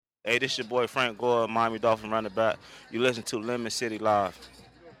Hey, this your boy Frank Gore, Miami Dolphin running back. You listen to Lemon City Live.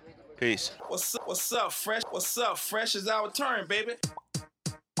 Peace. What's up, Fresh? What's up, Fresh? Is our turn, baby.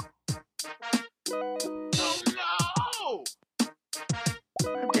 Oh no!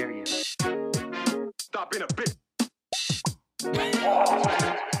 How dare you? Stop being a bitch.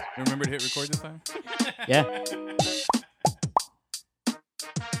 You remember to hit record this time? Yeah.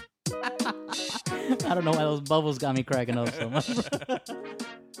 I don't know why those bubbles got me cracking up so much.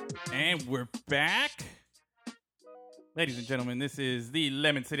 And we're back. Ladies and gentlemen, this is the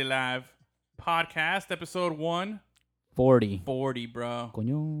Lemon City Live podcast, episode 40. 40, bro.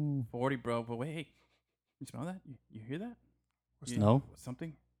 Coño. 40, bro. But wait, you smell that? You hear that? No.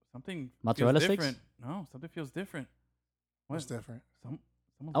 Something Mozzarella feels sticks? different. No, something feels different. What's different?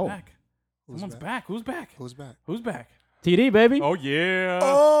 Someone's Oh. back. Who's Someone's back? back. Who's back? Who's back? Who's back? TD, baby. Oh, yeah.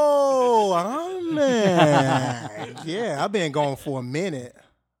 Oh, I'm man. Yeah, I've been gone for a minute.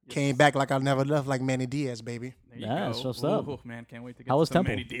 Came back like I never left, like Manny Diaz, baby. There you Yeah, go. that's what's up. Ooh, man, can't wait to get How to was some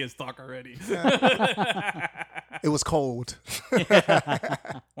Temple? Manny Diaz talk already. It was cold.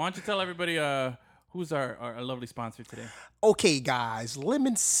 Why don't you tell everybody who's our lovely sponsor today? Okay, guys,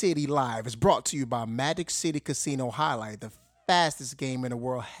 Lemon City Live is brought to you by Magic City Casino Highlight. The fastest game in the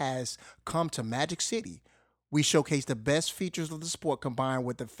world has come to Magic City. We showcase the best features of the sport combined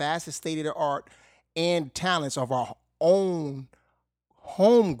with the fastest state-of-the-art and talents of our own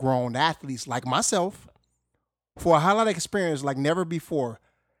homegrown athletes like myself. For a highlight experience like never before,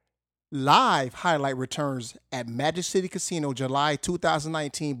 live highlight returns at Magic City Casino July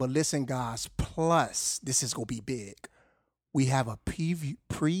 2019. But listen, guys, plus this is going to be big. We have a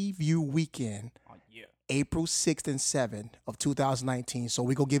preview weekend Oh, yeah. April 6th and 7th of 2019. So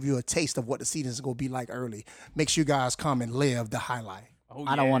we're going to give you a taste of what the season is going to be like early. Make sure you guys come and live the highlight. Oh,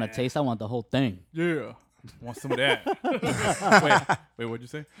 I don't want to yeah. taste. I want the whole thing. Yeah. Want some of that. wait, what'd you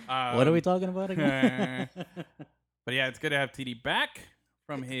say? What are we talking about again? But yeah, it's good to have TD back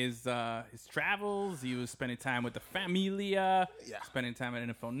from his travels. He was spending time with the familia, spending time at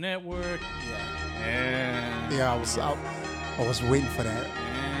NFL Network. Yeah. Yeah, I was waiting for that.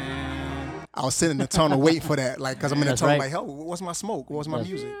 And, I was sitting in the tunnel waiting for that. Like, because I'm in the That's tunnel right. like, hell, what's my smoke? What's my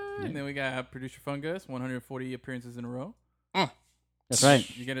music? and then we got producer Fungus, 140 appearances in a row. That's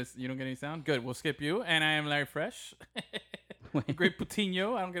right. You don't get any sound? Good. We'll skip you. And I am Larry Fresh. Great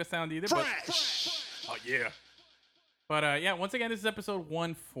Putinho. I don't get a sound either. But, oh, yeah. But, yeah, once again, this is episode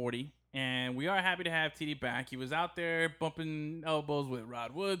 140. And we are happy to have TD back. He was out there bumping elbows with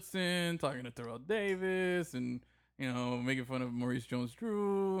Rod Woodson, talking to Terrell Davis, and, making fun of Maurice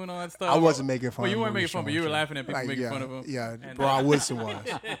Jones-Drew and all that stuff. I wasn't making fun Well, of you weren't making Maurice fun, but you were Jones-Drew. laughing at people making fun of him. Yeah, And, Rod Woodson was.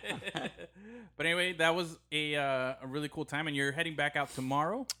 But anyway, that was a really cool time. And you're heading back out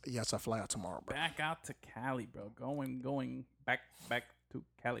tomorrow? Yes, I fly out tomorrow, bro. Back out to Cali, bro. Going back to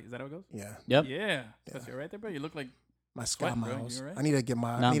Cali. Is that how it goes? Yeah, Yep. Yeah. That's right there, bro. You look like my Sky Sweating, bro. Miles. You all right? I need to get No.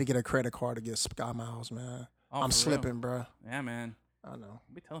 I need to get a credit card to get Sky Miles, man. oh, I'm for slipping, real. bro. Yeah, man. I know.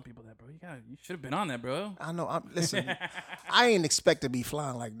 I be telling people that, bro. You should have been on that, bro. I know. Listen, I ain't expect to be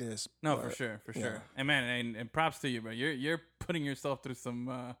flying like this. No, but, for sure. yeah. And man, and props to you, bro. You're putting yourself through some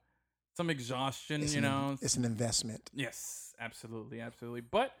exhaustion, It's an investment. Yes, absolutely.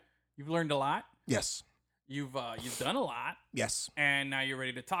 But you've learned a lot. Yes. You've done a lot. Yes. And now you're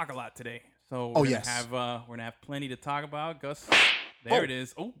ready to talk a lot today. So we're Oh, gonna yes. we're gonna have plenty to talk about. Gus, there Oh. it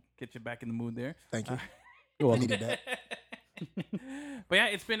is. Oh, get you back in the mood there. Thank you. You're I welcome. needed that. But yeah,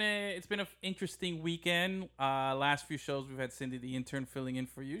 it's been an interesting weekend. Last few shows we've had Cindy the intern filling in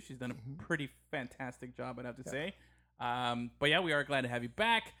for you. She's done a pretty fantastic job, I'd have to say. But yeah, we are glad to have you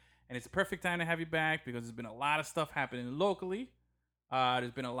back, and it's a perfect time to have you back because there's been a lot of stuff happening locally.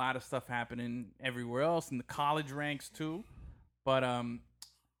 There's been a lot of stuff happening everywhere else in the college ranks too. But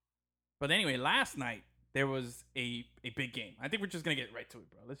anyway, last night there was a big game. I think we're just gonna get right to it,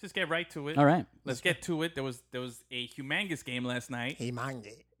 bro. Let's just get right to it. All right. Let's get to it. There was a humongous game last night. Hey, man.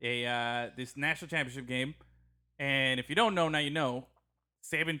 This national championship game, and if you don't know, now you know.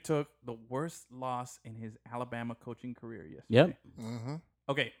 Saban took the worst loss in his Alabama coaching career yesterday. Yep. Mm-hmm.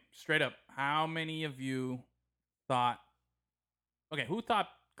 Okay, straight up, how many of you thought? Okay, who thought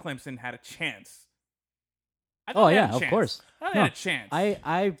Clemson had a chance? I thought Oh, they had yeah, a of chance. course. I thought they No, had a chance.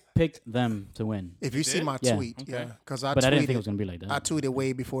 I picked them to win, If you see did? my Yeah. tweet, Okay. yeah, because I but tweeted, I didn't think it was going to be like that. I tweeted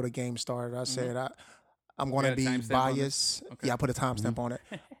way before the game started. I said I'm going got to a be timestamp on biased. Okay. Yeah, I put a timestamp on it,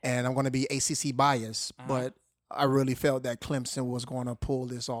 and I'm going to be ACC biased. Uh-huh. But I really felt that Clemson was going to pull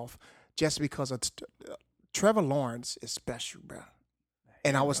this off, just because of Trevor Lawrence is special, bro.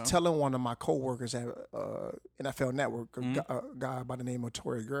 And I was go. telling one of my coworkers at NFL Network, Mm-hmm. a guy by the name of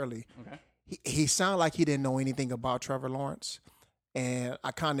Tori Gurley, Okay. he sounded like he didn't know anything about Trevor Lawrence. And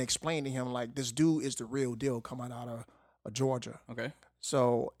I kind of explained to him, like, this dude is the real deal coming out of Georgia. Okay.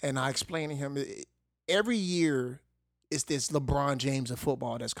 So, and I explained to him, every year it's this LeBron James of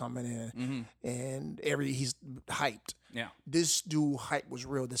football that's coming in, and he's hyped. Yeah. This dude hype was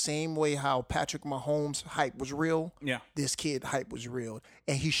real. The same way how Patrick Mahomes hype was real. Yeah. This kid hype was real.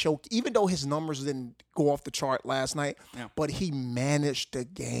 And he showed, even though his numbers didn't go off the chart last night, but he managed the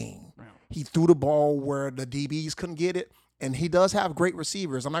game. Yeah. He threw the ball where the DBs couldn't get it. And he does have great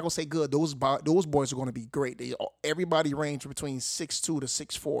receivers. I'm not gonna say good. Those boys are gonna be great. Everybody range between 6'2" to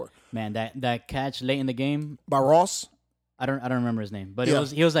 6'4". Man, that catch late in the game by Ross. I don't remember his name, but he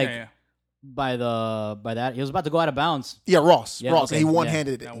was like by that he was about to go out of bounds. Yeah, Ross. Yeah, Ross. okay. And he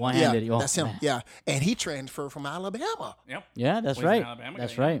one-handed it. One-handed. Yeah, that's him. Man. Yeah, and he transferred from Alabama. Yep. Yeah, that's right.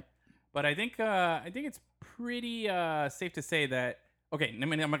 That's right. But I think it's pretty safe to say that. Okay, I'm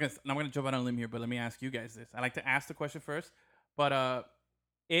gonna jump out on a limb here, but let me ask you guys this. I like to ask the question first. But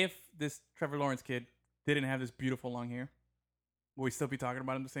if this Trevor Lawrence kid didn't have this beautiful long hair, will we still be talking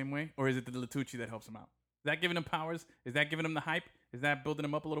about him the same way, or is it the Latucci that helps him out? Is that giving him powers? Is that giving him the hype? Is that building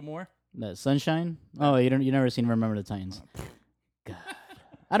him up a little more? The sunshine? Oh, you never seen Remember the Titans? God.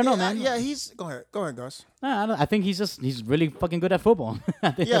 I don't know, man. Yeah, go ahead, Gus. I think he's really fucking good at football.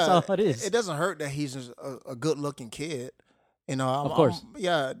 I think that's all it is. It doesn't hurt that he's just a good-looking kid. You know, of course.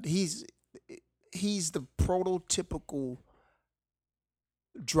 He's the prototypical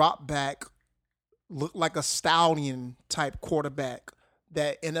drop back, look like a stallion type quarterback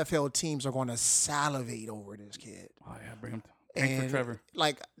that NFL teams are going to salivate over this kid. Oh yeah, bring him. Thanks for Trevor.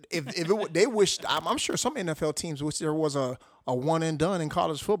 Like if they wished, I'm sure some NFL teams wish there was a one and done in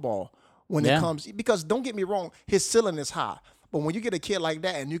college football when it comes, because don't get me wrong, his ceiling is high. But when you get a kid like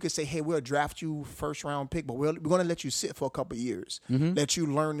that and you can say, hey, we'll draft you first round pick, but we're going to let you sit for a couple of years, let you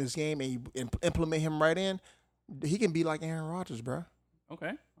learn this game and implement him right in, he can be like Aaron Rodgers, bro.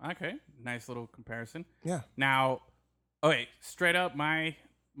 Okay. Nice little comparison. Yeah. Now, okay, straight up, I'm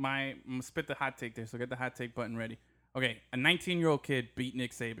going to spit the hot take there, so get the hot take button ready. Okay, a 19-year-old kid beat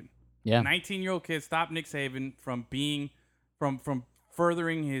Nick Saban. Yeah. A 19-year-old kid stopped Nick Saban from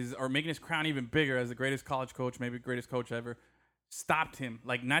furthering his, or making his crown even bigger as the greatest college coach, maybe greatest coach ever. Stopped him,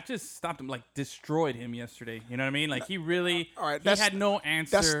 like not just stopped him, like destroyed him yesterday. You know what I mean? Like he really, he had no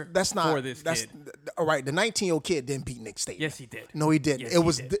answer for this kid. All right, the 19-year-old kid didn't beat Nick Saban. Yes, he did. No, he didn't. Yes,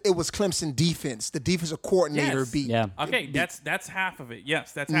 it was Clemson defense. The defensive coordinator beat. Yeah. Okay, that's half of it.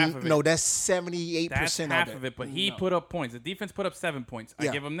 Yes, that's half of it. No, that's 78% That's half of it. But he put up points. The defense put up 7 points. I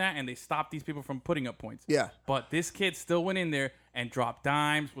give him that, and they stopped these people from putting up points. Yeah. But this kid still went in there and dropped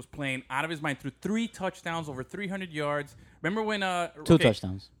dimes, was playing out of his mind, threw 3 touchdowns, over 300 yards. Remember when 2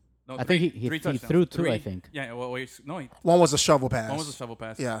 touchdowns. No, I think he threw 2. I think. Yeah. Well, one was a shovel pass. One was a shovel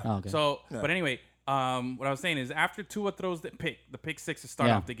pass. Yeah. Oh, okay. So, but anyway, what I was saying is after Tua throws the pick six to start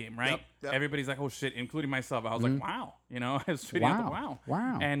off the game, right? Yep. Everybody's like, oh shit, including myself. I was like, wow, I was treating it like,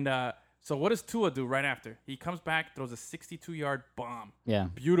 wow. And so what does Tua do right after? He comes back, throws a 62-yard bomb. Yeah.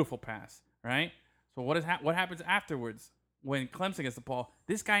 Beautiful pass, right? So what happens afterwards? When Clemson gets the ball,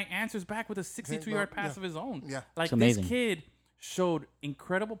 this guy answers back with a 62-yard pass of his own. Yeah. Like this kid showed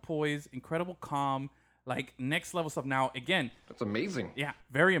incredible poise, incredible calm, like next level stuff. Now, again, that's amazing. Yeah,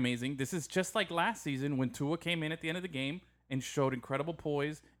 very amazing. This is just like last season when Tua came in at the end of the game and showed incredible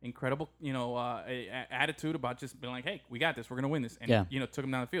poise, incredible, attitude about just being like, hey, we got this. We're going to win this. And, took him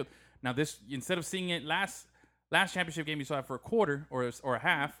down the field. Now, this, instead of seeing it last championship game, you saw it for a quarter or a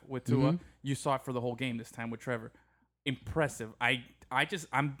half with Tua. You saw it for the whole game this time with Trevor. Impressive.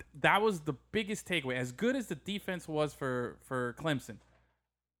 That was the biggest takeaway. As good as the defense was for Clemson,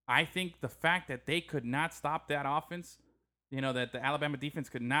 I think the fact that they could not stop that offense, that the Alabama defense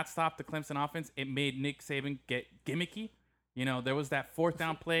could not stop the Clemson offense, it made Nick Saban get gimmicky. There was that 4th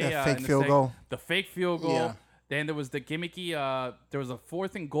down play, that fake field goal. The fake field goal. Yeah. Then there was the gimmicky. There was a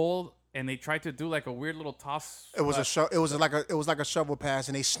 4th and goal. And they tried to do like a weird little toss. It was like a shovel pass,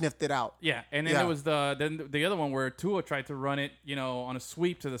 and they sniffed it out. Yeah, and then there was the other one where Tua tried to run it, on a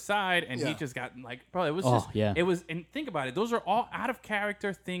sweep to the side, and he just got it was. And think about it; those are all out of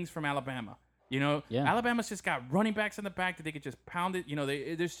character things from Alabama. Alabama's just got running backs in the back that they could just pound it.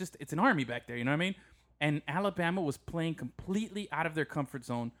 It's an army back there. You know what I mean? And Alabama was playing completely out of their comfort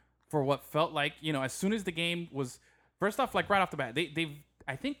zone for what felt like as soon as the game was first off, like right off the bat,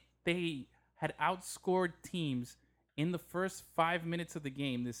 they had outscored teams in the first 5 minutes of the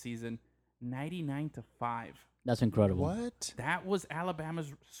game this season, 99-5. That's incredible. What? That was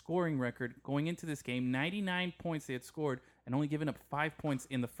Alabama's scoring record going into this game. 99 points they had scored and only given up 5 points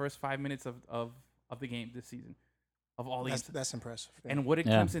in the first 5 minutes of the game this season. Of all these. That's impressive. Yeah. And what did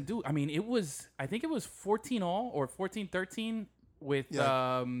Clemson do? I mean, I think it was 14-all or 14-13 with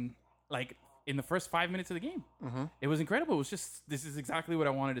like in the first 5 minutes of the game. It was incredible. It was just, this is exactly what I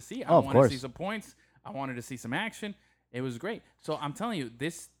wanted to see. I wanted to see some points. I wanted to see some action. It was great. So I'm telling you,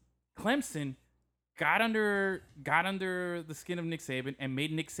 this Clemson got under the skin of Nick Saban and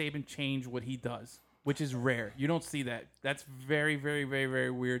made Nick Saban change what he does, which is rare. You don't see that. That's very, very, very,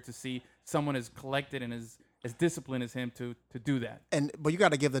 very weird to see someone as collected and as disciplined as him to do that. But you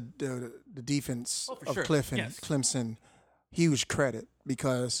got to give the defense of Clemson huge credit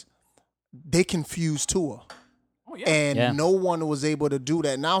because they confused Tua. Oh, yeah. And no one was able to do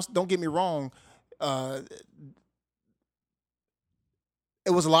that. Now, don't get me wrong. It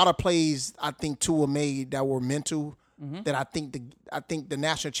was a lot of plays I think Tua made that were mental. That I think the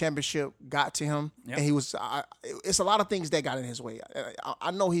national championship got to him, and he was. It's a lot of things that got in his way.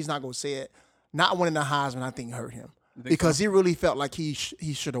 I know he's not going to say it. Not winning the Heisman, I think, hurt him because he really felt like he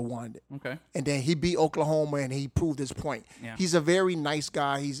should have won it. Okay, and then he beat Oklahoma, and he proved his point. Yeah. He's a very nice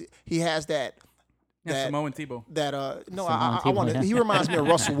guy. He has that. Samoan Tebow. I want to. He reminds me of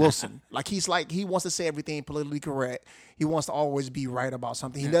Russell Wilson. He wants to say everything politically correct. He wants to always be right about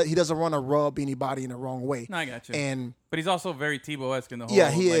something. He doesn't want to rub anybody in the wrong way. No, I got you. But he's also very Tebow-esque in the whole.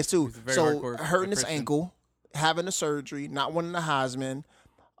 Yeah, he is too. So hurting his ankle, having the surgery, not winning the Heisman,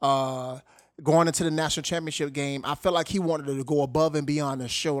 going into the national championship game, I felt like he wanted to go above and beyond the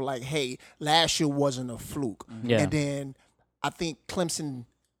show. Like, hey, last year wasn't a fluke. Yeah. And then I think Clemson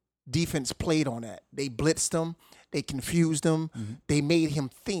defense played on that. They blitzed him. They confused him. They made him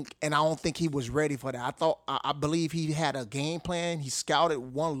think, and I don't think he was ready for that. I believe he had a game plan. He scouted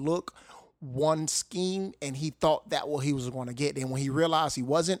one look, one scheme, and he thought that what he was going to get. And when he realized he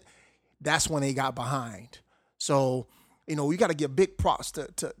wasn't, that's when they got behind. So, we got to give big props to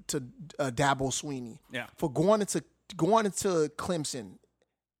Dabo Swinney for going into Clemson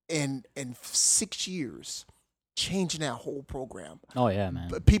in 6 years. Changing that whole program. Oh yeah, man.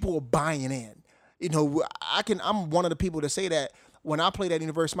 But people were buying in. I'm one of the people to say that when I played at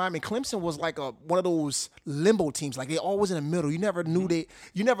University of Miami, Clemson was like one of those limbo teams. Like they always in the middle. You never knew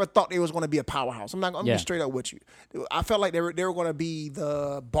you never thought they was going to be a powerhouse. I'm gonna be straight up with you. I felt like they were going to be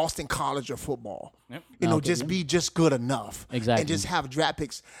the Boston College of football. Yep. Be just good enough. Exactly. And just have draft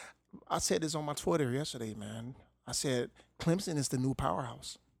picks. I said this on my Twitter yesterday, man. I said Clemson is the new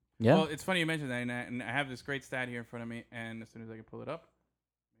powerhouse. Yeah. Well, it's funny you mentioned that, and I have this great stat here in front of me, and as soon as I can pull it up,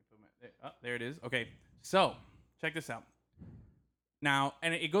 there it is. Okay, so check this out. Now,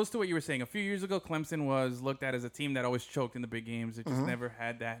 and it goes to what you were saying. A few years ago, Clemson was looked at as a team that always choked in the big games. It just never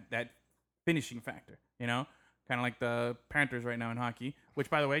had that finishing factor, kind of like the Panthers right now in hockey,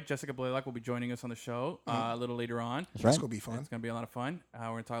 which, by the way, Jessica Blaylock will be joining us on the show a little later on. That's going to be fun. It's going to be a lot of fun. We're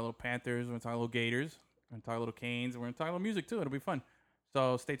going to talk a little Panthers. We're going to talk a little Gators. We're going to talk a little Canes. We're going to talk a little music, too. It'll be fun.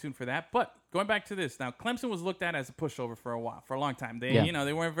 So stay tuned for that. But going back to this, now Clemson was looked at as a pushover for a long time. They,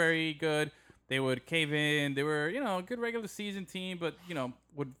 they weren't very good. They would cave in. They were, a good regular season team, but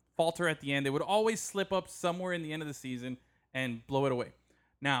would falter at the end. They would always slip up somewhere in the end of the season and blow it away.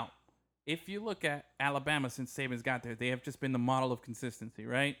 Now, if you look at Alabama since Saban's got there, they have just been the model of consistency,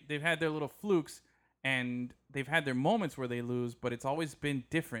 right? They've had their little flukes and they've had their moments where they lose, but it's always been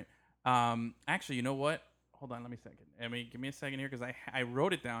different. Actually, you know what? Hold on, let me a second. Give me a second here because I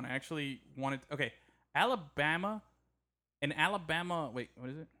wrote it down. I actually wanted... Okay, Alabama... Wait,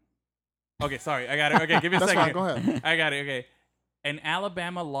 what is it? Okay, sorry. I got it. Okay, give me a second. That's fine. Go ahead. I got it. Okay. An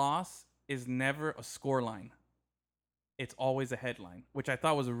Alabama loss is never a scoreline. It's always a headline, which I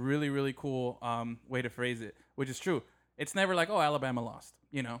thought was a really, really cool way to phrase it, which is true. It's never like, oh, Alabama lost.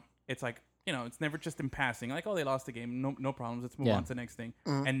 It's like, it's never just in passing. Like, oh, they lost the game. No problems. Let's move on to the next thing.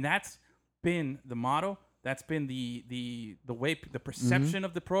 And that's been the motto. That's been the way, the perception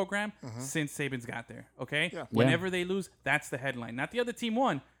of the program since Saban's got there. Okay, whenever they lose, that's the headline. Not the other team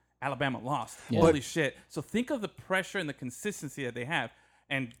won. Alabama lost. Yeah. Holy shit! So think of the pressure and the consistency that they have.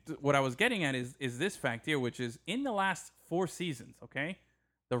 And what I was getting at is this fact here, which is in the last 4 seasons. Okay,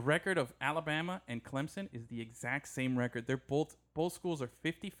 the record of Alabama and Clemson is the exact same record. They're both schools are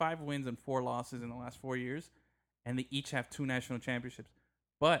 55 wins and 4 losses in the last 4 years, and they each have 2 national championships.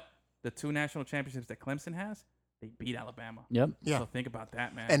 But the 2 national championships that Clemson has, they beat Alabama. Yep. Yeah. So think about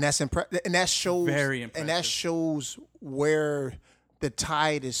that, man. And that's and that shows very impressive. And that shows where the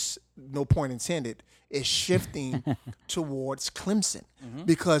tide is, no point intended, is shifting towards Clemson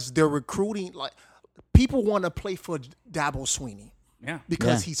because they're recruiting like people want to play for Dabo Swinney. Yeah.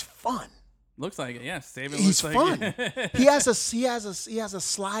 Because he's fun. Looks like it. Yes, Saban he's looks fun. Like it. he has a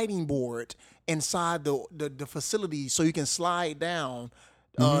sliding board inside the facility so you can slide down.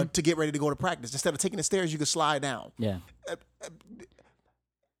 To get ready to go to practice. Instead of taking the stairs, you can slide down. Yeah.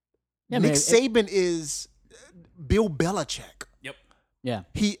 Nick Saban is Bill Belichick. Yep. Yeah.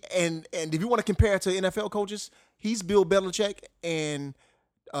 And if you want to compare it to NFL coaches, he's Bill Belichick, and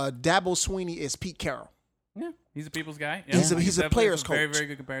Dabo Sweeney is Pete Carroll. Yeah, he's a people's guy. Yeah. He's a player's coach. Very, very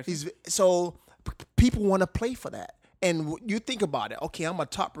good comparison. People want to play for that. And you think about it. Okay, I'm a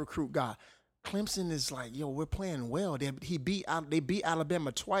top recruit guy. Clemson is like, yo, we're playing well. They beat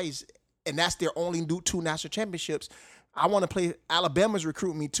Alabama twice, and that's their only 2 national championships. I want to play. Alabama's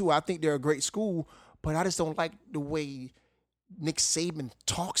recruiting me too. I think they're a great school, but I just don't like the way Nick Saban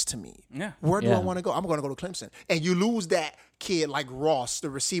talks to me. Yeah. Where do I want to go? I'm going to go to Clemson. And you lose that kid like Ross, the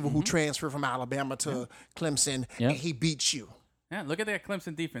receiver who transferred from Alabama to Clemson, and he beats you. Yeah, look at that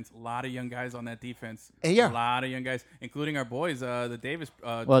Clemson defense. A lot of young guys on that defense. And a lot of young guys, including our boys, the Davis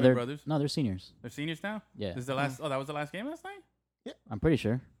twin brothers. No, they're seniors. They're seniors now? Yeah. This is the last. Oh, that was the last game last night? Yeah. I'm pretty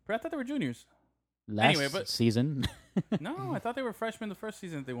sure. But I thought they were juniors. Season. No, I thought they were freshmen the first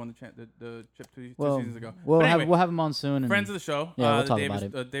season that they won the chip two seasons ago. We'll anyway, we'll have them on soon. Friends of the show. Yeah, we'll the talk Davis,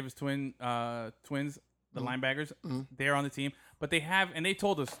 about it. Davis twins, the linebackers, they're on the team. But they have, and they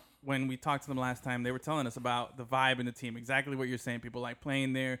told us when we talked to them last time, they were telling us about the vibe in the team. Exactly what you're saying. People like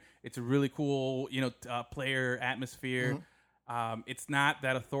playing there. It's a really cool, player atmosphere. It's not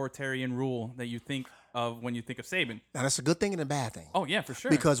that authoritarian rule that you think of when you think of Saban. Now, that's a good thing and a bad thing. Oh, yeah, for sure.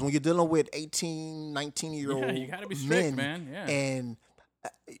 Because when you're dealing with 18, 19-year-old you got to be strict, men, man. Yeah. And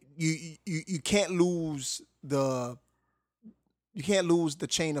you can't lose the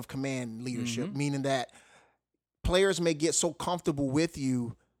chain of command leadership, meaning that players may get so comfortable with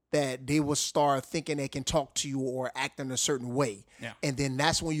you that they will start thinking they can talk to you or act in a certain way. Yeah. And then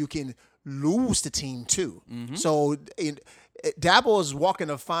that's when you can lose the team too. So Dabo is walking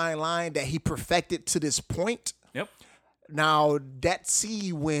a fine line that he perfected to this point. Yep. Now,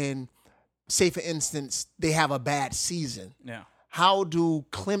 when, say for instance, they have a bad season. Yeah. How do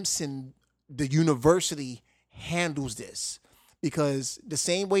Clemson, the university, handles this? Because the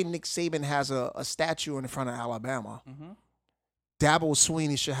same way Nick Saban has a statue in front of Alabama, Dabo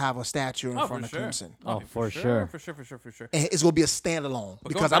Sweeney should have a statue in front of Clemson. For sure. For sure. And it's going to be a standalone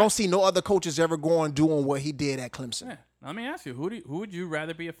because I don't see no other coaches ever doing what he did at Clemson. Yeah. Now, let me ask you, who would you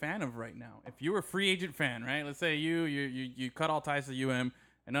rather be a fan of right now? If you were a free agent fan, right? Let's say you cut all ties to UM,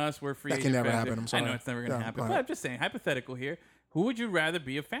 and us, we're free agent fans. That can never happen. I'm sorry. I know it's never going to happen, but I'm just saying, hypothetical here. Who would you rather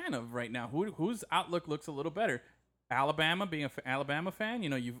be a fan of right now? Whose outlook looks a little better? Alabama, being an Alabama fan,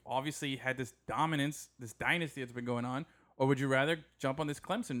 you've obviously had this dominance, this dynasty that's been going on. Or would you rather jump on this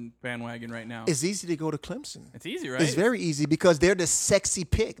Clemson bandwagon right now? It's easy to go to Clemson. It's easy, right? It's very easy because they're the sexy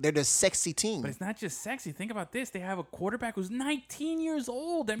pick. They're the sexy team. But it's not just sexy. Think about this. They have a quarterback who's 19 years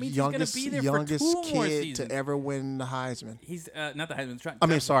old. That means he's going to be there for 2 more seasons. To ever win the Heisman. He's not the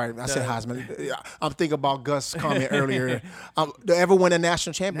Heisman. I said Heisman. I'm thinking about Gus' comment earlier. To ever win a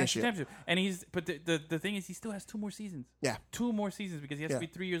national championship. And but the thing is, he still has 2 more seasons. Yeah. 2 more seasons because he has to be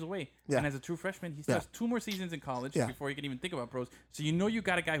 3 years away. Yeah. And as a true freshman, he still has 2 more seasons in college before he can even think about pros. So you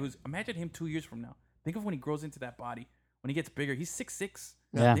got a guy who's, imagine him 2 years from now. Think of when he grows into that body. When he gets bigger, he's 6'6".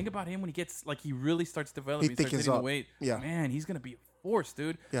 Yeah. Think about him when he gets, he really starts developing. He starts hitting the weight. Yeah. Man, he's going to be a force,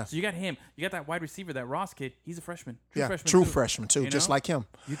 dude. Yeah. So you got him. You got that wide receiver, that Ross kid. He's a freshman. True freshman too, just like him.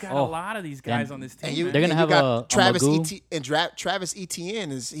 You got a lot of these guys on this team. They're gonna have Travis Magoo. Travis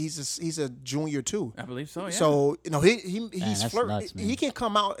Etienne he's a junior too. I believe so. Yeah. So he's flirting. Nuts, man. He can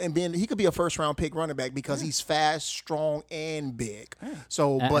come out and he could be a first round pick running back because he's fast, strong, and big. Yeah.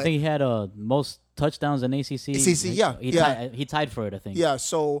 So, I think he had most touchdowns in ACC. He tied for it, I think. Yeah.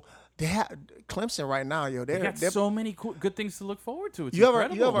 So they have Clemson right now, they got so many good things to look forward to. It's you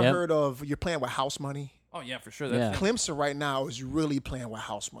incredible. ever heard of you're playing with house money? Oh yeah, for sure. That's Clemson right now is really playing with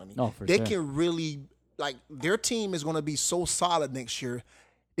house money. Oh, for they sure. can really their team is going to be so solid next year.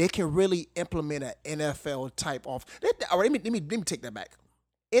 They can really implement an NFL type of. Let me take that back.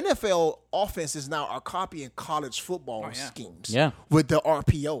 NFL offenses now are copying college football schemes. Yeah. With the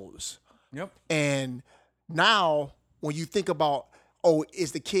RPOs. Yep. And now when you think about,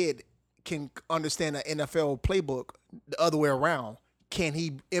 is the kid can understand an NFL playbook the other way around? Can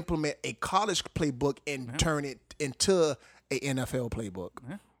he implement a college playbook and turn it into an NFL playbook?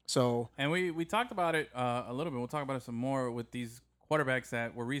 Yeah. So, and we talked about it a little bit. We'll talk about it some more with these quarterbacks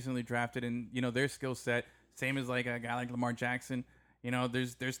that were recently drafted and their skill set, same as like a guy like Lamar Jackson.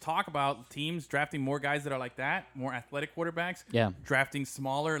 There's talk about teams drafting more guys that are like that, more athletic quarterbacks. Yeah. Drafting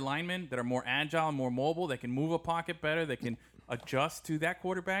smaller linemen that are more agile and more mobile, that can move a pocket better, that can adjust to that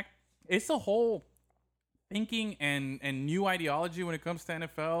quarterback. It's a whole thinking and new ideology when it comes to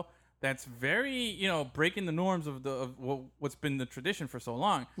NFL that's very, breaking the norms of what's been the tradition for so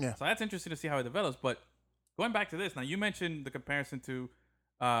long. Yeah. So that's interesting to see how it develops. But going back to this, now you mentioned the comparison to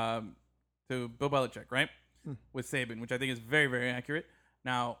Bill Belichick, right? with Saban, which I think is very, very accurate.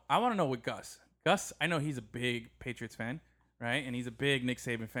 Now, I want to know with Gus. Gus, I know he's a big Patriots fan, right? And he's a big Nick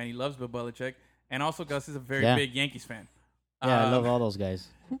Saban fan. He loves Bill Belichick. And also, Gus is a very big Yankees fan. Yeah, I love all those guys.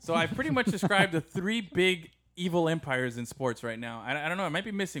 So I pretty much described the 3 big evil empires in sports right now. I don't know. I might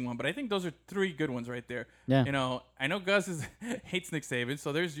be missing one, but I think those are 3 good ones right there. Yeah. You know, I know Gus hates Nick Saban,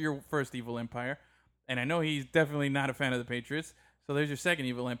 so there's your first evil empire. And I know he's definitely not a fan of the Patriots, so there's your second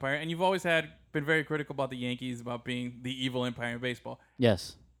evil empire. And you've always been very critical about the Yankees, about being the evil empire in baseball.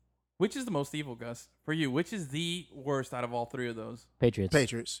 Yes. Which is the most evil, Gus, for you? Which is the worst out of all 3 of those? Patriots.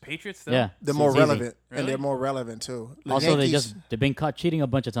 Patriots still? Yeah. They're more It's relevant, Really? and they're more relevant too. The Also, Yankees, they've been caught cheating a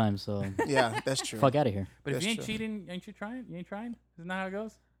bunch of times, so yeah, that's true. fuck out of here. But if That's you ain't true. cheating, ain't you trying? You ain't trying? Isn't that how it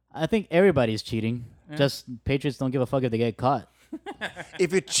goes? I think everybody's cheating. Yeah. Just Patriots don't give a fuck if they get caught.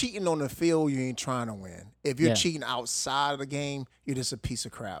 If you're cheating on the field, you ain't trying to win. If you're Yeah. cheating outside of the game, you're just a piece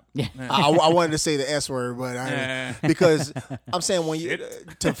of crap. Yeah. I wanted to say the S word, but because I'm saying when you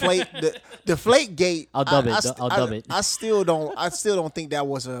deflate gate, I'll dub it. I'll dub it. I still don't think that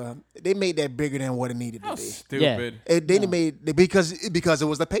was they made that bigger than what it needed to How be. stupid. Because it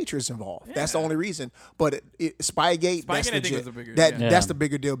was the Patriots involved. That's the only reason. But Spygate, that's I think, legit. was a bigger That deal. that's the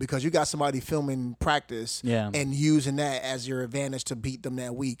bigger deal because you got somebody filming practice Yeah. and using that as your advantage to beat them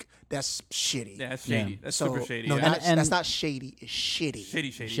that week. That's shitty. Yeah, that's shady. Yeah. That's So, super shady. No, Yeah. that's not shady. It's shitty.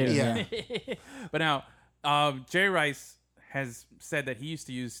 Shady. Shitty, Yeah. Yeah. But now, Jerry Rice has said that he used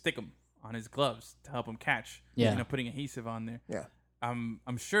to use Stickum on his gloves to help him catch. Yeah. You know, putting adhesive on there. Yeah.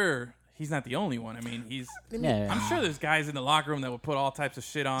 I'm sure he's not the only one. I mean, Yeah. I'm sure there's guys in the locker room that would put all types of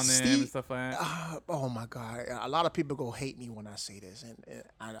shit on them and stuff like that. Oh my God! A lot of people go hate me when I say this, and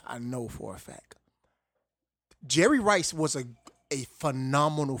I know for a fact. Jerry Rice was a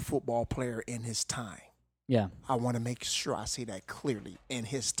phenomenal football player in his time. Yeah. I want to make sure I say that clearly. In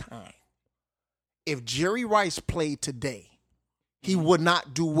his time, if Jerry Rice played today, he would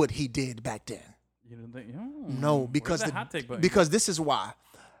not do what he did back then. You don't think? No, Where's because that hot take button? because this is why.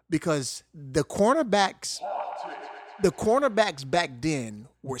 Because the cornerbacks back then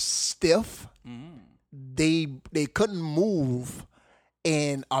were stiff. They couldn't move,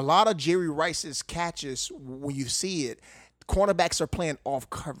 and a lot of Jerry Rice's catches, when you see it, cornerbacks are playing off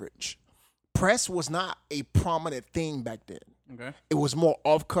coverage. Press was not a prominent thing back then. Okay. It was more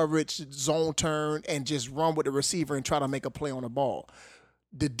off coverage, zone turn, and just run with the receiver and try to make a play on the ball.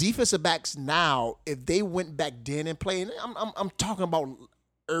 The defensive backs now, if they went back then and played, I'm talking about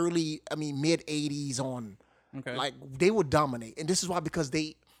mid 80s on, Okay. like they would dominate, and this is why because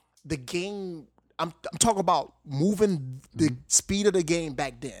the game. I'm talking about moving the speed of the game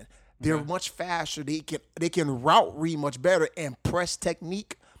back then. They're much faster. They can route read much better and press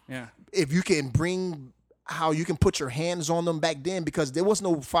technique. Yeah. If you can bring how you can put your hands on them back then, because there was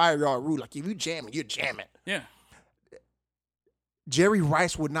no 5-yard rule. Like if you jam it, you're jamming. Yeah. Jerry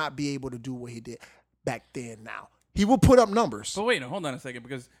Rice would not be able to do what he did back then. Now he will put up numbers. But wait, no, hold on a second,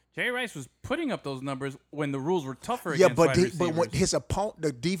 because Jerry Rice was putting up those numbers when the rules were tougher Yeah, against but wide but when receivers. his opponent,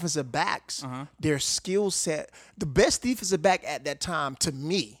 the defensive backs, Uh-huh. their skill set, the best defensive back at that time to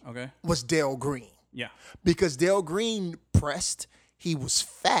me Okay. was Dale Green. Yeah. Because Dale Green pressed, he was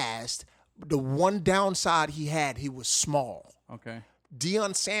fast. The one downside he had, he was small. Okay.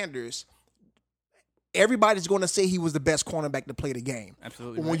 Deion Sanders, everybody's going to say he was the best cornerback to play the game.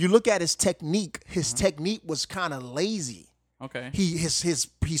 Absolutely. But when right. you look at his technique was kind of lazy. Okay. He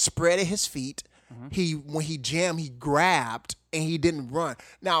spread at his feet. When he jammed, he grabbed and he didn't run.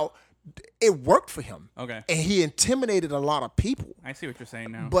 Now, it worked for him. Okay. And he intimidated a lot of people. I see what you're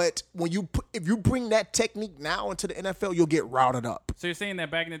saying now. But when if you bring that technique now into the NFL, you'll get routed up. So you're saying that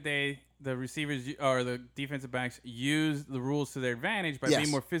back in the day, the receivers or the defensive backs used the rules to their advantage by Yes. being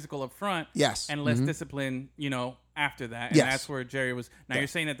more physical up front, Yes. and less discipline, after that. And Yes. that's where Jerry was. Now you're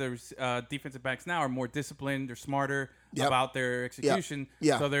saying that the defensive backs now are more disciplined, they're smarter Yep. about their execution.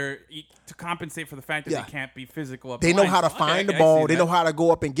 Yeah. So they're to compensate for the fact that Yeah. they can't be physical up They the know line. how to So, find okay, the ball. I see They that. know how to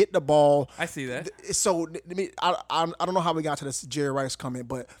go up and get the ball. I see that. So I don't know how we got to this Jerry Rice comment,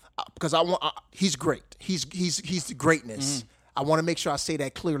 but because he's great. He's the greatness. I want to make sure I say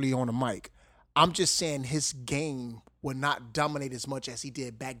that clearly on the mic. I'm just saying his game will not dominate as much as he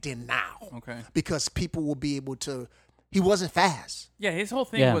did back then now. Okay. Because people will be able to. He wasn't fast. Yeah, his whole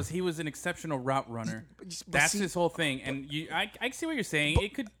thing Yeah. was he was an exceptional route runner. But That's see- his whole thing. And I see what you're saying.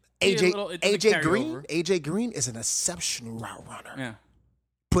 It could be AJ a little, it doesn't AJ carry Green over. AJ Green is an exceptional route runner. Yeah.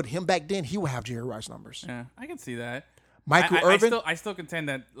 Put him back then, he would have Jerry Rice numbers. Yeah, I can see that. Michael I Irvin. I still contend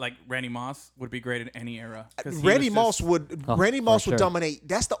that like Randy Moss would be great in any era. 'Cause he Randy was Moss just- would Oh, Randy for Moss would sure. dominate.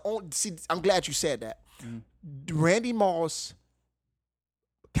 That's the only. See, I'm glad you said that. Randy Moss,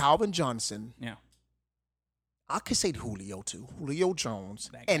 Calvin Johnson, Yeah. I could say Julio too. Julio Jones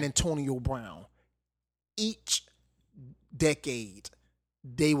and Antonio Brown. Each decade,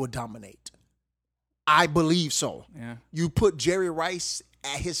 they will dominate. I believe so. Yeah. You put Jerry Rice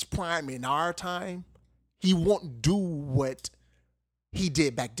at his prime in our time, he won't do what he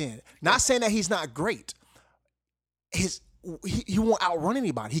did back then. Not saying that he's not great. He won't outrun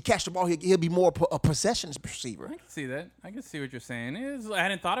anybody. He catch the ball. He'll be more a possessions receiver. I can see that. I can see what you're saying. I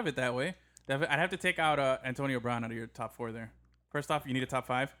hadn't thought of it that way. I'd have to take out Antonio Brown out of your top 4 there. First off, you need a top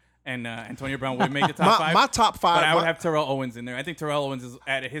 5, and Antonio Brown would make the top 5. My top 5. But I would have Terrell Owens in there. I think Terrell Owens is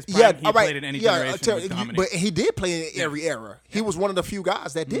at his prime. He played in any generation. Was dominant. But he did play in every era. He was one of the few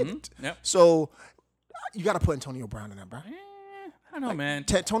guys that didn't. Yep. So you got to put Antonio Brown in there, bro. I don't know, man.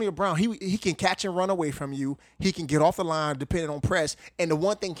 Antonio Brown, he can catch and run away from you. He can get off the line depending on press. And the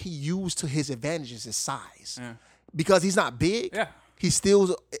one thing he used to his advantage is his size. Yeah. Because he's not big. Yeah. He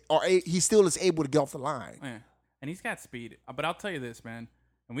still is able to get off the line. Yeah. And he's got speed. But I'll tell you this, man.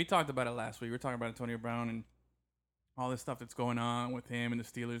 And we talked about it last week. We were talking about Antonio Brown and all this stuff that's going on with him and the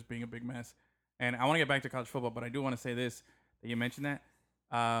Steelers being a big mess. And I want to get back to college football, but I do want to say this, that you mentioned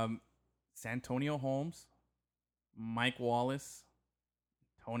that. Santonio Holmes, Mike Wallace,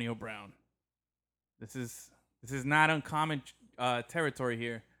 Antonio Brown. This is not uncommon territory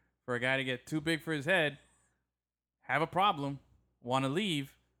here for a guy to get too big for his head, have a problem, want to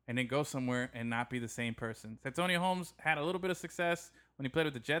leave, and then go somewhere and not be the same person. Santonio Holmes had a little bit of success when he played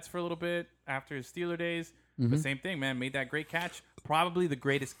with the Jets for a little bit after his Steeler days. But same thing, man. Made that great catch. Probably the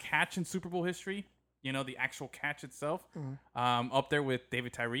greatest catch in Super Bowl history. You know, the actual catch itself. Up there with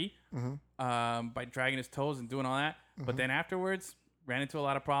David Tyree by dragging his toes and doing all that. But then afterwards, ran into a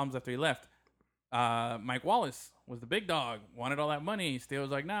lot of problems after he left. Mike Wallace was the big dog. Wanted all that money. Steelers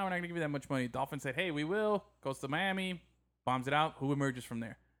was like, no, we're not going to give you that much money. Dolphins said, hey, we will. Goes to Miami. Bombs it out. Who emerges from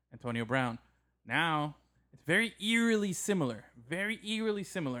there? Antonio Brown. Now, it's very eerily similar. Very eerily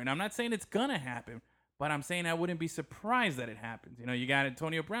similar. And I'm not saying it's going to happen, but I'm saying I wouldn't be surprised that it happens. You know, you got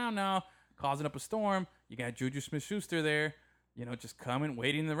Antonio Brown now causing up a storm. You got Juju Smith-Schuster there, you know, just coming,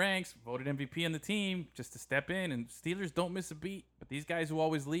 waiting in the ranks, voted MVP on the team just to step in. And Steelers don't miss a beat. But these guys who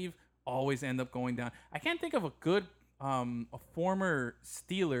always leave always end up going down. I can't think of a good, a former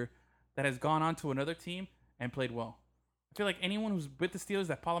Steeler that has gone on to another team and played well. I feel like anyone who's with the Steelers,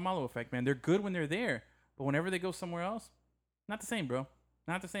 that Polamalu effect, man, they're good when they're there. But whenever they go somewhere else, not the same, bro.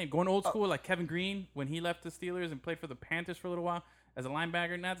 Not the same. Going old school like Kevin Green when he left the Steelers and played for the Panthers for a little while as a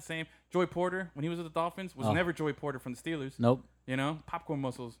linebacker, not the same. Joey Porter, when he was with the Dolphins, was never Joey Porter from the Steelers. Nope. You know, popcorn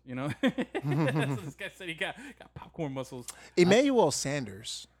muscles, you know. That's what this guy said he got popcorn muscles. Emmanuel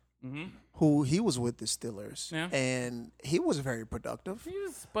Sanders, who he was with the Steelers, and he was very productive.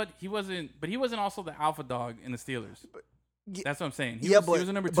 But he wasn't also the alpha dog in the Steelers. That's what I'm saying. He was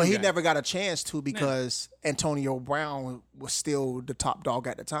a number 2 but he guy. never got a chance to because Antonio Brown was still the top dog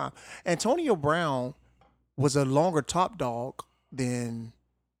at the time. Antonio Brown was a longer top dog than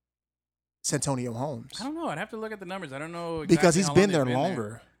Santonio Holmes. I don't know. I'd have to look at the numbers. I don't know exactly because he's how been long there they've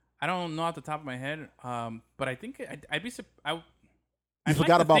longer. I don't know off the top of my head, but I think I'd be surprised. You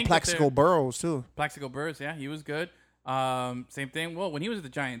forgot about Plaxico Burress too. Plaxico Burress, yeah, he was good. Same thing. Well, when he was at the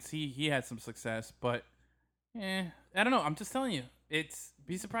Giants, he had some success, but I don't know. I'm just telling you,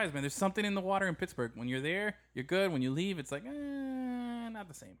 be surprised, man. There's something in the water in Pittsburgh. When you're there, you're good. When you leave, it's like not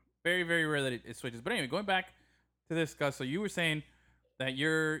the same. Very, very rare that it switches. But anyway, going back to this, Gus. So you were saying that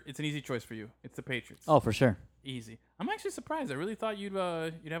it's an easy choice for you. It's the Patriots. Oh, for sure. Easy. I'm actually surprised. I really thought you'd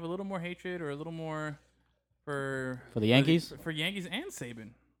have a little more hatred or a little more for the Yankees, for Yankees and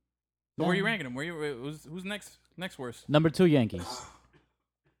Saban. So where are you ranking them? Who's next worst? Number 2 Yankees.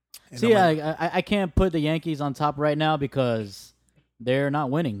 See, I can't put the Yankees on top right now because they're not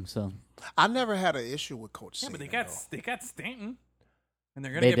winning. So I never had an issue with Coach. Yeah, Saban, but they got Stanton, and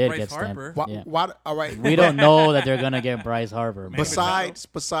they're They gonna did get Bryce get Harper. Why, all right. we don't know that they're gonna get Bryce Harper. Maybe. Besides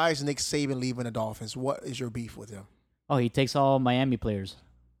Nick Saban leaving the Dolphins, what is your beef with him? Oh, he takes all Miami players.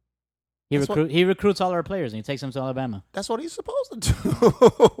 He recruits all our players and he takes them to Alabama. That's what he's supposed to do.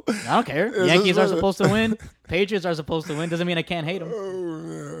 I don't care. Yankees are supposed to win. Patriots are supposed to win. Doesn't mean I can't hate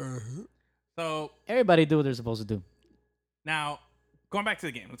them. So everybody do what they're supposed to do. Now, going back to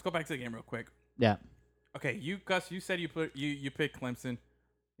the game. Let's go back to the game real quick. Yeah. Okay, Gus, you said you picked Clemson.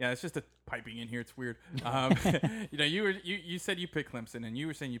 Yeah, it's just a piping in here. It's weird. You said you picked Clemson, and you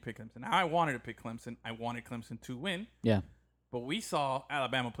were saying you picked Clemson. Now, I wanted to pick Clemson. I wanted Clemson to win. Yeah. But we saw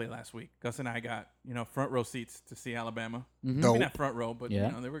Alabama play last week. Gus and I got front row seats to see Alabama. Mm-hmm. Maybe not front row, but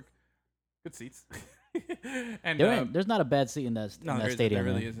they were good seats. And there's not a bad seat in that stadium.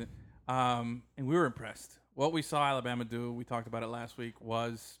 There really isn't. And we were impressed. What we saw Alabama do, we talked about it last week,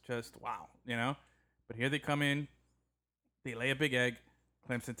 was just wow. But But here they come in. They lay a big egg.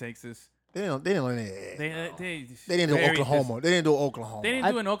 Clemson takes this. They didn't do Oklahoma. They didn't do Oklahoma. They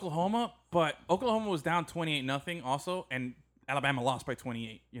didn't do in Oklahoma, but Oklahoma was down 28-0 also, and Alabama lost by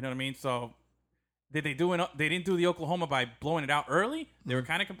 28. You know what I mean? So did they do? They didn't do the Oklahoma by blowing it out early. They were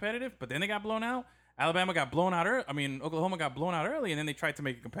kind of competitive, but then they got blown out. Alabama got blown out early. Oklahoma got blown out early, and then they tried to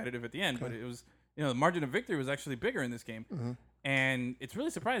make it competitive at the end. But it was, the margin of victory was actually bigger in this game, and it's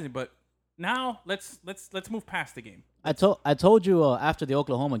really surprising. But now let's move past the game. I told you after the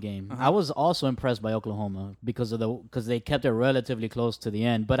Oklahoma game, I was also impressed by Oklahoma because they kept it relatively close to the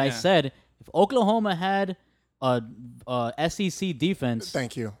end. But I said if Oklahoma had a SEC defense,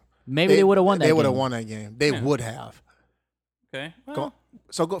 thank you. Maybe they would have won that game. They would have won that game. They would have. Okay. Well,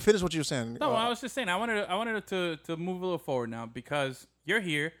 go finish what you were saying. No, I was just saying I wanted to move a little forward now because you're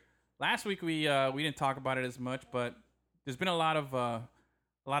here. Last week we didn't talk about it as much, but there's been a lot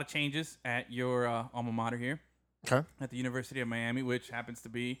of changes at your alma mater here. Okay. At the University of Miami, which happens to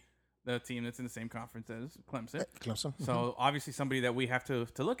be the team that's in the same conference as Clemson. Clemson. So obviously somebody that we have to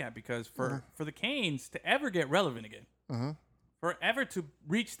look at because for the Canes to ever get relevant again, for ever to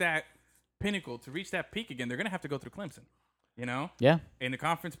reach that pinnacle, to reach that peak again, they're going to have to go through Clemson, Yeah. in the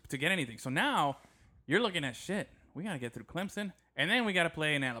conference to get anything. So now you're looking at shit. We got to get through Clemson, and then we got to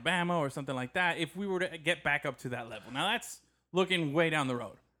play in Alabama or something like that if we were to get back up to that level. Now that's looking way down the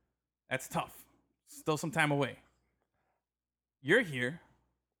road. That's tough. Still some time away. You're here.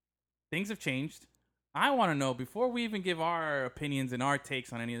 Things have changed. I want to know, before we even give our opinions and our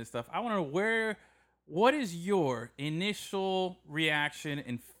takes on any of this stuff, I want to know what is your initial reaction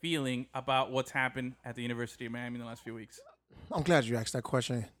and feeling about what's happened at the University of Miami in the last few weeks? I'm glad you asked that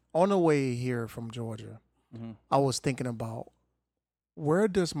question. On the way here from Georgia, I was thinking about where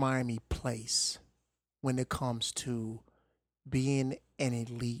does Miami place when it comes to being an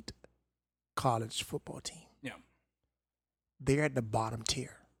elite college football team? Yeah. They're at the bottom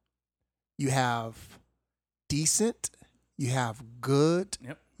tier. You have decent, you have good,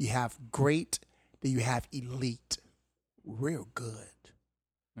 you have great, then you have elite, real good.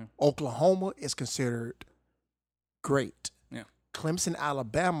 Yeah. Oklahoma is considered great. Yeah. Clemson,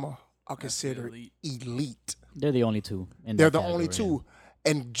 Alabama are considered elite. They're the only two. They're the only two.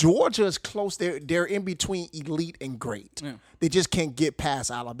 And Georgia is close. They're in between elite and great. Yeah. They just can't get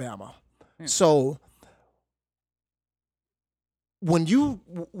past Alabama. Yeah. So when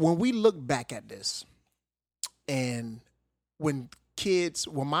we look back at this, and when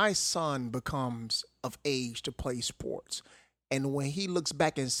my son becomes of age to play sports, and when he looks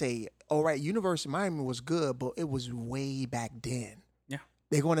back and say, all right, University of Miami was good, but it was way back then. Yeah.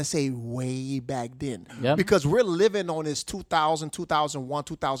 They're going to say way back then. Yep. Because we're living on this 2000, 2001,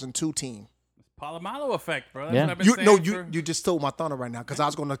 2002 team. Palomalo effect, bro. That's yeah. what I've been saying You just stole my thunder right now because I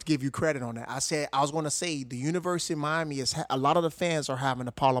was going to give you credit on that. I was going to say the University of Miami a lot of the fans are having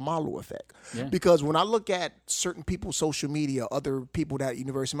the Palomalo effect. Yeah. Because when I look at certain people's social media, other people that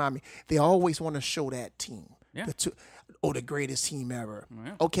University of Miami, they always want to show that team. Yeah. The greatest team ever.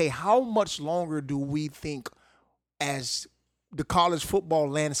 Yeah. Okay, how much longer do we think as the college football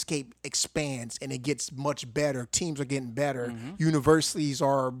landscape expands and it gets much better, teams are getting better, universities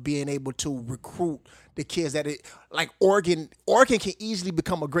are being able to recruit the kids like Oregon can easily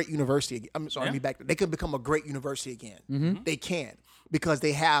become a great university. I'm sorry, they can become a great university again. Mm-hmm. They can because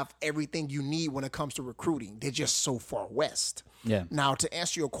they have everything you need when it comes to recruiting. They're just so far west. Yeah. Now, to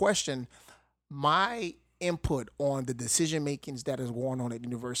answer your question, my input on the decision makings that is going on at the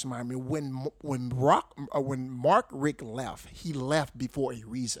University of Miami. When Mark Richt left, he left before a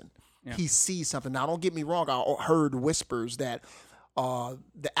reason. Yeah. He sees something. Now, don't get me wrong. I heard whispers that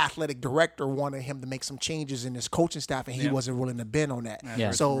the athletic director wanted him to make some changes in his coaching staff, and he wasn't willing to bend on that. Yeah.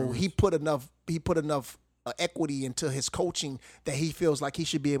 So he put enough equity into his coaching that he feels like he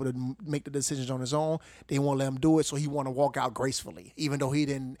should be able to make the decisions on his own. They won't let him do it, so he want to walk out gracefully, even though he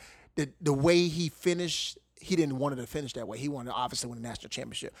didn't. The way he finished, he didn't want it to finish that way. He wanted to obviously win a national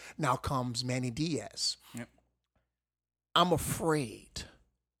championship. Now comes Manny Diaz. Yep. I'm afraid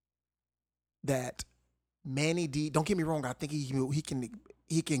that Manny D. Don't get me wrong. I think he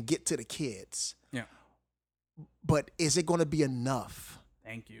can get to the kids. Yeah. But is it going to be enough?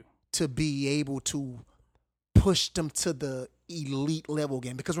 Thank you. To be able to push them to the elite level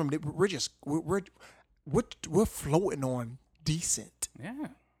again? Because we're floating on decent. Yeah.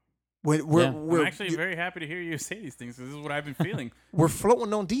 I'm actually very happy to hear you say these things. This is what I've been feeling. We're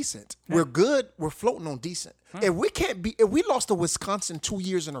floating on decent. Yeah. We're good. We're floating on decent. Huh. If we lost to Wisconsin 2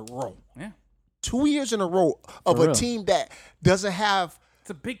 years in a row. Yeah. 2 years in a row of a team that doesn't have.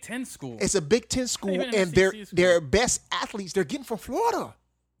 It's a Big Ten school. It's a Big Ten school, and their best athletes they're getting from Florida.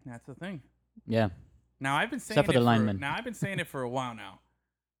 That's the thing. Yeah. Now I've been saying Except for the linemen. Now I've been saying it for a while now,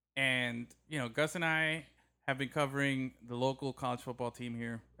 and Gus and I have been covering the local college football team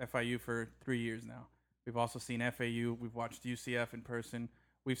here, FIU, for 3 years now. We've also seen FAU. We've watched UCF in person.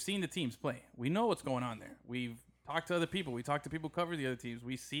 We've seen the teams play. We know what's going on there. We've talked to other people. We talk to people who cover the other teams.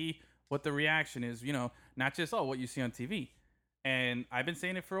 We see what the reaction is. Not just what you see on TV. And I've been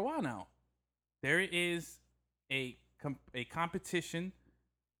saying it for a while now. There is a competition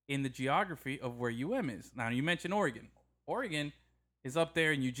in the geography of where UM is. Now, you mentioned Oregon. Oregon is up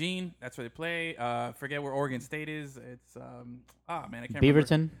there in Eugene. That's where they play. Forget where Oregon State is. It's, I can't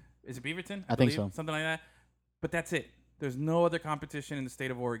Beaverton? remember. Is it Beaverton? I think so. Something like that. But that's it. There's no other competition in the state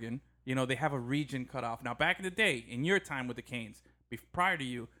of Oregon. They have a region cut off. Now, back in the day, in your time with the Canes, prior to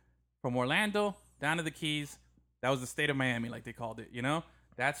you, from Orlando down to the Keys, that was the state of Miami, like they called it,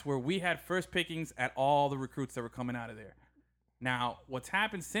 That's where we had first pickings at all the recruits that were coming out of there. Now, what's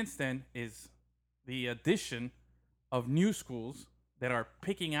happened since then is the addition of new schools that are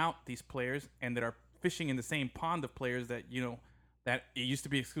picking out these players and that are fishing in the same pond of players that, that it used to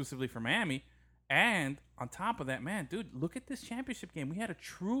be exclusively for Miami. And on top of that, man, dude, look at this championship game. We had a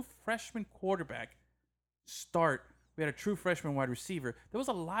true freshman quarterback start. We had a true freshman wide receiver. There was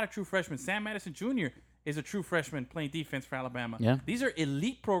a lot of true freshmen. Sam Madison Jr. is a true freshman playing defense for Alabama. Yeah. These are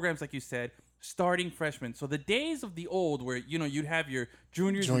elite programs, like you said, starting freshmen. So the days of the old where, you'd have your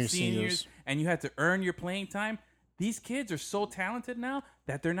juniors and seniors and you had to earn your playing time, these kids are so talented now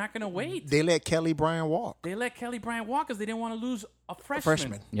that they're not going to wait. They let Kelly Bryant walk. They let Kelly Bryant walk because they didn't want to lose a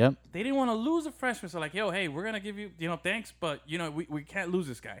freshman. Yep. They didn't want to lose a freshman. So like, hey, we're going to give you, thanks, but, we can't lose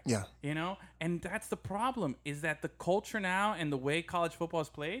this guy. Yeah. And that's the problem is that the culture now and the way college football is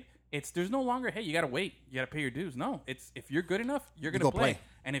played, there's no longer, hey, you got to wait. You got to pay your dues. No, it's if you're good enough, you're going to play.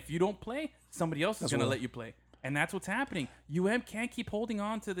 And if you don't play, somebody else is going to let you play. And that's what's happening. UM can't keep holding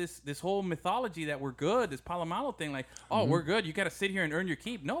on to this whole mythology that we're good, this Palomalo thing, like, we're good. You got to sit here and earn your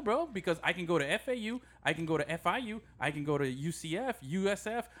keep. No, bro, because I can go to FAU, I can go to FIU, I can go to UCF,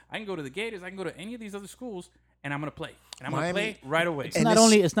 USF, I can go to the Gators, I can go to any of these other schools, and I'm going to play. And I'm going to play right away.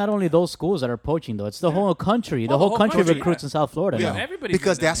 It's not only those schools that are poaching, though. It's the whole country. The whole country recruits in South Florida now. Everybody,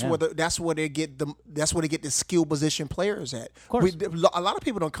 because that's where they get the skill position players at. Of course. A lot of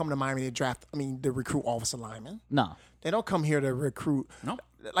people don't come to Miami to recruit offensive linemen. No. They don't come here to recruit. No.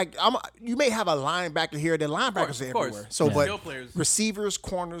 Like you may have a linebacker here. The linebackers are everywhere. So, but receivers,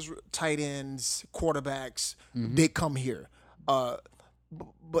 corners, tight ends, quarterbacks, they come here. But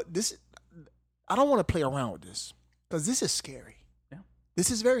this, I don't want to play around with this because this is scary. Yeah. This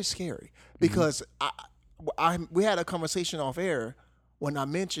is very scary because we had a conversation off air when I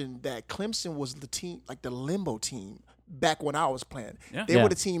mentioned that Clemson was the team, like the limbo team, back when I was playing. Yeah. They were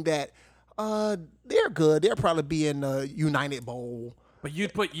the team that they're good. They'll probably be in the United Bowl. But you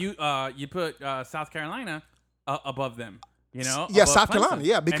put South Carolina above them. Yeah, above South Clemson. Carolina.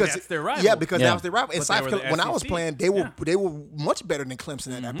 Yeah, because and that's their rival. Yeah, because that was their rival. And But South they were the Carolina, when I was SEC. playing, they were much better than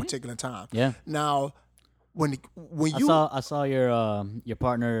Clemson at that particular time. Yeah. Now, when you I saw your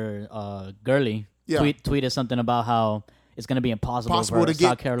partner Gurley Yeah. tweeted something about how it's going to be impossible for to South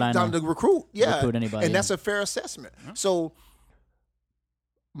get Carolina down to recruit, recruit anybody, and yeah. that's a fair assessment. So,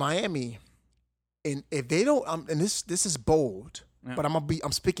 Miami, and if they don't, and this is bold, but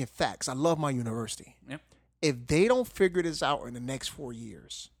I'm speaking facts. I love my university. Yeah. If they don't figure this out in the next 4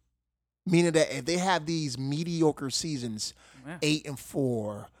 years, meaning that if they have these mediocre seasons,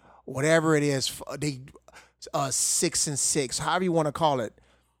 8-4, whatever it is, they 6-6, however you want to call it,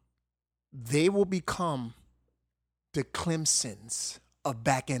 they will become the Clemsons of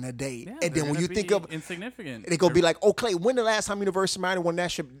back in the day. Yeah, and then when you think of insignificant, they're gonna be like, oh, Clay, when the last time University of Miami won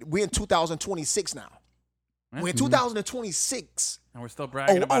that ship? We're in 2026 now. We're in 2026. and we're still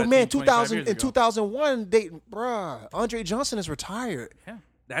bragging about Oh man, 2000 in 2001, Andre Johnson is retired. Yeah,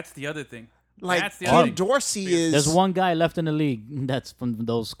 that's the other thing. Like that's the Jim other thing. Dorsey is. There's one guy left in the league that's from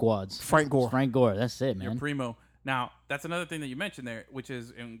those squads. Frank Gore. Frank Gore. That's it, man. Your primo. Now, that's another thing that you mentioned there, which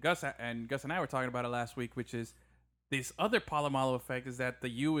is, and Gus and I were talking about it last week, which is this other Palomalo effect is that the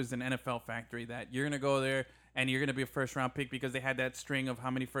U is an NFL factory, that you're going to go there and you're going to be a first-round pick because they had that string of how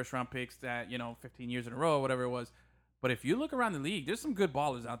many first-round picks that, 15 years in a row or whatever it was. But if you look around the league, there's some good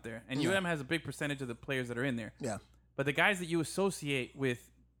ballers out there, and UM has a big percentage of the players that are in there. Yeah. But the guys that you associate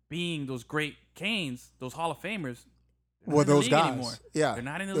with being those great Canes, those Hall of Famers, Well, those guys. anymore. Yeah. They're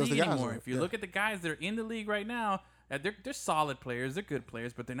not in the Those league the guys anymore. are- If you yeah. look at the guys that are in the league right now, they're solid players. They're good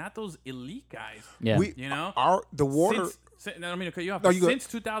players, but they're not those elite guys. Yeah. The water. I don't mean to cut you off. No, but you go since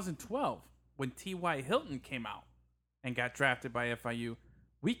 2012, when T.Y. Hilton came out and got drafted by FIU,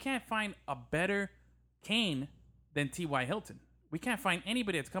 we can't find a better Kane than T.Y. Hilton. We can't find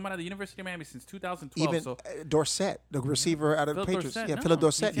anybody that's come out of the University of Miami since 2012. Even so Dorsett, the receiver out of the Philip Patriots. Dorsett, Yeah, no. Philip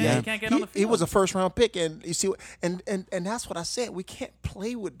Dorsett. He can't get on the He field. was a first round pick, and you see, and that's what I said. We can't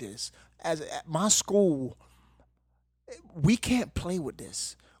play with this. As at my school, we can't play with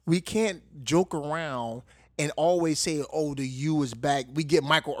this. We can't joke around and always say, "Oh, the U is back." We get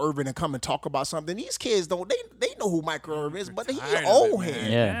Michael Irvin and come and talk about something. These kids don't. They know who Michael Irvin is, but he's Tired of old it, head.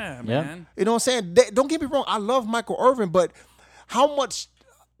 man. Yeah. Man. You know what I'm saying? Don't get me wrong. I love Michael Irvin, but how much?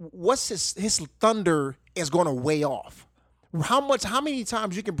 What's his thunder is going to weigh off? How many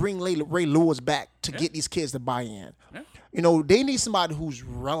times you can bring Ray Lewis back to get these kids to buy in? Yeah. You know, they need somebody who's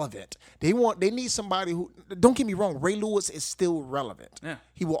relevant. They need somebody who. Don't get me wrong. Ray Lewis is still relevant. Yeah.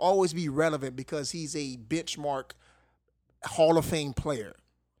 He will always be relevant because he's a benchmark Hall of Fame player.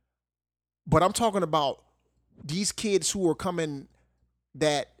 But I'm talking about these kids who are coming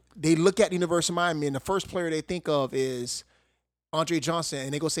that they look at the University of Miami and the first player they think of is Andre Johnson,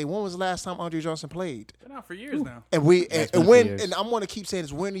 and they go say, "When was the last time Andre Johnson played?" Been out for years now. And we That's and been when years. and I'm going to keep saying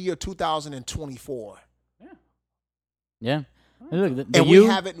this. We're in the year 2024, Yeah. Look, the and U, we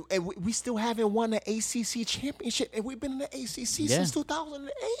haven't, and we still haven't won the ACC championship, and we've been in the ACC Yeah. since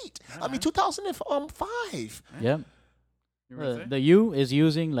 2008. I mean 2005. yeah. You were gonna say? The U is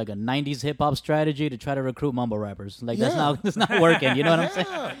using like a '90s hip hop strategy to try to recruit mumble rappers. Like Yeah. that's not working. You know what I'm saying?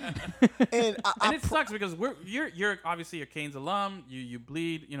 Yeah. And And it sucks because you're obviously a Canes alum. You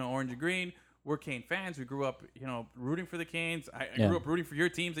bleed, orange and green. We're Cane fans. We grew up, rooting for the Canes. I Yeah. grew up rooting for your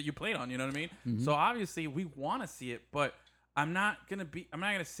teams that you played on. You know what I mean? So obviously we want to see it, but I'm not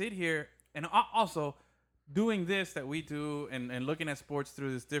gonna sit here and also doing this that we do and looking at sports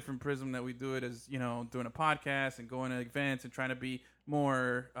through this different prism that we do it as doing a podcast and going to events and trying to be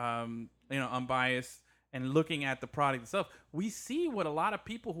more unbiased and looking at the product itself. We see what a lot of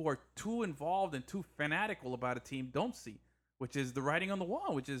people who are too involved and too fanatical about a team don't see, which is the writing on the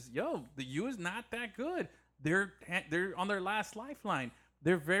wall, which is, the U is not that good. They're on their last lifeline.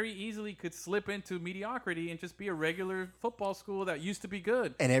 They very easily could slip into mediocrity and just be a regular football school that used to be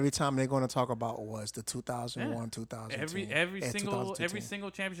good. And every time they're going to talk about was the 2001, Yeah. 2002. Every and single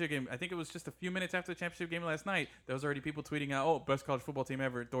 2002. championship game. I think it was just a few minutes after the championship game last night. There was already people tweeting out, "Oh, best college football team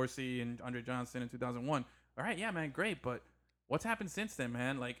ever, Dorsey and Andre Johnson in 2001." All right, yeah, man, great, but what's happened since then,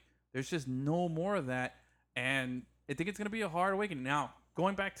 man? Like, there's just no more of that, and I think it's gonna be a hard awakening. Now,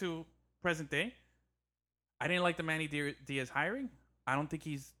 going back to present day, I didn't like the Manny Diaz hiring. I don't think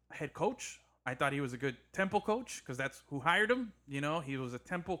he's head coach. I thought he was a good Temple coach because that's who hired him. He was a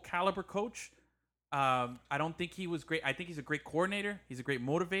Temple caliber coach. I don't think he was great. I think he's a great coordinator. He's a great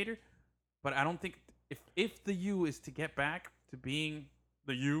motivator. But I don't think if the U is to get back to being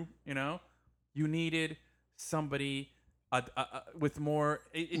the U, you needed somebody with more.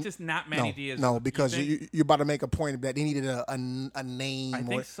 It's just not Manny Diaz. No, You because think? you're about to make a point that they needed a name. I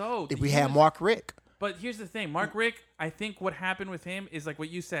think so. If The we U had is- Mark Rick. But here's the thing, Mark Rick, I think what happened with him is like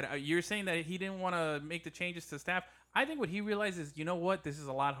what you said. You're saying that he didn't want to make the changes to staff. I think what he realized is, you know what, this is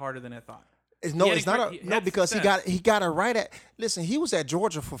a lot harder than I thought. It's He had not he had because success. he got it right at. Listen, he was at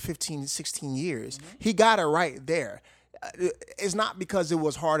Georgia for 15, 16 years. Mm-hmm. He got it right there. It's not because it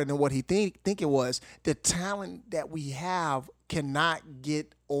was harder than what he think it was. The talent that we have cannot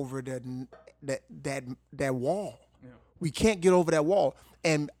get over that wall. Yeah. We can't get over that wall.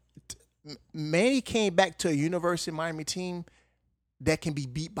 And Manny came back to a University of Miami team that can be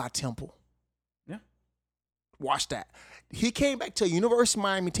beat by Temple. Yeah. Watch that. He came back to a University of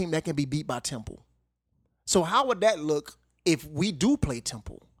Miami team that can be beat by Temple. So how would that look if we do play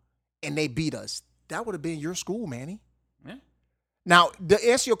Temple and they beat us? That would have been your school, Manny. Yeah. Now, to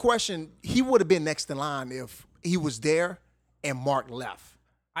answer your question, he would have been next in line if he was there and Mark left.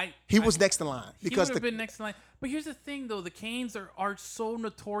 He was next in line He because would have been next in line. But here's the thing, though. The Canes are so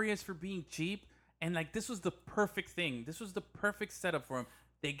notorious for being cheap. And, this was the perfect thing. This was the perfect setup for him.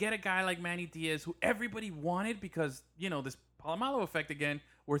 They get a guy like Manny Diaz, who everybody wanted because, this Palomalo effect again.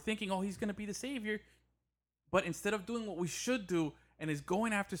 We're thinking, oh, he's going to be the savior. But instead of doing what we should do and is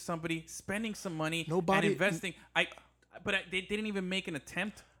going after somebody, spending some money, and investing. But they didn't even make an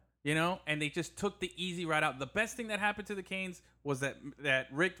attempt, and they just took the easy route out. The best thing that happened to the Canes was that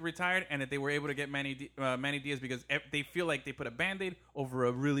Rick retired and that they were able to get Manny Diaz because they feel like they put a Band-Aid over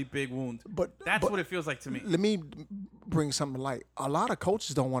a really big wound. But That's what it feels like to me. Let me bring something to light. A lot of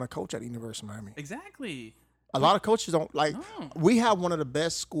coaches don't want to coach at the University of Miami. Exactly. A lot of coaches don't like. No. We have one of the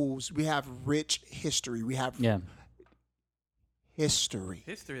best schools. We have rich history. We have history.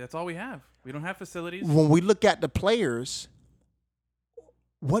 History. That's all we have. We don't have facilities. When we look at the players,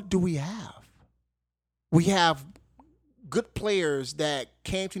 what do we have? We have good players that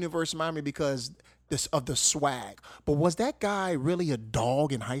came to University of Miami because of the swag. But was that guy really a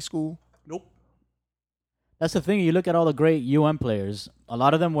dog in high school? Nope. That's the thing. You look at all the great UM players. A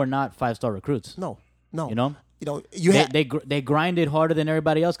lot of them were not 5-star recruits. No. You know, They grinded harder than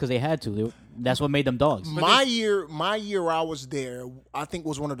everybody else because they had to. That's what made them dogs. My year I was there, I think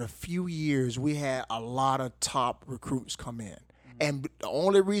was one of the few years we had a lot of top recruits come in. And the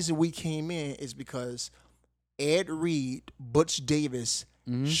only reason we came in is because Ed Reed, Butch Davis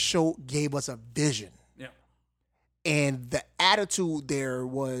gave us a vision. Yeah. And the attitude there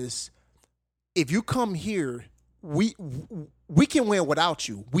was, if you come here, we can win without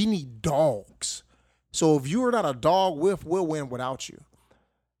you. We need dogs. So if you're not a dog, we'll win without you.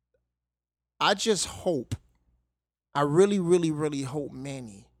 I just hope, I really, really, really hope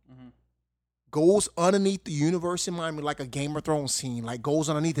Manny goes underneath the University of Miami like a Game of Thrones scene, like goes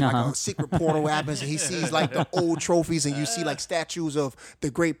underneath it like a secret portal happens and he sees like the old trophies and you see like statues of the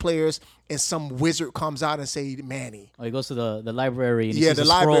great players and some wizard comes out and say, Manny. Oh, he goes to the library and he Yeah, sees the the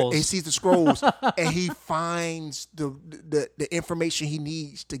library. scrolls. He sees the scrolls and he finds the information he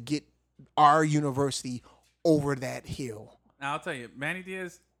needs to get our university over that hill. Now I'll tell you, Manny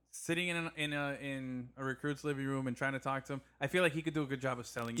Diaz sitting in a recruit's living room and trying to talk to him, I feel like he could do a good job of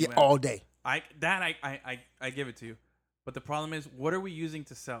selling you. Yeah, all day. I give it to you. But the problem is, what are we using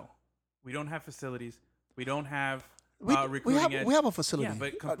to sell? We don't have facilities. We don't have recruiting. We have a facility. Yeah,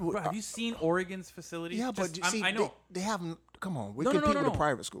 but bro, have you seen Oregon's facilities? Yeah, but you see, I know. they have. Come on, we No, compete with no. a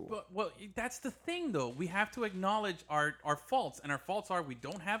private school. But, well, that's the thing, though. We have to acknowledge our faults, and our faults are we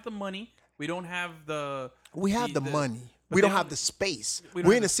don't have the money. We don't have the. We have the money. but We they don't have the space. we don't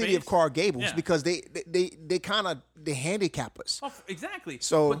We're have in the the city of space. Coral Gables Yeah. because they kind of handicap us. Oh, exactly.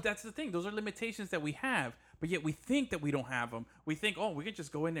 So- but that's the thing. Those are limitations that we have. But yet we think that we don't have them. We think, oh, we could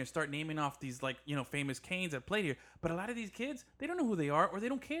just go in there and start naming off these famous Canes that played here. But a lot of these kids, they don't know who they are or they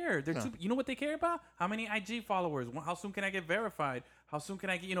don't care. They're too. You know what they care about? How many IG followers? How soon can I get verified? How soon can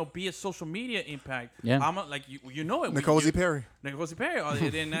I get be a social media impact? Yeah. How much, like you know it. Nicosi Perry. Nicosi Perry,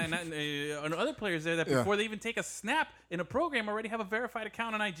 and other players there that before they even take a snap in a program already have a verified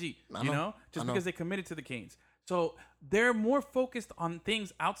account on IG. Just because they committed to the Canes. So they're more focused on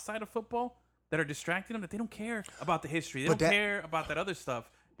things outside of football that are distracting them, that they don't care about the history. They don't care about that other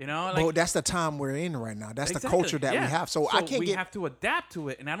stuff. But that's the time we're in right now. That's Exactly, the culture that yeah. we have. So I can't we have to adapt to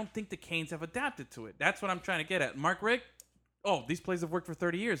it, and I don't think the Canes have adapted to it. That's what I'm trying to get at. Mark Richt, these plays have worked for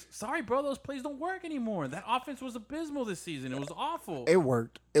 30 years. Sorry, bro, those plays don't work anymore. That offense was abysmal this season. It was awful. It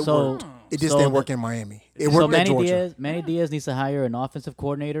worked. It So- worked. It just so didn't the- work in Miami. It So worked in Georgia. Manny Diaz needs to hire an offensive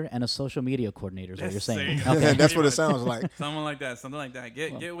coordinator and a social media coordinator. Is what you're saying? Same. Okay. That's what it sounds like. Something like that.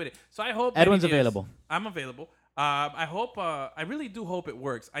 Get with it. So I hope Edwin's Manny Diaz- available. I'm available. I hope. I really do hope it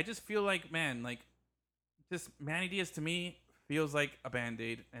works. I just feel like, man, just Manny Diaz to me feels like a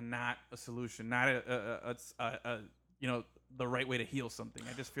Band-Aid and not a solution, not the right way to heal something.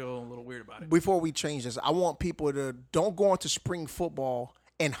 I just feel a little weird about it. Before we change this, I want people to don't go into spring football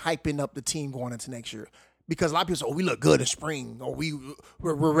and hyping up the team going into next year. Because a lot of people say, we look good in spring, or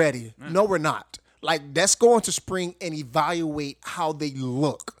we're ready. No, we're not. Like, let's go into spring and evaluate how they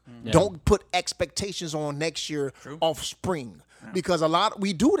look. Yeah. Don't put expectations on next year off spring. Because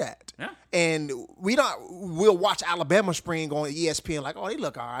we do that. Yeah. And we'll watch Alabama spring on ESPN like, oh, they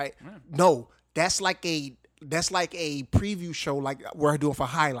look all right. Yeah. No, that's like a preview show like we're doing for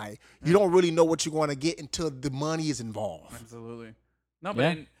highlight. You don't really know what you're going to get until the money is involved. Absolutely. No,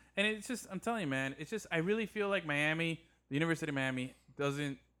 but and it's just, I'm telling you, man, it's just, I really feel like the University of Miami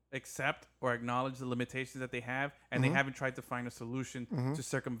doesn't accept or acknowledge the limitations that they have, and they haven't tried to find a solution to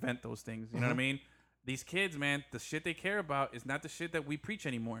circumvent those things. You know what I mean? These kids, man, the shit they care about is not the shit that we preach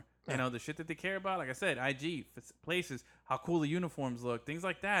anymore. Yeah. The shit that they care about, like I said, IG, places, how cool the uniforms look, things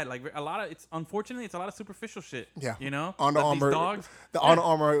like that. Like unfortunately, it's a lot of superficial shit. Yeah. Under Armour, these dogs, Under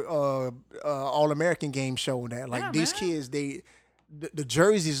Armour All-American game showed that. Like these kids, the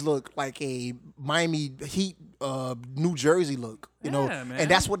jerseys look like a Miami Heat New Jersey look, man.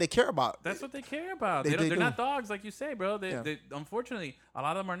 And that's what they care about. That's what they care about. They're They're not dogs, like you say, bro. They unfortunately, a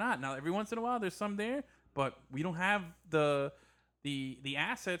lot of them are not. Now, every once in a while, there's some there, but we don't have the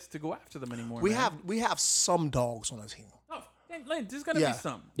assets to go after them anymore. We have some dogs on the team. Oh, there's gonna be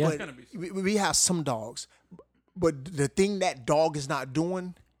some. Yeah. There's gonna be some. We have some dogs, but the thing that dog is not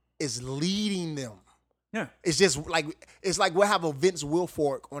doing is leading them. Yeah, it's just like we'll have a Vince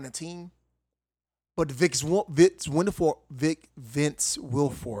Wilfork on a team, but Vince Wilfork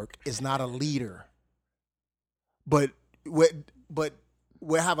is not a leader. But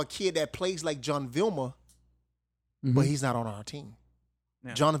we'll have a kid that plays like John Vilma, but he's not on our team.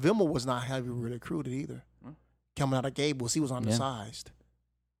 Yeah. John Vilma was not heavily recruited either. Coming out of Gables, he was undersized.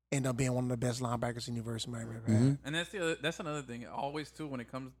 end up being one of the best linebackers in the university might ever had. And that's another thing. Always too, when it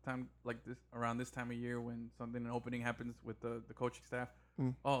comes to time like this, around this time of year, when something an opening happens with the coaching staff.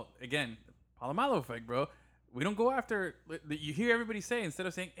 Oh, again, Palomalo effect, bro. We don't go after. You hear everybody say, instead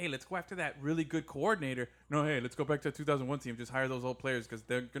of saying, "Hey, let's go after that really good coordinator." No, hey, let's go back to the 2001 team. Just hire those old players because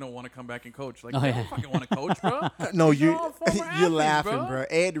they're gonna want to come back and coach. Like, they don't fucking want to coach, bro. No, These are all former you're athletes, laughing, bro.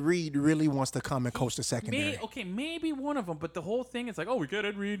 Ed Reed really wants to come and coach the secondary. Maybe one of them, but the whole thing is like, oh, we get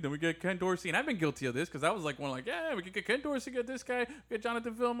Ed Reed, then we get Ken Dorsey, and I've been guilty of this because I was like, yeah, we could get Ken Dorsey, get this guy, we get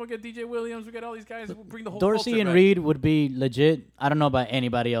Jonathan Film, we get DJ Williams, we get all these guys, we'll bring the whole Dorsey culture and back. Reed would be legit. I don't know about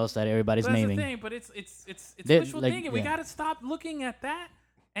anybody else that everybody's But that's naming. the thing, but it's They're, wishful like, thinking. We yeah. got to stop looking at that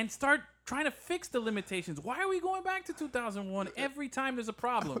and start trying to fix the limitations. Why are we going back to 2001 every time there's a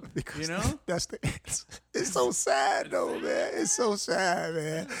problem? Because You know? that's it's so sad though, man. It's so sad,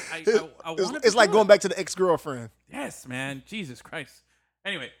 man. I wanna be It's like good. going back to the ex-girlfriend. Yes, man. Jesus Christ.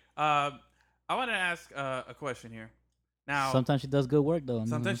 Anyway, I want to ask a question here. Now, Sometimes she does good work though.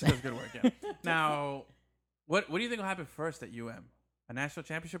 sometimes she does good work. Yeah. Now, what do you think will happen first at UM? A national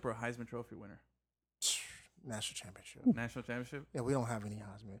championship or a Heisman Trophy winner? National championship. National championship. Yeah, we don't have any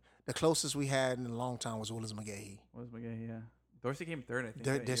Heisman. The closest we had in a long time was Willis McGahee. What was McGahee? Yeah. Dorsey came third, I think.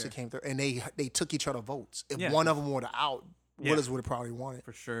 that Dorsey year. came through, and they took each other votes. If Yeah. one of them would have out, Yeah. Willis would have probably won it.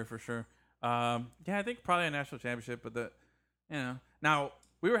 For sure. Yeah, I think probably a national championship, but now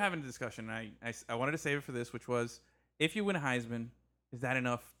we were having a discussion. And I wanted to save it for this, which was, if you win a Heisman, is that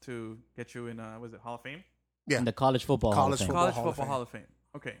enough to get you in? Was it Hall of Fame? Yeah, In the college football. Hall of College Fame. football. College Hall of Football Fame. Hall of Fame.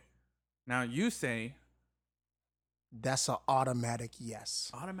 Okay. Now you say that's an automatic yes.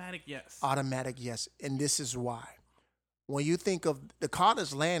 automatic yes. Automatic yes, and this is why. When you think of the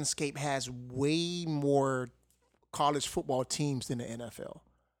college landscape, has way more college football teams than the NFL.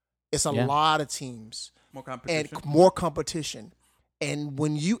 It's a Yeah. lot of teams More competition. and more competition. And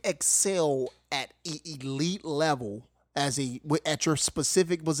when you excel at elite level at your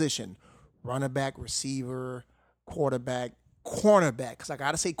specific position, running back, receiver, quarterback, cornerback, because I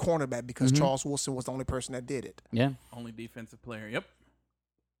got to say cornerback because Charles Wilson was the only person that did it. Yeah. Only defensive player. Yep.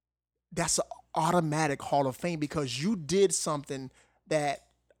 That's an automatic Hall of Fame because you did something that,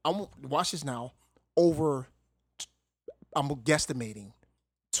 watch this now, I'm guesstimating,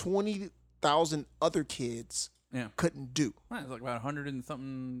 20,000 other kids Yeah. couldn't do. It's like about 100 and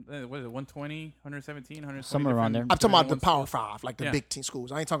something. What is it? 120, 117, 120. Somewhere around there. I'm talking about the different Power schools. Five, like the Yeah. big team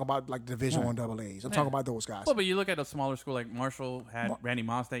schools. I ain't talking about like Division I AA's. I'm talking about those guys. Well, but you look at a smaller school like Marshall had Randy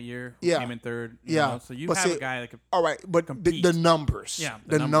Moss that year. Who Yeah. Came in third. Yeah. Know? So you But have see, a guy that could. All right, but compete. the numbers, Yeah,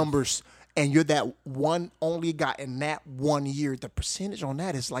 the the numbers, and you're that one only guy in that 1 year. The percentage on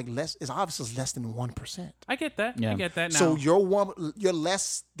that is like less. Is obviously less than 1%. I get that. Yeah. I get that now. So your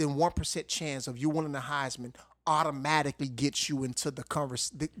less than 1% chance of you winning the Heisman automatically gets you into the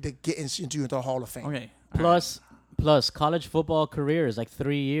gets into the Hall of Fame. okay. Plus college football career is like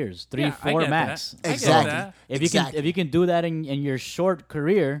 3 years, Yeah, I 4 get max. that. I get Exactly. that. If you can do that in your short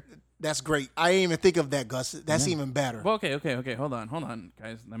career, That's great. I didn't even think of that, Gus. That's even better. Well, okay. Hold on,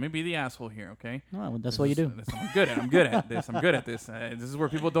 guys. Let me be the asshole here, okay? well, that's what you do. I'm good at this. This is where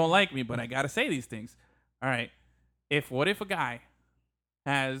people don't like me, but I gotta say these things. All right. What if a guy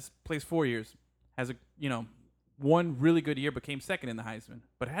plays 4 years, has one really good year, but came second in the Heisman,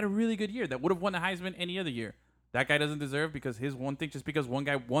 but had a really good year that would have won the Heisman any other year? That guy doesn't deserve because his one thing, just because one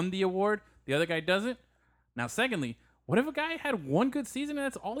guy won the award, the other guy doesn't. Now, secondly, what if a guy had one good season and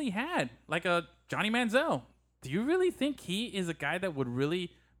that's all he had, like a Johnny Manziel? Do you really think he is a guy that would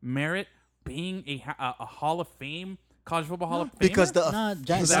really merit being a Hall of Fame, college football Hall of Fame? Because Nah,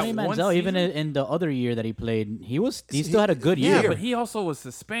 Johnny that one Manziel, even season? in the other year that he played, he still had a good Yeah, year. but he also was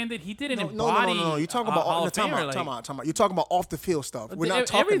suspended. He didn't No. embody. You're talking about Hall of time Famer, out. You're talking about off the field stuff. We're not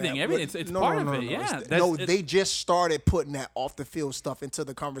talking everything. that. Everything. It's part of it. Yeah. That's- They just started putting that off the field stuff into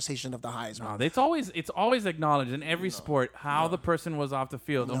the conversation of the Heisman. No, it's always acknowledged in every sport how the person was off the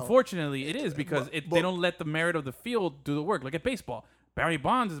field. Unfortunately, it is because they don't let the merit of the field do the work. Look at baseball. Barry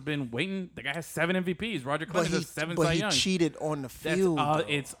Bonds has been waiting. The guy has 7 MVPs. Roger Clemens has 7 Cy But he Young. cheated on the field. though.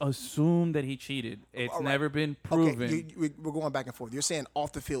 It's assumed that he cheated. It's All right. never been proven. Okay, we're going back and forth. You're saying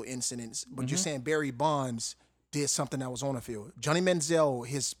off the field incidents, but you're saying Barry Bonds did something that was on the field. Johnny Manziel,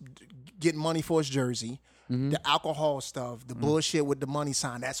 his getting money for his jersey, the alcohol stuff, the bullshit with the money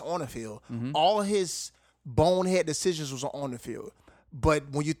sign, that's on the field. All his bonehead decisions was on the field. But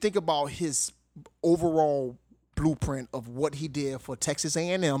when you think about his overall blueprint of what he did for Texas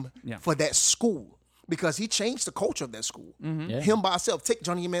A&M for that school, because he changed the culture of that school. Yeah. Him by himself, take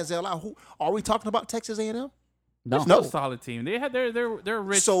Johnny Manziel out. Who are we talking about? Texas A&M? No. They're still a solid team. They had they're a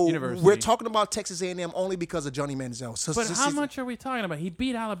rich So university. we're talking about Texas A&M only because of Johnny Manziel. So But how much are we talking about? He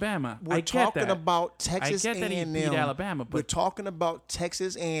beat Alabama. We're I get talking that. about Texas I get that he A&M. beat Alabama, but we're talking about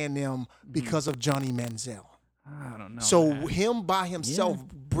Texas A&M because of Johnny Manziel. I don't know. So man. him by himself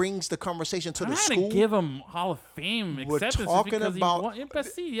brings the conversation to I'm the not school. gonna give him Hall of Fame We're acceptance talking because about- he won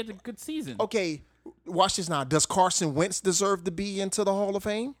best seed. He had a good season. Okay, watch this now. Does Carson Wentz deserve to be into the Hall of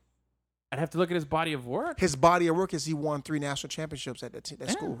Fame? I'd have to look at his body of work. His body of work is he won 3 national championships at that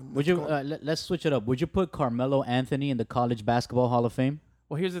school. Would you? Let's switch it up. Would you put Carmelo Anthony in the College Basketball Hall of Fame?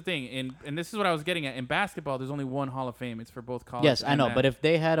 Well, here's the thing, and this is what I was getting at. In basketball, there's only one Hall of Fame. It's for both college. Yes, I and know. that. But if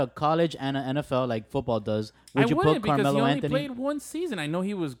they had a college and an NFL like football does, would I you wouldn't put because Carmelo he only Anthony? played one season. I know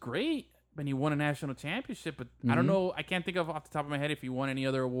he was great when he won a national championship, but I don't know. I can't think of off the top of my head if he won any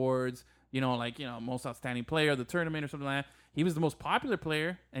other awards. Most outstanding player of the tournament or something like that. He was the most popular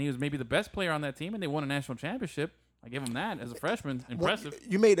player, and he was maybe the best player on that team, and they won a national championship. I give him that as a freshman. Impressive.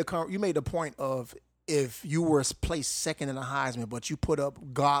 You made the point of if you were placed second in the Heisman, but you put up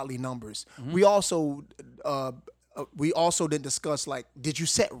godly numbers. Mm-hmm. We also didn't discuss did you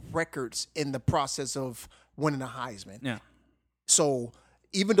set records in the process of winning the Heisman? Yeah. So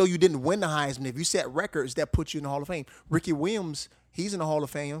even though you didn't win the Heisman, if you set records, that puts you in the Hall of Fame. Ricky Williams, he's in the Hall of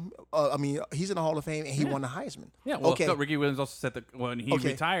Fame. He's in the Hall of Fame, and he won the Heisman. Yeah, well, okay. Ricky Williams also set when he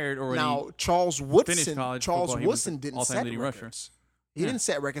retired or when now he Charles finished Woodson. college Charles football, he was Woodson the didn't all-time set leading records. rusher. He didn't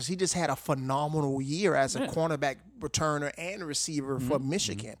set records. He just had a phenomenal year as a Yeah. cornerback, returner, and receiver for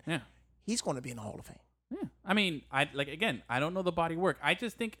Michigan. Yeah. He's going to be in the Hall of Fame. Yeah. I mean, I don't know the body work. I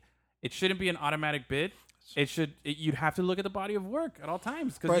just think it shouldn't be an automatic bid. You'd have to look at the body of work at all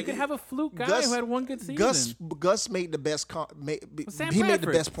times because you could have a fluke guy who had one good season. Gus made the best. Sam he Bradford, made the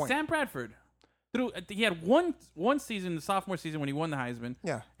best point. Sam Bradford. He had one season, the sophomore season, when he won the Heisman.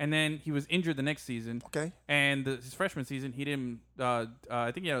 Yeah. And then he was injured the next season. Okay. And his freshman season, he didn't.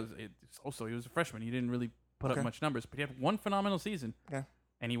 I think he was a freshman. He didn't really put up much numbers, but he had one phenomenal season. Okay.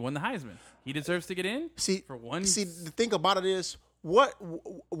 And he won the Heisman. He deserves to get in. For one. See, the thing about it is, what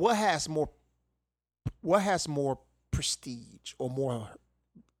has more prestige or more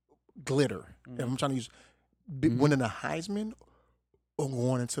glitter? If I'm trying to use winning a Heisman or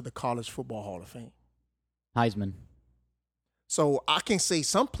going into the College Football Hall of Fame. Heisman. So I can say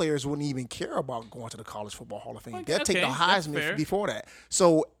some players wouldn't even care about going to the College Football Hall of Fame. Okay, They'll take the that's Heisman fair. before that.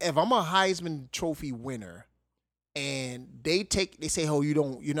 So if I'm a Heisman Trophy winner and they say, "Oh,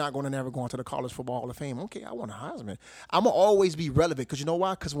 you're not going to never go into the College Football Hall of Fame." Okay, I want a Heisman. I'm gonna always be relevant because you know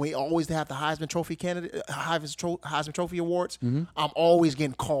why? Because we always have the Heisman Trophy Heisman Trophy awards. I'm always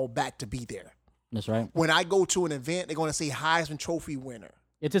getting called back to be there. That's right. When I go to an event, they're going to say Heisman Trophy winner.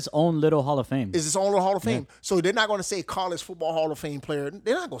 It's its own little Hall of Fame. It's its own little Hall of Fame. So they're not going to say College Football Hall of Fame player.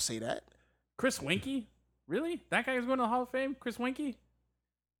 They're not going to say that. Chris Winkie? Really? That guy is going to the Hall of Fame? Chris Winkie?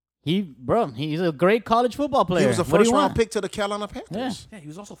 He's a great college football player. He was a What do you first round want? pick to the Carolina Panthers. Yeah. Yeah, he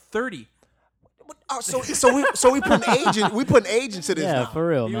was also 30. So we put an age into this Yeah, now. for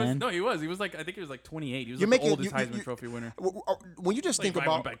real, He was, man. no, he was. He was like, I think he was like 28. He was You're like the making- oldest you- Heisman you- Trophy winner. When you just Like, think I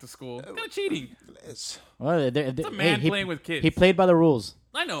went about back to school. It's kind of cheating. Well, It's a man playing with kids. He played by the rules.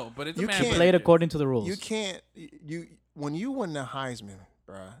 I know, but it's You a man can't- playing Played with according to the rules. you can't when you win the Heisman,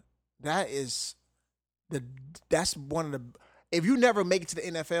 bruh. That's one of the. If you never make it to the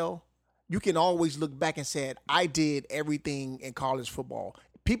NFL, you can always look back and say, "I did everything in college football."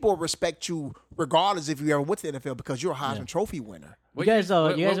 People will respect you regardless if you ever went to the NFL because you're a Heisman Trophy winner. What You guys,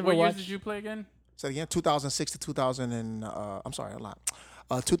 years- you guys ever what years watch- did you play again? So again, 2006 to 2000 and I'm sorry, a lot.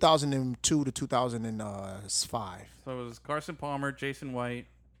 2002 to 2005. So it was Carson Palmer, Jason White,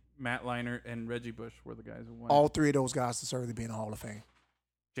 Matt Leinart, and Reggie Bush were the guys who won. All three of those guys deserve to be in the Hall of Fame.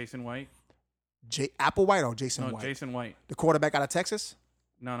 Jason White? Applewhite or Jason No, White? Jason White. The quarterback out of Texas?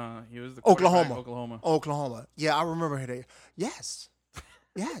 No. He was the Oklahoma. quarterback, Oklahoma. Oklahoma. Yeah, I remember her. Yes.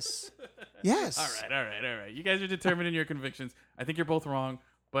 Yes. Yes. All right. You guys are determined in your convictions. I think you're both wrong,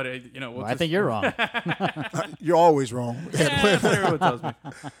 but we'll I just- think you're wrong. You're always wrong. Yeah, that's what everyone tells me.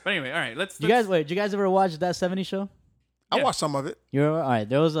 But anyway, all right. Let's. Did you guys ever watch that 70 show? I watched some of it. All right.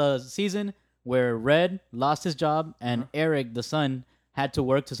 There was a season where Red lost his job and Eric, the son, had to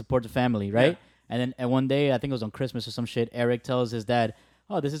work to support the family, right? And one day, I think it was on Christmas or some shit, Eric tells his dad,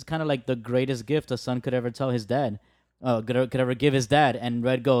 "Oh, this is kind of like the greatest gift a son could ever tell his dad, could ever give his dad." And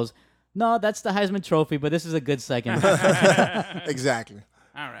Red goes, "No, that's the Heisman Trophy, but this is a good second." Exactly.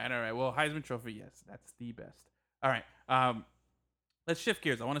 All right. Well, Heisman Trophy, yes, that's the best. All right. Let's shift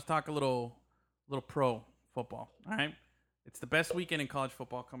gears. I want to talk a little pro football. All right. It's the best weekend in college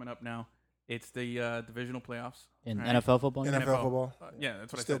football coming up now. It's the divisional playoffs. In All right. NFL football. NFL football. Yeah,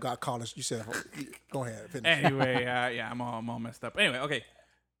 that's what Still I said. got college. You said, go ahead. Finish. Anyway, yeah, I'm all messed up. Anyway, okay,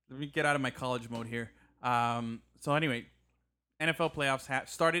 let me get out of my college mode here. So anyway, NFL playoffs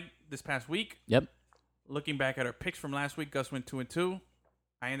started this past week. Yep. Looking back at our picks from last week, Gus went 2-2.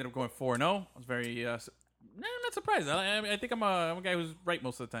 I ended up going 4-0. I was very not surprised. I think I'm a guy who's right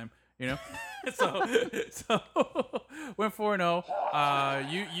most of the time. You know, so went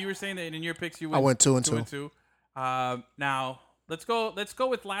 4-0. You were saying that in your picks you went. I went 2-2. Now let's go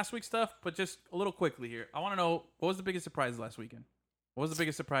with last week's stuff, but just a little quickly here. I want to know, what was the biggest surprise last weekend? What was the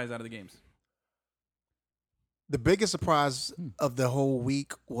biggest surprise out of the games? The biggest surprise of the whole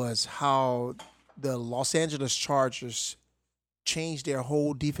week was how the Los Angeles Chargers changed their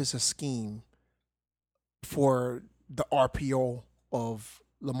whole defensive scheme for the RPO of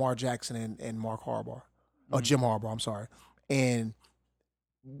Lamar Jackson and Mark Harbaugh, or Jim Harbaugh, I'm sorry. And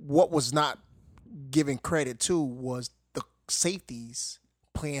what was not given credit to was the safeties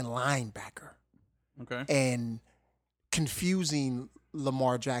playing linebacker Okay. and confusing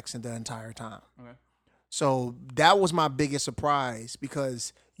Lamar Jackson the entire time. Okay. So that was my biggest surprise,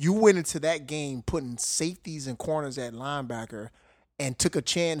 because you went into that game putting safeties and corners at linebacker and took a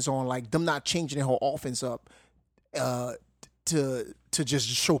chance on like them not changing their whole offense up to just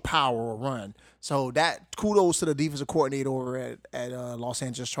show power or run. So that kudos to the defensive coordinator over at Los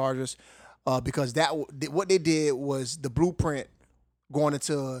Angeles Chargers, because what they did was the blueprint going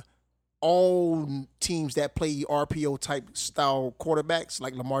into all teams that play RPO type style quarterbacks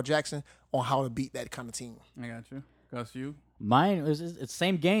like Lamar Jackson on how to beat that kind of team. I got you. Gus, you? Mine it's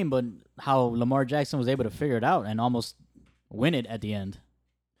same game, but how Lamar Jackson was able to figure it out and almost win it at the end.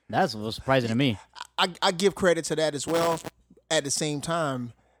 That's what was surprising to me. I give credit to that as well. At the same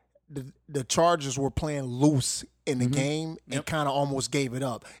time, the Chargers were playing loose in the game and kind of almost gave it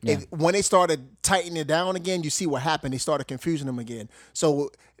up. Yeah. And when they started tightening it down again, you see what happened. They started confusing them again.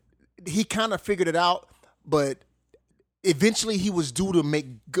 So he kind of figured it out, but eventually he was due to make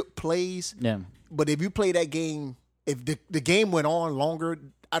good plays. Yeah. But if you play that game, if the game went on longer,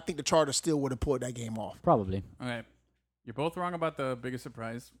 I think the Chargers still would have pulled that game off. Probably. Okay. You're both wrong about the biggest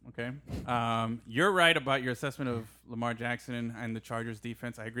surprise, okay? You're right about your assessment of Lamar Jackson and the Chargers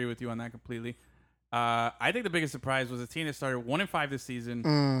defense. I agree with you on that completely. I think the biggest surprise was a team that started 1-5 this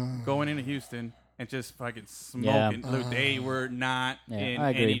season, going into Houston and just fucking smoking. Look, they were not in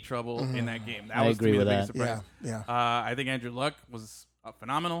any trouble in that game. That was to me the biggest surprise. Yeah. I think Andrew Luck was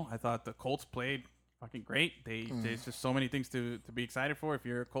phenomenal. I thought the Colts played fucking great. There's just so many things to be excited for. If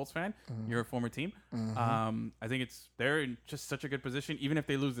you're a Colts fan, you're a former team. I think they're in just such a good position, even if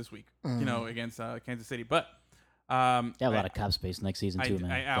they lose this week, against Kansas City. But They have a lot of cap space next season too,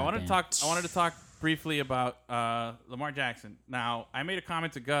 man. I wanted to talk briefly about Lamar Jackson. Now, I made a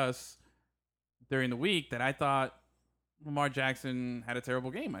comment to Gus during the week that I thought Lamar Jackson had a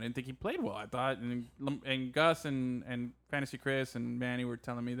terrible game. I didn't think he played well. I thought, and Gus and Fantasy Chris and Manny were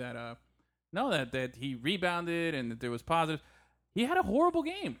telling me that that he rebounded and that there was positive. He had a horrible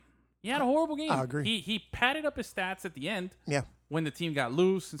game. I agree. He padded up his stats at the end. Yeah. When the team got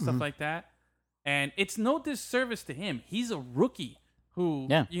loose and stuff like that. And it's no disservice to him. He's a rookie who,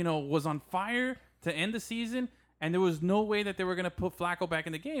 was on fire to end the season, and there was no way that they were going to put Flacco back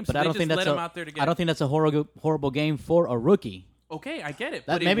in the game. So But I don't think that's him out there to get. I don't think that's a horrible game for a rookie. Okay, I get it.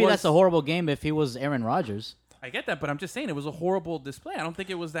 Maybe that's a horrible game if he was Aaron Rodgers. I get that, but I'm just saying it was a horrible display. I don't think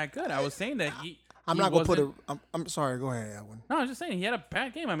it was that good. I was saying that I'm not going to put it. I'm sorry. Go ahead, Edwin. No, I was just saying he had a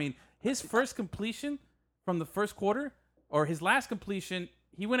bad game. I mean, his first completion from the first quarter, or his last completion,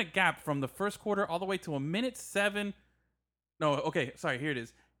 he went a gap from the first quarter all the way to 1:07. No, okay, sorry. Here it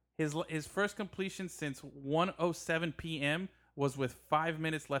is. His first completion since 1:07 p.m. was with 5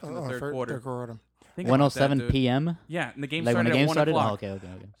 minutes left in the third quarter. 1:07 p.m. Yeah, and the game Like started when the game at 1 started. o'clock. Oh,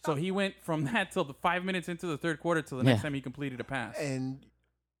 okay. So he went from that till the 5 minutes into the third quarter till the next time he completed a pass. And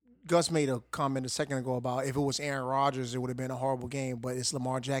Gus made a comment a second ago about if it was Aaron Rodgers, it would have been a horrible game. But it's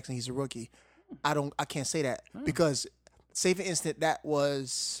Lamar Jackson; he's a rookie. I can't say that because, say for instance, that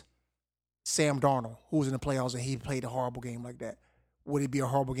was Sam Darnold who was in the playoffs and he played a horrible game like that. Would it be a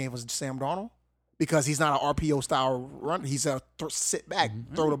horrible game for Sam Darnold? Because he's not an RPO style run. He's a sit back,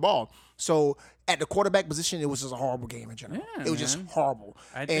 throw the ball. So at the quarterback position, it was just a horrible game in general. Yeah, it was just horrible.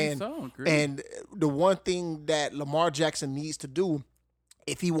 I think so. Agreed. And the one thing that Lamar Jackson needs to do,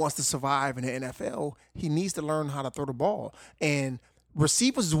 if he wants to survive in the NFL, he needs to learn how to throw the ball. And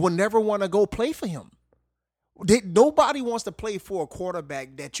receivers will never want to go play for him. Nobody wants to play for a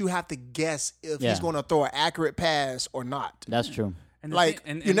quarterback that you have to guess if he's going to throw an accurate pass or not. That's true.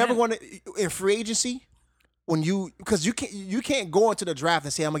 And you're never going to, in free agency, when because you can't go into the draft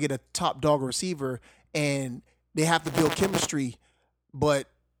and say I'm gonna get a top dog receiver and they have to build chemistry, but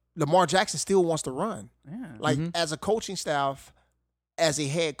Lamar Jackson still wants to run. Yeah. Like as a coaching staff, as a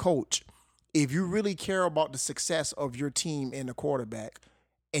head coach, if you really care about the success of your team and the quarterback,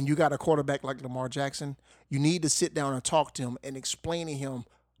 and you got a quarterback like Lamar Jackson, you need to sit down and talk to him and explain to him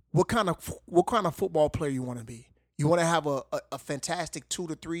what kind of football player you want to be. You want to have a fantastic 2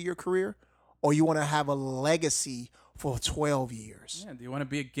 to 3 year career, or you want to have a legacy for 12 years. Yeah. Do you want to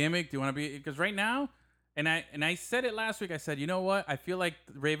be a gimmick? Do you want to be, because right now, and I said it last week. I said, you know what? I feel like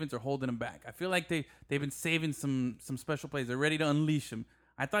the Ravens are holding him back. I feel like they've been saving some special plays. They're ready to unleash him.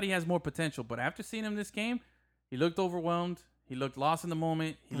 I thought he has more potential, but after seeing him this game, he looked overwhelmed. He looked lost in the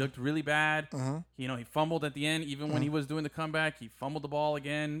moment. He looked really bad. He fumbled at the end. Even when he was doing the comeback, he fumbled the ball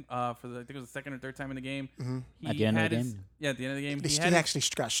again I think it was the second or third time in the game. At the end of the game? Yeah, at the end of the game. He actually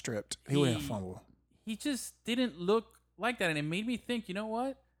got stripped. He wouldn't fumble. He just didn't look like that, and it made me think, you know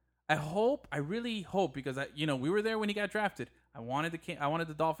what? I really hope, because we were there when he got drafted. I wanted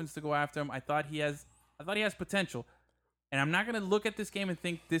the Dolphins to go after him. I thought he has potential. And I'm not going to look at this game and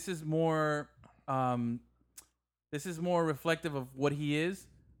think this is more reflective of what he is.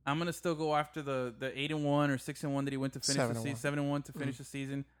 I'm going to still go after the 8-1 or 6-1 that he went to finish the season, 7-1 to finish the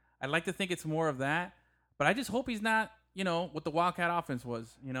season. I'd like to think it's more of that, but I just hope he's not, what the Wildcat offense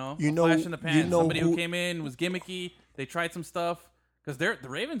was, a flash in the pan. Somebody who came in, was gimmicky. They tried some stuff, because the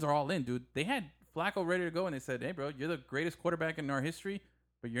Ravens are all in, dude. They had Flacco ready to go, and they said, hey, bro, you're the greatest quarterback in our history,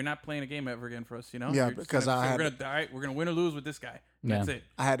 but you're not playing a game ever again for us, Yeah, because we're gonna die. We're gonna win or lose with this guy. That's it.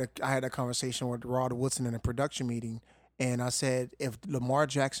 I had a conversation with Rod Woodson in a production meeting, and I said, if Lamar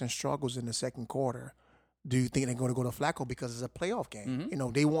Jackson struggles in the second quarter, do you think they're going to go to Flacco because it's a playoff game?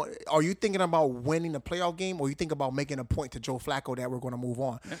 They want. Are you thinking about winning a playoff game, or you think about making a point to Joe Flacco that we're going to move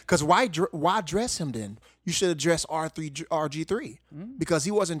on? Because why dress him then? You should have dressed RG3 because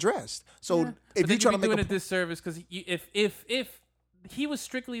he wasn't dressed. So if you're trying to make a disservice, because if he was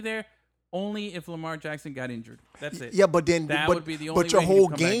strictly there only if Lamar Jackson got injured. That's it. Yeah, but then that would be the only. But your way whole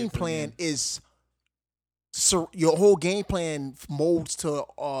game plan is. So your whole game plan molds to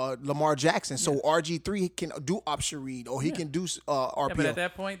Lamar Jackson. So RG3 can do option read, or he can do RPO. Yeah, but at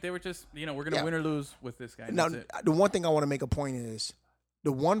that point, they were just, we're going to win or lose with this guy. Now, the one thing I want to make a point is,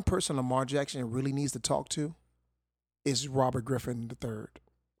 the one person Lamar Jackson really needs to talk to is Robert Griffin III,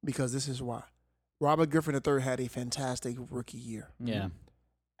 because this is why. Robert Griffin III had a fantastic rookie year. Yeah.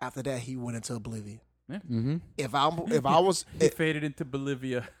 After that, he went into oblivion. Yeah. If I was, he faded into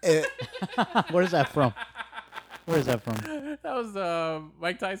Bolivia. Where's that from? Where is that from? That was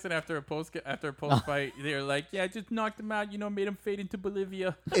Mike Tyson after a post fight. They were like, "Yeah, just knocked him out. Made him fade into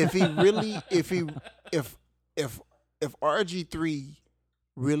Bolivia." If RG3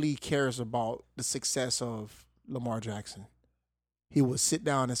 really cares about the success of Lamar Jackson, he would sit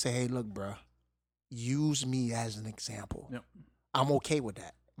down and say, "Hey, look, bro, use me as an example. Yep. I'm okay with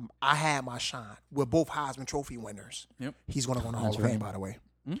that. I had my shine. We're both Heisman Trophy winners. Yep. He's going to go in the Hall of Fame, by the way.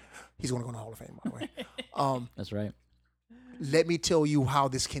 He's going to go in the Hall of Fame, by the way. That's right. Let me tell you how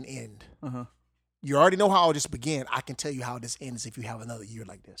this can end. Uh-huh. You already know how this began. I can tell you how this ends if you have another year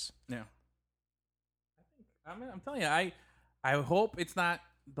like this. Yeah. I'm telling you, I hope it's not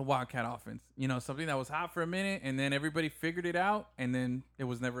the Wildcat offense. Something that was hot for a minute, and then everybody figured it out, and then it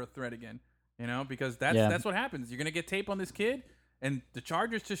was never a threat again. Because that's what happens. You're going to get tape on this kid, and the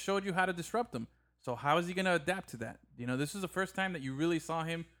Chargers just showed you how to disrupt him. So how is he going to adapt to that? This is the first time that you really saw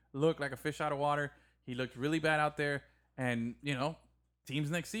him look like a fish out of water. He looked really bad out there. And,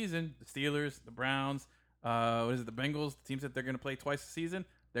 teams next season, the Steelers, the Browns, the Bengals, the teams that they're going to play twice a season,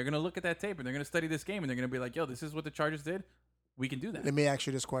 they're going to look at that tape and they're going to study this game and they're going to be like, yo, this is what the Chargers did. We can do that. Let me ask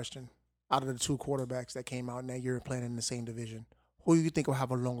you this question. Out of the two quarterbacks that came out in that year playing in the same division, who do you think will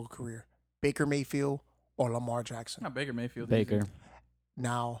have a longer career? Baker Mayfield or Lamar Jackson? Not Baker Mayfield. Baker.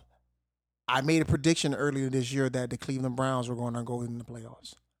 Now, I made a prediction earlier this year that the Cleveland Browns were going to go in the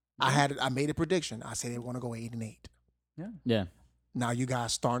playoffs. I made a prediction. I said they were going to go 8-8. Yeah. Now you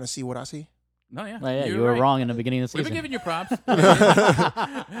guys starting to see what I see? No, yeah. Well, yeah, you were wrong in the beginning of the We've season. been giving you props.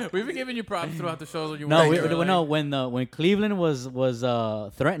 We've been giving you props throughout the shows. When Cleveland was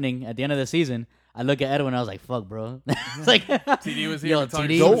threatening at the end of the season, I look at Edwin and I was like, "Fuck, bro." It's like TD was here. Yo,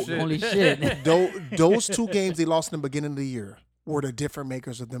 TD, holy shit. Those two games they lost in the beginning of the year were the different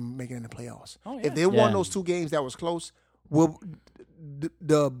makers of them making it in the playoffs. Oh, yeah. If they won those two games that was close,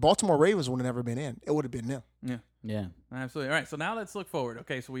 the Baltimore Ravens would have never been in. It would have been them. Yeah. Absolutely. All right, so now let's look forward.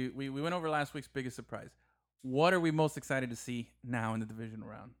 Okay, so we went over last week's biggest surprise. What are we most excited to see now in the divisional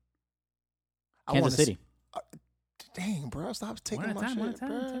round? Kansas City. Dang, bro, stop taking One my at a time, shit,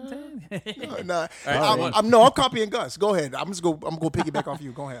 one at a time, bro. No, right, I'm copying Gus. Go ahead. I'm going to piggyback off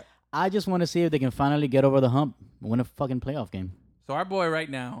you. Go ahead. I just want to see if they can finally get over the hump, win a fucking playoff game. So our boy right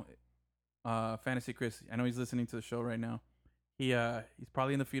now, Fantasy Chris, I know he's listening to the show right now. He's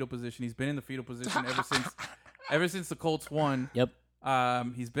probably in the fetal position. He's been in the fetal position ever since the Colts won. Yep.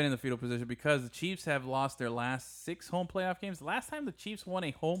 He's been in the fetal position because the Chiefs have lost their last 6 home playoff games. The last time the Chiefs won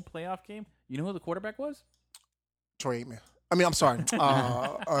a home playoff game, you know who the quarterback was? Troy Aikman. I mean, I'm sorry.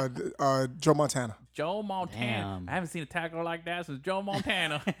 Joe Montana. Joe Montana. Damn. I haven't seen a tackler like that since Joe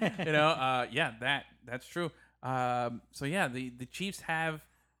Montana. That's true. So yeah, the Chiefs have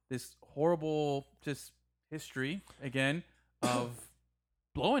this horrible just history again of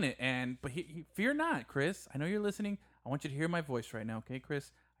blowing it. But fear not, Chris. I know you're listening. I want you to hear my voice right now, okay,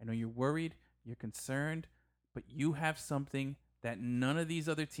 Chris? I know you're worried, you're concerned, but you have something that none of these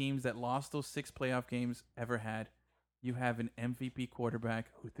other teams that lost those 6 playoff games ever had. You have an MVP quarterback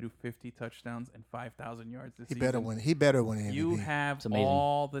who threw 50 touchdowns and 5,000 yards this season. He better win MVP. You have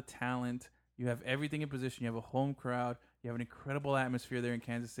all the talent. You have everything in position. You have a home crowd. You have an incredible atmosphere there in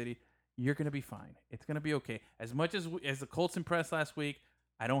Kansas City. You're going to be fine. It's going to be okay. As much as the Colts impressed last week,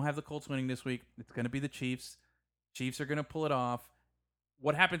 I don't have the Colts winning this week. It's going to be the Chiefs. Chiefs are going to pull it off.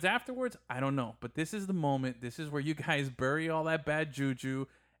 What happens afterwards, I don't know. But this is the moment. This is where you guys bury all that bad juju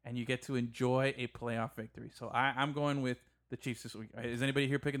and you get to enjoy a playoff victory. So I'm going with the Chiefs this week. Is anybody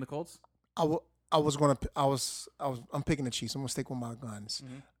here picking the Colts? I'm picking the Chiefs. I'm gonna stick with my guns,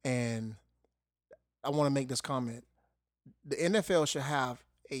 and I want to make this comment. The NFL should have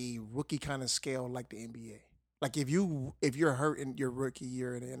a rookie kind of scale like the NBA. Like if you're hurt in your rookie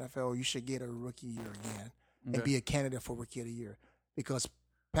year in the NFL, you should get a rookie year again and be a candidate for rookie of the year, because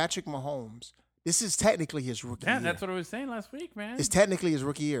Patrick Mahomes, this is technically his rookie year. Yeah, that's what I was saying last week, man. It's technically his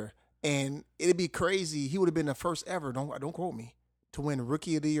rookie year, and it'd be crazy. He would have been the first ever. Don't quote me, to win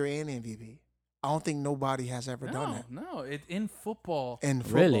rookie of the year and MVP. I don't think nobody has ever done that. No, in football.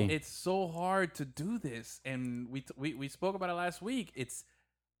 Really? It's so hard to do this, and we spoke about it last week.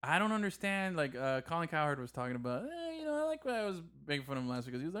 I don't understand. Like Colin Cowherd was talking about, I like what I was making fun of him last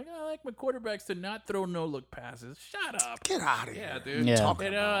week because he was like, I like my quarterbacks to not throw no look passes. Shut up. Get out of here. Yeah, dude.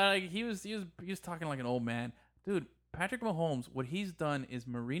 Yeah. Like he was talking like an old man, dude. Patrick Mahomes, what he's done is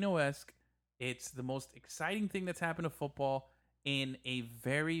Marino-esque. It's the most exciting thing that's happened to football in a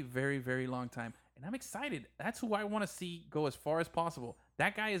very, very, very long time. And I'm excited. That's who I want to see go as far as possible.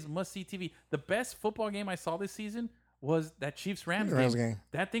 That guy is must-see TV. The best football game I saw this season was that Chiefs-Rams game.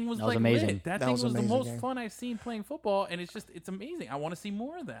 That thing was like amazing. Lit. That thing was the most fun I've seen playing football, and it's amazing. I want to see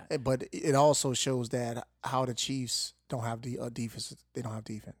more of that. But it also shows that how the Chiefs don't have the defense. They don't have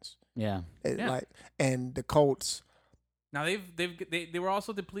defense. Yeah. And the Colts. Now they were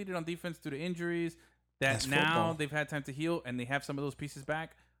also depleted on defense due to injuries. That's now football. they've had time to heal, and they have some of those pieces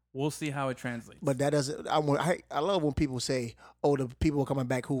back. We'll see how it translates. But that doesn't. I love when people say, "Oh, the people coming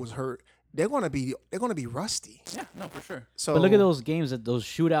back who was hurt." They're gonna be rusty. Yeah, no, for sure. So, But look at those games, those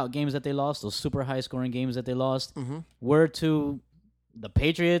shootout games that they lost, those super high scoring games that they lost, were to the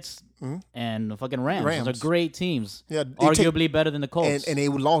Patriots and the fucking Rams. Those are great teams. Yeah, arguably better than the Colts. And they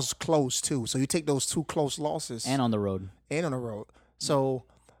lost close too. So you take those 2 close losses and on the road. So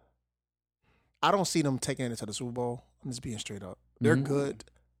I don't see them taking it to the Super Bowl. I'm just being straight up. They're good.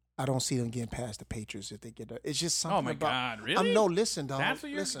 I don't see them getting past the Patriots if they get there. It's just something. Oh my God, really? Listen, dog. That's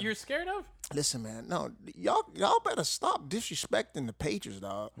what you're scared of? Listen, man. No, y'all better stop disrespecting the Patriots,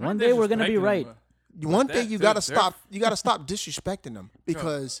 dog. One day we're gonna be right. One day you gotta stop. You gotta stop disrespecting them,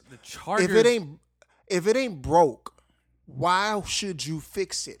 because the Chargers, if it ain't broke, why should you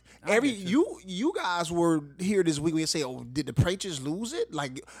fix it? You guys were here this week when you say, "Oh, did the Patriots lose it?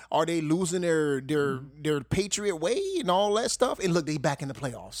 Like, are they losing their Patriot way and all that stuff?" And look, they back in the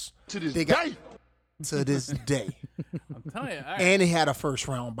playoffs to this day. I'm telling you, and they had a first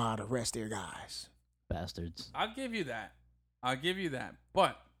round bye to rest their guys. Bastards. I'll give you that.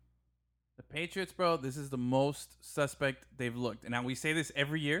 But the Patriots, bro, this is the most suspect they've looked. And now we say this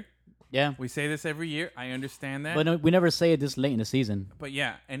every year. Yeah. We say this every year. I understand that. But no, we never say it this late in the season. But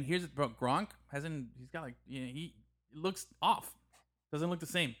yeah, and here's bro, Gronk he's got he looks off. Doesn't look the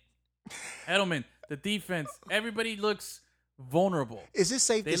same. Edelman, the defense, everybody looks vulnerable. Is it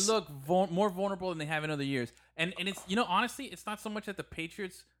safe? They look more vulnerable than they have in other years. And it's honestly, it's not so much that the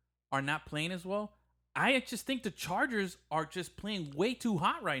Patriots are not playing as well. I just think the Chargers are just playing way too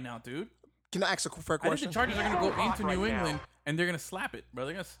hot right now, dude. Can I ask a fair question? I think the Chargers are going to go into New England and they're going to slap it, bro.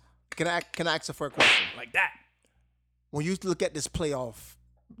 They're going to Can I ask a fair question? like that. When you look at these playoff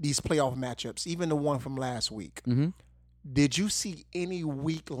matchups, even the one from last week, Did you see any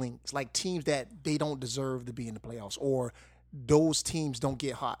weak links, like teams that they don't deserve to be in the playoffs, or those teams don't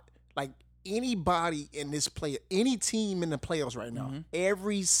get hot? Like anybody in this any team in the playoffs right now,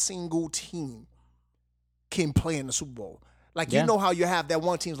 every single team can play in the Super Bowl. Like you know how you have that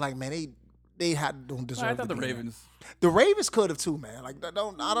one team's like, man, they don't deserve. I thought to the be there. Ravens. The Ravens could have too, man. Like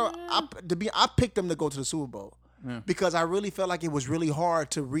I picked them to go to the Super Bowl. Because I really felt like it was really hard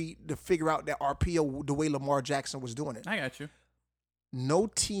to figure out that RPO the way Lamar Jackson was doing it. I got you. No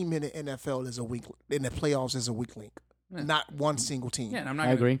team in the NFL is in the playoffs is a weak link. Yeah. Not one single team. Yeah, and I'm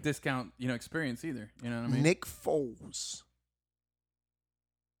not going to discount experience either. You know what I mean? Nick Foles.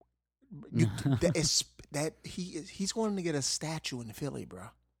 He's going to get a statue in Philly, bro.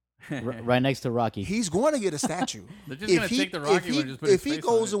 Right next to Rocky. He's going to get a statue. They're just going to take the Rocky one and just put his If he face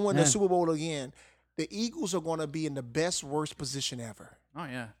goes on and it. win the Super Bowl again, the Eagles are going to be in the worst position ever. Oh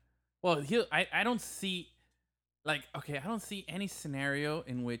yeah. Well, I don't see, I don't see any scenario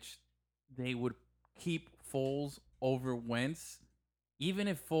in which they would keep Foles over Wentz, even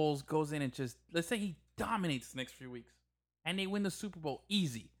if Foles goes in and just, let's say he dominates the next few weeks, and they win the Super Bowl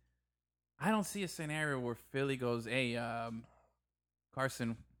easy. I don't see a scenario where Philly goes, hey,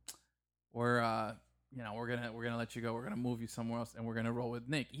 Carson, we're gonna let you go. We're gonna move you somewhere else, and we're gonna roll with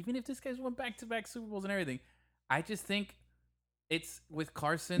Nick. Even if this guy's won back-to-back Super Bowls and everything, I just think it's with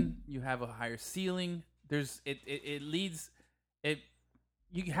Carson. You have a higher ceiling. It leads.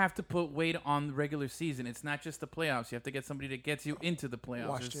 You have to put weight on the regular season. It's not just the playoffs. You have to get somebody that gets you into the playoffs.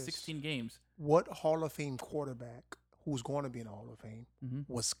 Watch There's this. 16 games. What Hall of Fame quarterback who's going to be in the Hall of Fame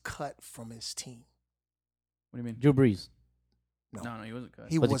was cut from his team? What do you mean? Drew Brees. No, No, he wasn't cut.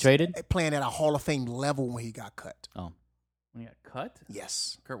 he Was he was traded? playing at a Hall of Fame level when he got cut. Oh. When he got cut?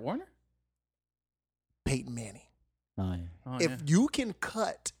 Yes, Kurt Warner? Peyton Manning. Oh, yeah. Oh, If yeah. you can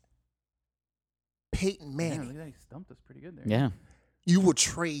cut Peyton Yeah, Manning, look at that. He stumped us pretty good there. Yeah. you would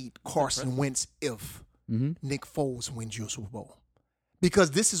trade Carson impressive. Wentz if Mm-hmm. Nick Foles wins you a Super Bowl.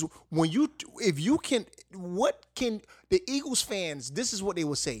 Because this is the Eagles fans, this is what they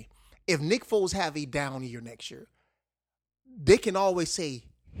will say. If Nick Foles have a down year next year, they can always say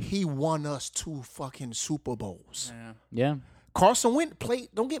he won us 2 fucking Super Bowls. Yeah. Yeah. Carson Wentz played.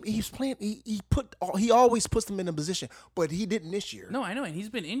 Don't get me. He's playing. He always puts them in a position, but he didn't this year. No, I know, and he's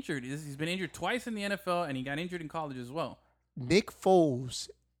been injured. He's been injured twice in the NFL, and he got injured in college as well. Nick Foles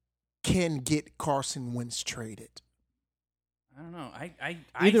can get Carson Wentz traded. I don't know.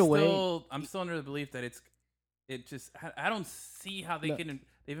 Either way- I'm still under the belief that I don't see how they Look, can.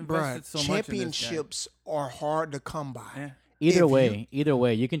 They've invested Bruh, so much in this guy. championships are hard to come by. Yeah. Either If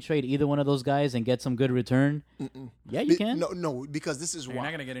way, you can trade either one of those guys and get some good return. Yeah, you can. No, because this is You're why.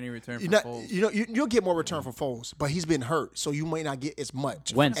 not gonna get any return from You're not, Foles. you'll get more return from Foles, but he's been hurt, so you might not get as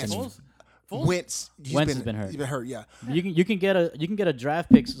much. Wentz as has- Foles? Wentz has been hurt. He's been hurt, yeah. You can get a draft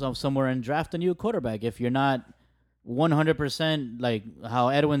pick somewhere and draft a new quarterback if you're not 100% like how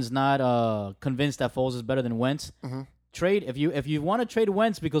Edwin's not convinced that Foles is better than Wentz. Trade if you want to trade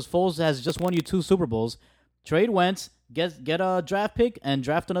Wentz because Foles has just won you 2 Super Bowls. Trade Wentz, get a draft pick, and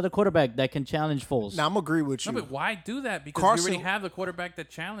draft another quarterback that can challenge Foles. Now I'm agree with you. No, but why do that? Because Carson- you already have the quarterback that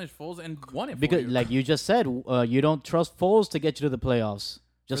challenged Foles and won it. Because, for you. like you just said, you don't trust Foles to get you to the playoffs,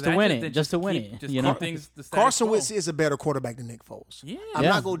 just For to that, win then it, just to win keep- it. just You know, keep things the status Carson quo. Wentz is a better quarterback than Nick Foles. Yeah. I'm Yeah,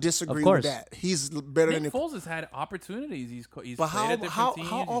 not going to disagree of course. with that. He's better Nick than Foles has had opportunities. He's But played at different teams.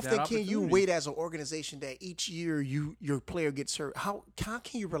 how He's often had can you opportunities. wait as an organization that each year your player gets hurt? How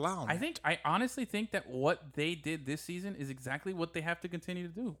can you rely on that? I honestly think that what they did this season is exactly what they have to continue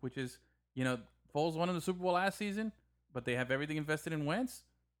to do, which is, Foles won in the Super Bowl last season, but they have everything invested in Wentz.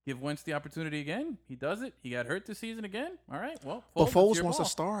 Give Wentz the opportunity again. He does it. He got hurt this season again. All right. Well, But it's Foles your wants ball.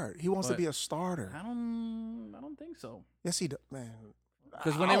 to start. He wants to But be a starter. I don't think so. Yes, he does, man.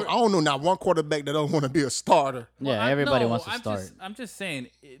 'Cause I when they don't, were- I don't know not one quarterback that don't want to be a starter. yeah, everybody wants to I'm start. I'm just saying.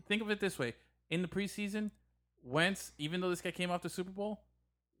 Think of it this way: in the preseason, Wentz, even though this guy came off the Super Bowl,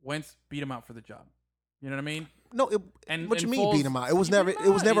 Wentz beat him out for the job. You know what I mean? No, And- what you and mean Foles- beat him out? It was he beat never. him It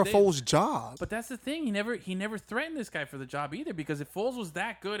was out. never They- Foles' job. But that's the thing. He never threatened this guy for the job either. Because if Foles was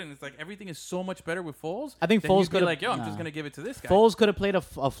that good and it's like everything is so much better with Foles, I think then Foles you'd be could've- like, yo, I'm nah. just gonna give it to this guy. Foles could have played a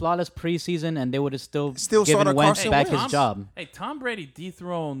flawless preseason, and they would have still Still given started Wentz Carson back Wentz. his job. Hey, Tom Brady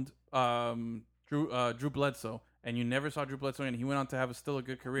dethroned Drew Bledsoe, and you never saw Drew Bledsoe, and he went on to have still a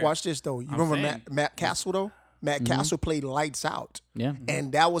good career. Watch this though. You I'm remember saying. Matt Castle though? Matt Castle played lights out, Yeah,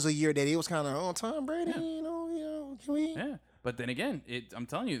 and that was a year that he was kind of Tom Brady. You know, can we? Yeah, but then again, I'm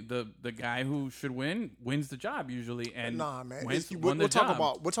telling you, the guy who should wins the job usually. And Nah, man. Wentz We're won the talking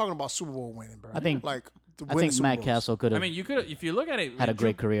job. about Super Bowl winning, bro. I think- like to I win think the Super Matt Bowls. Castle could I have mean, you could, if you look at it, had a Drew-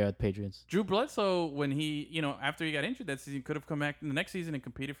 great career at Patriots. Drew Bledsoe, when he, after he got injured that season, could have come back in the next season and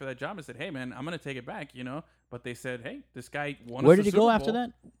competed for that job and said, "Hey, man, I'm going to take it back," But they said, "Hey, this guy won." Where us did the he go Super after Bowl."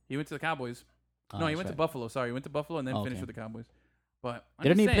 that? He went to the Cowboys. Oh, No, he that's went to right. Buffalo. Sorry, he went to Buffalo and then Oh, finished okay. with the Cowboys. But I'm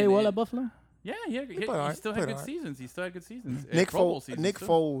Didn't he just play saying, well at Buffalo? Yeah, played he all right, still played had all good right. seasons. He still had good seasons. Nick Pro Bowl seasons, too.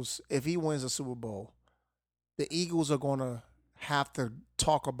 Foles, if he wins a Super Bowl, the Eagles are going to have to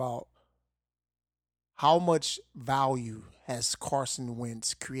talk about how much value has Carson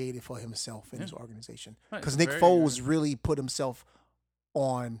Wentz created for himself in his organization. Right, Because it's Nick very Foles good. really put himself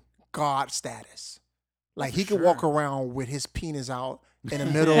on God status. Like, For he could sure. walk around with his penis out in the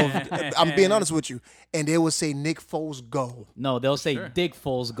middle of, I'm being honest with you, and they would say, Nick Foles, go. No, they'll say Sure. Dick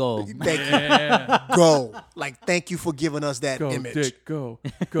Foles go. Thank Yeah. you. Go. Like, thank you for giving us that Go, image. Dick, go.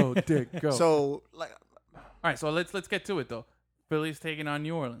 Go, Dick, go. So, like, All right, so let's get to it though. Philly's taking on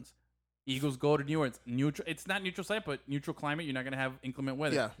New Orleans. Eagles go to New Orleans. Neutral. It's not neutral site, but neutral climate. You're not gonna have inclement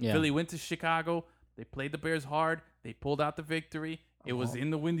weather. Yeah. Yeah. Philly went to Chicago. They played the Bears hard. They pulled out the victory. It was in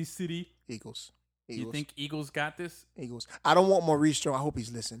the Windy City. Eagles. You think Eagles got this? Eagles. I don't want Maurice Jones. I hope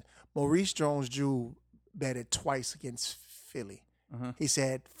he's listening. Maurice Jones-Drew betted twice against Philly. Uh-huh. He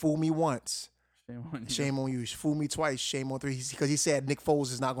said, "Fool me once, Shame on you. shame on you. Fool me twice, shame on three." Because he said Nick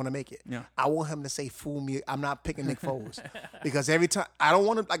Foles is not going to make it. Yeah. I want him to say, "Fool me." I'm not picking Nick Foles because every time I don't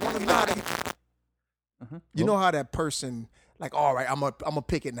want to. Like, you know how that, you know how that person, like, all right, I'm gonna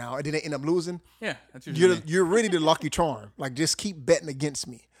pick it now, and then they end up losing. Yeah, that's usually me. You're really the lucky charm. Like, just keep betting against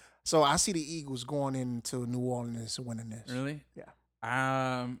me. So I see the Eagles going into New Orleans and winning this. Really? Yeah. All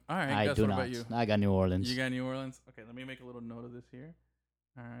right. I Gus, do what not. about you? I got New Orleans. You got New Orleans. Okay, let me make a little note of this here.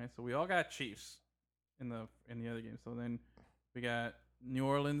 All right, so we all got Chiefs in the other game. So then we got New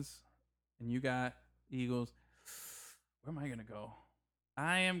Orleans, and you got Eagles. Where am I gonna go?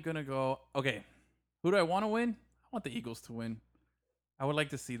 I am gonna go. Okay, who do I want to win? I want the Eagles to win. I would like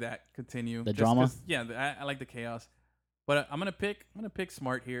to see that continue. The Just drama? 'cause- Yeah, I like the chaos. But I'm gonna pick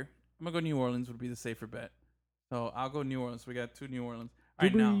smart here. I'm gonna go New Orleans. Would be the safer bet. So I'll go New Orleans. We got two New Orleans. All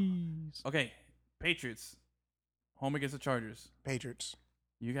right, now. Okay, Patriots. Home against the Chargers. Patriots.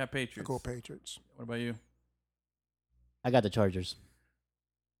 You got I Patriots. go Patriots. What about you? I got the Chargers.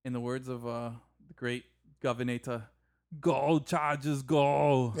 In the words of the great Governator, go Chargers,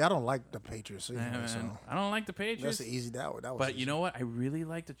 go. Yeah, I don't like the Patriots. Yeah, Anyway, man. so I don't like the Patriots. that's an easy. That was. But easy. you know what? I really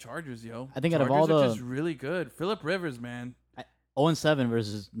like the Chargers, yo. I think out Chargers of all are the- just really good. Phillip Rivers, man. 0-7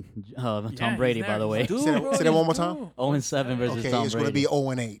 versus Tom Yeah, Brady, he's by there. the way. He's due, Say that- bro. say that one He's more due. time. 0-7 versus Okay, Tom it's going to Brady. be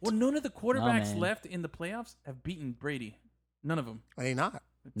 0-8. Well, none of the quarterbacks man. left in the playoffs have beaten Brady. None of them. They not.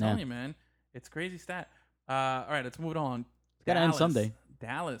 I'm telling Yeah. you, man. It's crazy stat. All right, let's move it on. gotta end Dallas. someday.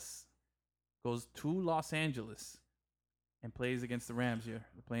 Dallas goes to Los Angeles and plays against the Rams here.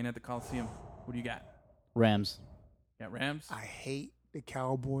 They're playing at the Coliseum. Who do you got? Rams. Got Rams? I hate the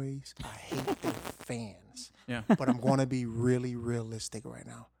Cowboys. I hate their fans. Yeah. But I'm going to be really realistic right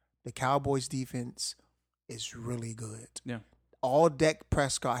now. The Cowboys defense is really good. Yeah. All Dak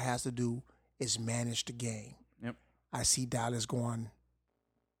Prescott has to do is manage the game. Yep. I see Dallas going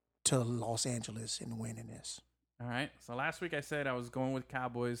to Los Angeles and winning this. All right. So last week I said I was going with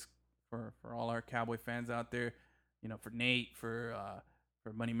Cowboys for all our Cowboy fans out there. You know, for Nate, for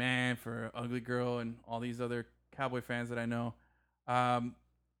Money Man, for Ugly Girl, and all these other Cowboy fans that I know.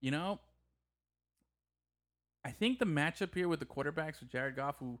 You know, I think the matchup here with the quarterbacks with Jared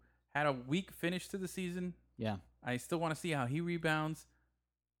Goff, who had a weak finish to the season, Yeah. I still want to see how he rebounds.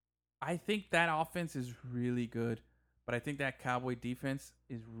 I think that offense is really good, but I think that Cowboy defense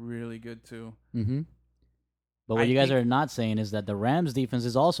is really good too. Mm-hmm. But what I you guys think- are not saying is that the Rams defense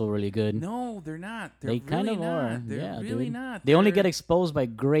is also really good. No, they're not. They're they kind really of not. are. They're yeah, really dude. not. They only They're- get exposed by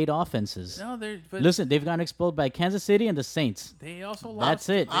great offenses. No, they're. But Listen, they've gotten exposed by Kansas City and the Saints. they also lost. That's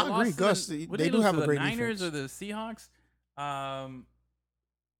it. they I lost agree, to Gus. The, what They did do lose have to a great the Niners defense. or the Seahawks.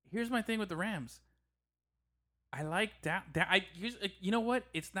 Here's my thing with the Rams. I like that. You know what?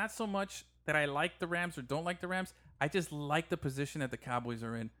 It's not so much that I like the Rams or don't like the Rams. I just like the position that the Cowboys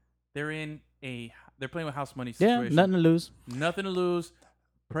are in. They're playing with house money Yeah, situation. nothing to lose. Nothing to lose.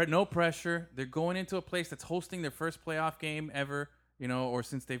 No pressure. They're going into a place that's hosting their first playoff game ever, you know, or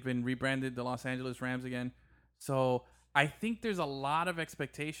since they've been rebranded the Los Angeles Rams again. So I think there's a lot of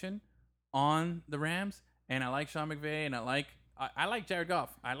expectation on the Rams, and I like Sean McVay, and I like Jared Goff.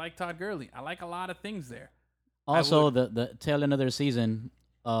 I like Todd Gurley. I like a lot of things there. Also, would- the tail end of their season,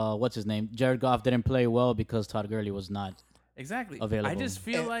 what's his name? Jared Goff didn't play well because Todd Gurley was not. Exactly. Available. I just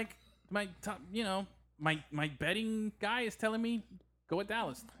feel And- like my top, my betting guy is telling me go with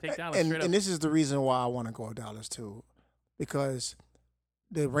Dallas. Take Dallas And, straight up. and this is the reason why I want to go with Dallas too, because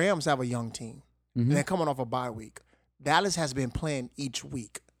the Rams have a young team. and they're coming off a bye week. Dallas has been playing each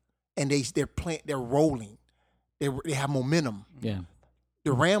week, and they're rolling. They have momentum. Yeah.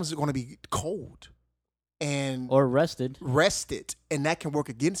 The Rams are going to be cold and Or rested. and that can work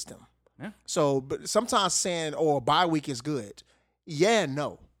against them. Yeah. So, but sometimes saying, "Oh, a bye week is good," yeah, and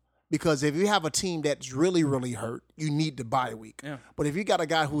no, because if you have a team that's really, really hurt, you need the bye week. Yeah. But if you got a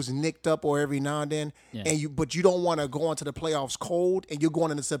guy who's nicked up or every now and then, Yeah. but you don't want to go into the playoffs cold, and you're going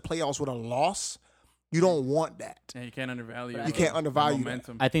into the playoffs with a loss, you don't want that. Yeah, you can't undervalue. You can't undervalue that.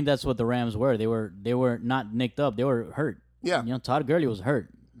 momentum. I think that's what the Rams were. They were not nicked up. They were hurt. Yeah. You know, Todd Gurley was hurt.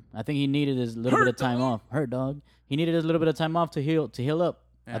 I think he needed his little bit of time off. Hurt dog. He needed his little bit of time off to heal up.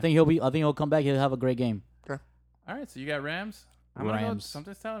 Yeah. I think he'll come back. He'll have a great game. All right, so you got Rams. I'm gonna go. Rams.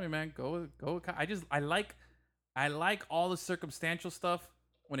 Something's telling me, man. Go. I like all the circumstantial stuff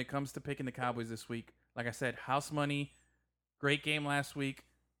when it comes to picking the Cowboys this week. Like I said, house money, great game last week,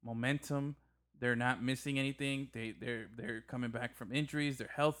 momentum. They're not missing anything. They're coming back from injuries.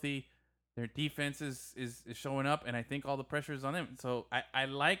 They're healthy. Their defense is showing up, and I think all the pressure is on them. So I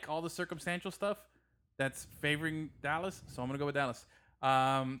like all the circumstantial stuff that's favoring Dallas. So I'm gonna go with Dallas.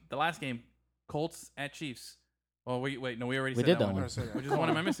 The last game, Colts at Chiefs. Oh, wait, no, we already said did that one. one. Which is one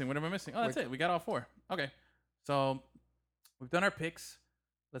am I missing? What am I missing? Oh, that's it. We got all four. Okay, so we've done our picks.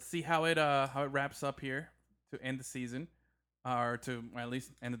 Let's see how it wraps up here to end the season, or to at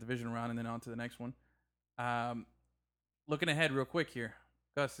least end the division round, and then on to the next one. Looking ahead, real quick here,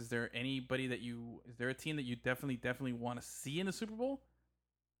 Gus. Is there a team that you definitely want to see in the Super Bowl?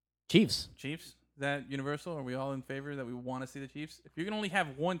 Chiefs. Chiefs? Is that universal? Are we all in favor that we want to see the Chiefs? If you can only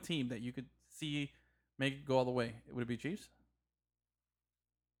have one team that you could see make it go all the way, would it be Chiefs?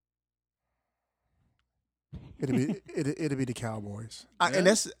 It'll be the Cowboys. Yeah? And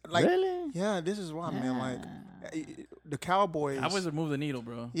that's like, Really? yeah, this is why, man. Like the Cowboys. Cowboys would move the needle,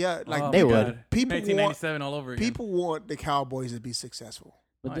 bro. Yeah, like Oh, They my would. God. People 1997 all over again. People want the Cowboys to be successful.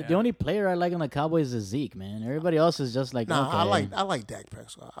 But Oh, the yeah. only player I like on the Cowboys is Zeke, man. Everybody else is just like, Nah, okay. I like Dak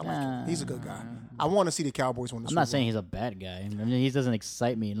Prescott. I like him. He's a good guy. I want to see the Cowboys win the I'm Super not Bowl. saying he's a bad guy. I mean, he doesn't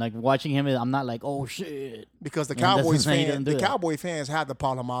excite me. Like watching him, I'm not like, oh shit. Because the Yeah, that's Cowboys insane he fans, doesn't do the that. Cowboy fans have the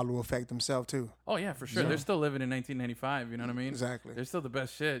Palomalu effect themselves too. Oh yeah, for sure. Yeah. They're still living in 1995. You know what I mean? Exactly. They're still the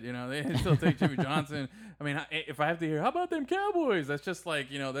best shit. You know, they still take Jimmy Johnson. I mean, if I have to hear, how about them Cowboys? That's just like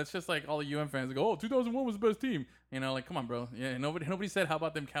all the UM fans that go, oh, 2001 was the best team. You know, like come on, bro. Yeah, nobody said how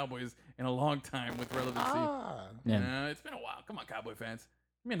about them Cowboys in a long time with relevancy. Yeah. You know, it's been a while. Come on, Cowboy fans.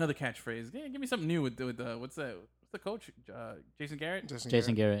 Give me another catchphrase. Yeah, give me something new with what's that? What's the coach? Jason Garrett.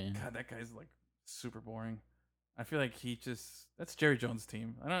 Jason Garrett. Yeah. God, that guy's like super boring. I feel like that's Jerry Jones'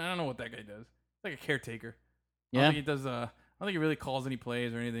 team. I don't know what that guy does. He's like a caretaker. I don't Yeah. think he does. I don't think he really calls any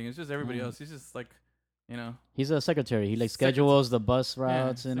plays or anything. It's just everybody else. He's just like, you know. He's a secretary. He like Secretary. schedules the bus Yeah,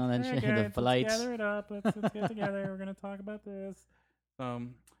 routes and all that it's like, shit, "Hey, the guys, flights. Let's gather it up. Let's get together. We're gonna talk about this.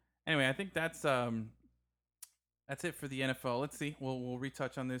 Anyway, I think that's it for the NFL. Let's see. We'll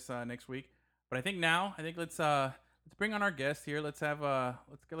retouch on this next week. But I think let's bring on our guest here. Let's have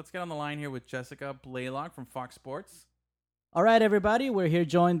let's get on the line here with Jessica Blaylock from Fox Sports. All right, everybody. We're here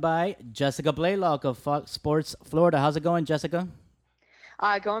joined by Jessica Blaylock of Fox Sports Florida. How's it going, Jessica?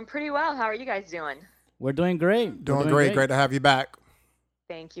 Going pretty well. How are you guys doing? We're doing great. We're Doing great. Great to have you back.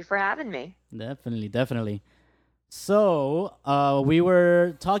 Thank you for having me. Definitely. So, we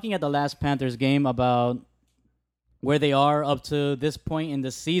were talking at the last Panthers game about where they are up to this point in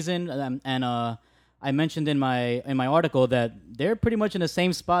the season, and I mentioned in my article that they're pretty much in the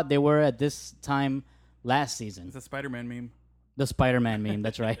same spot they were at this time last season. It's a Spider-Man meme. The Spider-Man meme.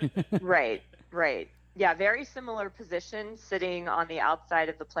 That's right. Right. Yeah, very similar position, sitting on the outside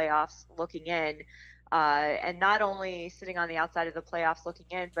of the playoffs looking in. And not only sitting on the outside of the playoffs looking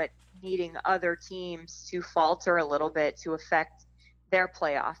in, but needing other teams to falter a little bit to affect their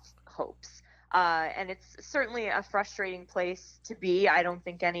playoff hopes. And it's certainly a frustrating place to be. I don't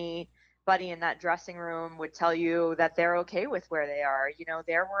think anybody in that dressing room would tell you that they're okay with where they are. You know,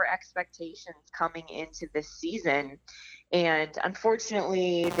 there were expectations coming into this season, and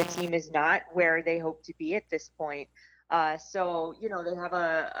unfortunately, the team is not where they hope to be at this point. So, you know, they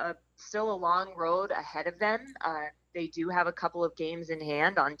have still a long road ahead of them. They do have a couple of games in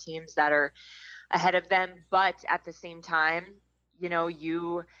hand on teams that are ahead of them, but at the same time, you know,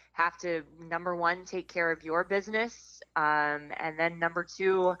 you have to, number one, take care of your business, and then number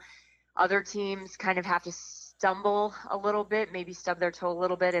two, other teams kind of have to stumble a little bit, maybe stub their toe a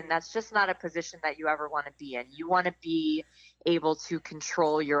little bit, and that's just not a position that you ever want to be in. You want to be able to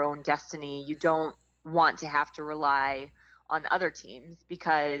control your own destiny. You don't want to have to rely on other teams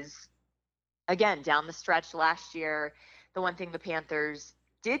because, again, down the stretch last year, the one thing the Panthers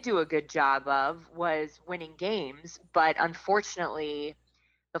did do a good job of was winning games, but unfortunately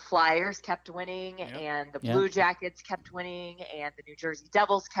the Flyers kept winning and the Blue Jackets kept winning and the New Jersey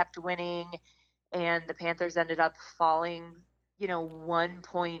Devils kept winning, and the Panthers ended up falling, 1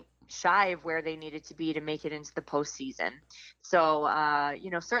 point shy of where they needed to be to make it into the postseason. So,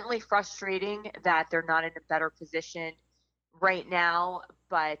 certainly frustrating that they're not in a better position right now,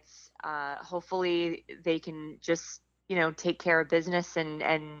 but hopefully they can just, take care of business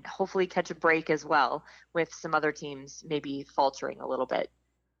and hopefully catch a break as well, with some other teams maybe faltering a little bit.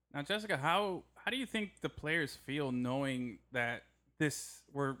 Now, Jessica, how do you think the players feel knowing that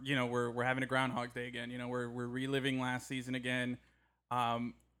we're having a Groundhog Day again? We're reliving last season again.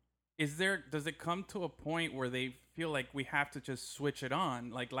 Does it come to a point where they feel like we have to just switch it on?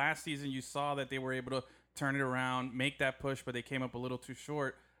 Like last season, you saw that they were able to turn it around, make that push, but they came up a little too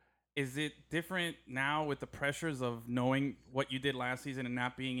short. Is it different now with the pressures of knowing what you did last season and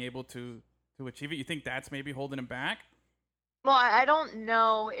not being able to achieve it? You think that's maybe holding them back? Well, I don't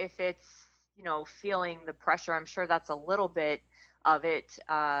know if it's, feeling the pressure. I'm sure that's a little bit of it.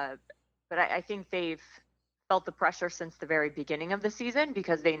 But I think they've felt the pressure since the very beginning of the season,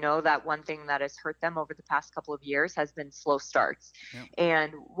 because they know that one thing that has hurt them over the past couple of years has been slow starts. Yep.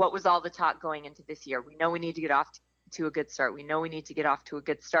 And what was all the talk going into this year? We know we need to get off to a good start. We know we need to get off to a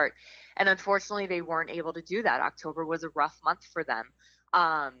good start. And unfortunately, they weren't able to do that. October was a rough month for them.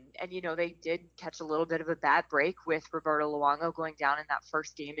 And, they did catch a little bit of a bad break with Roberto Luongo going down in that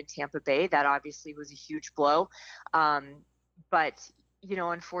first game in Tampa Bay. That obviously was a huge blow. But,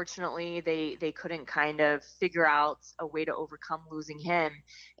 unfortunately, they couldn't kind of figure out a way to overcome losing him.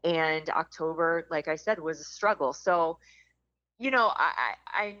 And October, like I said, was a struggle. So,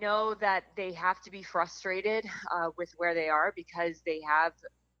 I know that they have to be frustrated with where they are, because they have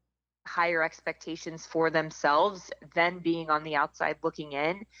higher expectations for themselves than being on the outside looking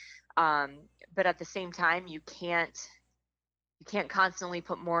in. But at the same time, you can't constantly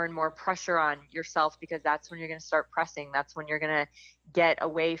put more and more pressure on yourself, because that's when you're going to start pressing. That's when you're going to get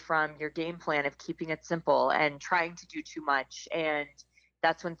away from your game plan of keeping it simple and trying to do too much. And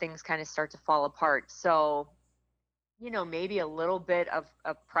that's when things kind of start to fall apart. So, maybe a little bit of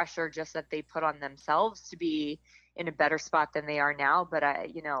pressure just that they put on themselves to be in a better spot than they are now. But,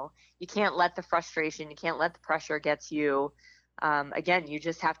 you can't let the frustration, you can't let the pressure get to you. Again, you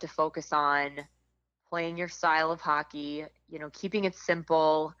just have to focus on playing your style of hockey, keeping it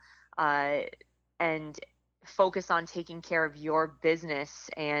simple, and focus on taking care of your business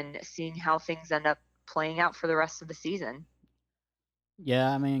and seeing how things end up playing out for the rest of the season.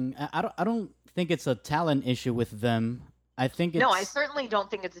 Yeah, I mean, I don't think it's a talent issue with them. I think it's... No, I certainly don't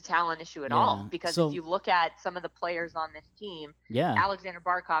think it's a talent issue at all, because if you look at some of the players on this team, Alexander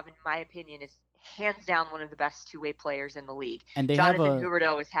Barkov, in my opinion, is hands down one of the best two-way players in the league. And they Jonathan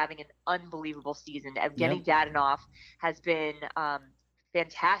Huberdeau is having an unbelievable season. Evgeny Dadonov has been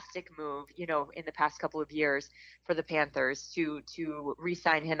fantastic move, in the past couple of years for the Panthers to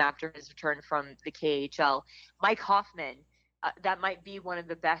re-sign him after his return from the KHL. Mike Hoffman, that might be one of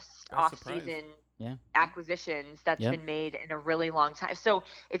the best off-season acquisitions that's been made in a really long time. So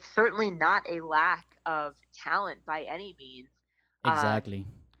it's certainly not a lack of talent by any means. Exactly.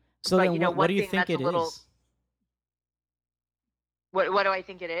 So but, then what do you think it is? What do I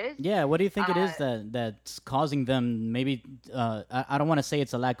think it is? Yeah, what do you think it is that's causing them maybe, I don't want to say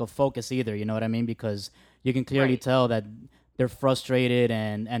it's a lack of focus either, you know what I mean? Because you can clearly tell that they're frustrated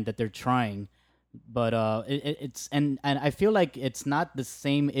and that they're trying. But it's and I feel like it's not the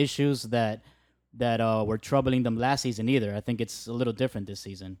same issues that were troubling them last season either. I think it's a little different this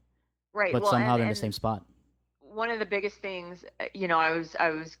season. Right. But somehow they're in the same spot. One of the biggest things, I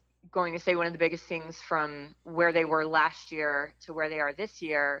was going to say one of the biggest things from where they were last year to where they are this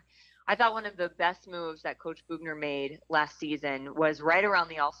year, I thought one of the best moves that Coach Bugner made last season was right around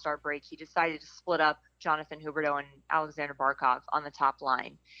the All-Star break. He decided to split up Jonathan Huberdeau and Alexander Barkov on the top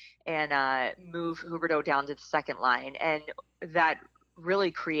line and move Huberdeau down to the second line. And that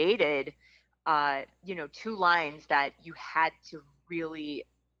really created, two lines that you had to really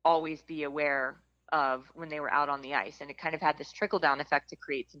always be aware of when they were out on the ice. And it kind of had this trickle-down effect to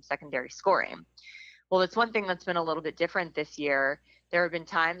create some secondary scoring. Well, that's one thing that's been a little bit different this year. There have been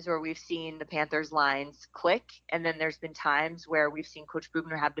times where we've seen the Panthers lines click, and then there's been times where we've seen Coach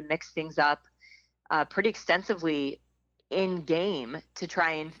Bugner have to mix things up pretty extensively in game to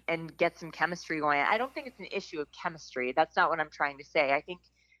try and get some chemistry going. I don't think it's an issue of chemistry. That's not what I'm trying to say. I think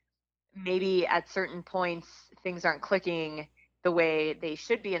maybe at certain points things aren't clicking the way they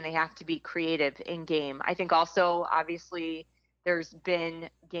should be, and they have to be creative in game. I think also, obviously, There's been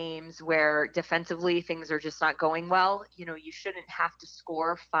games where defensively things are just not going well. You shouldn't have to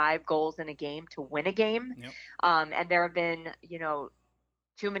score 5 goals in a game to win a game. Yep. And there have been,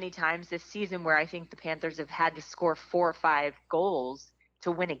 too many times this season where I think the Panthers have had to score 4 or 5 goals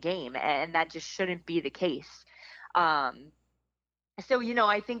to win a game, and that just shouldn't be the case. So,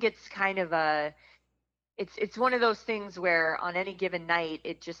 I think it's kind of it's one of those things where on any given night,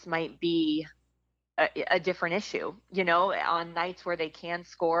 it just might be a different issue. On nights where they can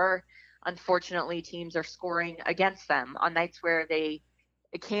score, unfortunately, teams are scoring against them. On nights where they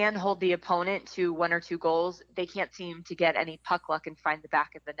can hold the opponent to 1 or 2 goals, they can't seem to get any puck luck and find the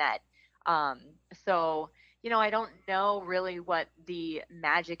back of the net. So, I don't know really what the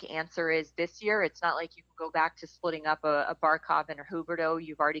magic answer is this year. It's not like you can go back to splitting up a Barkov and a Huberdeau.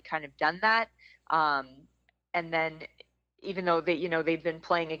 You've already kind of done that. And then even though they've been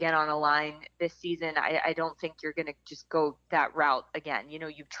playing again on a line this season, I don't think you're going to just go that route again.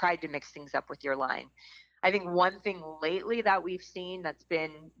 You've tried to mix things up with your line. I think one thing lately that we've seen that's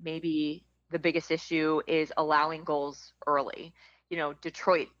been maybe the biggest issue is allowing goals early.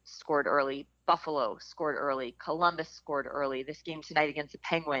 Detroit scored early, Buffalo scored early, Columbus scored early. This game tonight against the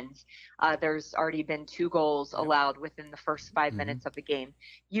Penguins, there's already been 2 goals allowed within the first 5 minutes of the game.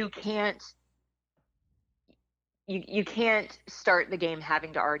 You can't start the game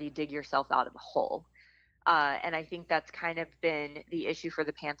having to already dig yourself out of a hole. And I think that's kind of been the issue for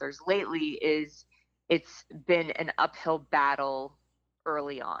the Panthers lately is it's been an uphill battle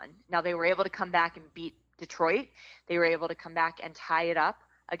early on. Now, they were able to come back and beat Detroit. They were able to come back and tie it up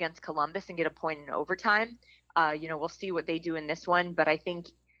against Columbus and get a point in overtime. We'll see what they do in this one, but I think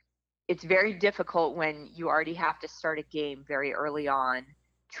it's very difficult when you already have to start a game very early on,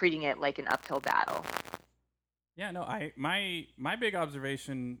 treating it like an uphill battle. Yeah, no, my big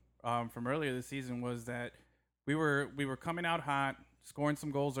observation from earlier this season was that we were coming out hot, scoring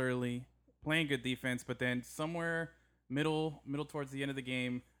some goals early, playing good defense, but then somewhere middle towards the end of the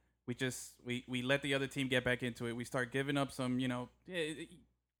game, we let the other team get back into it. We start giving up some,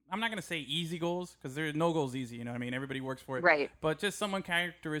 I'm not gonna say easy goals because there are no goals easy. You know what I mean? Everybody works for it, right? But just some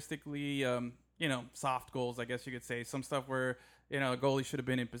uncharacteristically, soft goals, I guess you could say. Some stuff where a goalie should have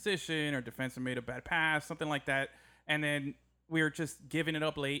been in position or defenseman made a bad pass, something like that, and then we're just giving it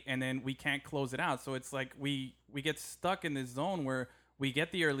up late, and then we can't close it out. So it's like we get stuck in this zone where we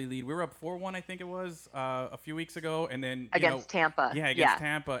get the early lead. We were up 4-1, I think it was, a few weeks ago, and then against Tampa. Yeah, against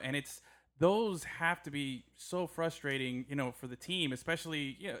Tampa, and those have to be so frustrating, for the team,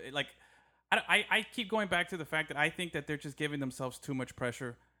 especially I keep going back to the fact that I think that they're just giving themselves too much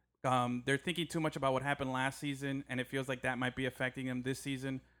pressure. They're thinking too much about what happened last season, and it feels like that might be affecting them this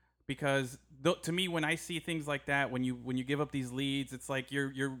season. Because to me, when I see things like that, when you give up these leads, it's like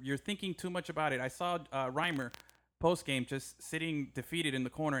you're thinking too much about it. I saw Reimer post game just sitting defeated in the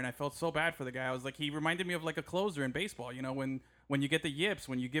corner, and I felt so bad for the guy. I was like, he reminded me of like a closer in baseball. When you get the yips,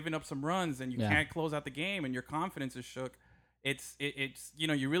 when you're giving up some runs and you can't close out the game, and your confidence is shook. It's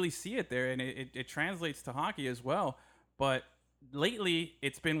you really see it there, and it translates to hockey as well. But lately,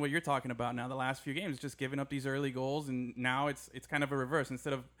 it's been what you're talking about now. The last few games, just giving up these early goals, and now it's kind of a reverse.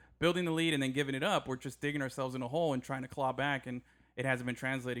 Instead of building the lead and then giving it up, we're just digging ourselves in a hole and trying to claw back, and it hasn't been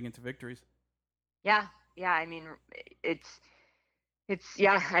translating into victories. Yeah. I mean,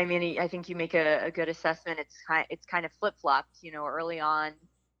 I think you make a good assessment. It's kind of flip flopped. Early on,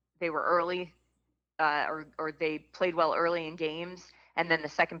 they were early, or they played well early in games, and then the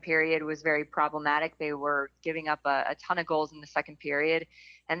second period was very problematic. They were giving up a ton of goals in the second period,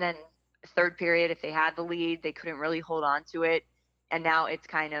 and then third period, if they had the lead, they couldn't really hold on to it. And now it's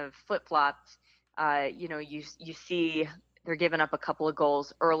kind of flip flopped. You see they're giving up a couple of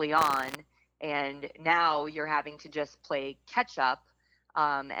goals early on, and now you're having to just play catch up.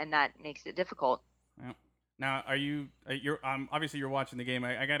 And that makes it difficult. Yeah. Now, you're obviously you're watching the game.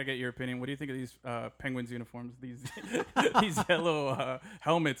 I got to get your opinion. What do you think of these Penguins uniforms? These yellow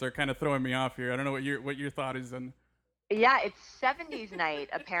helmets are kind of throwing me off here. I don't know what your thought is on. Yeah, it's 70s night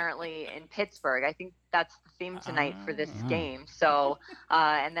apparently in Pittsburgh. I think that's the theme tonight for this game. So,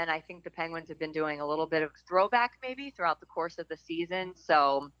 and then I think the Penguins have been doing a little bit of throwback maybe throughout the course of the season.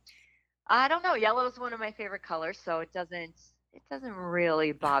 So, I don't know. Yellow is one of my favorite colors, so it doesn't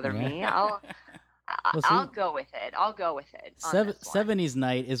really bother me. I'll go with it. I'll go with it. 70s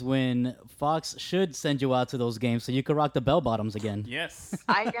night is when Fox should send you out to those games so you can rock the bell bottoms again. Yes.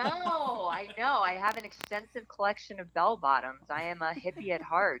 I know. I have an extensive collection of bell bottoms. I am a hippie at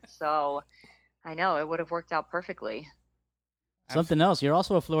heart, so I know it would have worked out perfectly. Something else. You're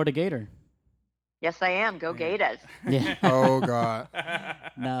also a Florida Gator. Yes, I am. Go Gators. Yeah. Oh God.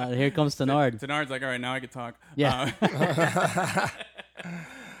 Now here comes Tenard. Tenard's like, all right, now I can talk. Yeah.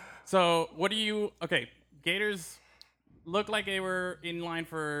 So what do you? Okay, Gators look like they were in line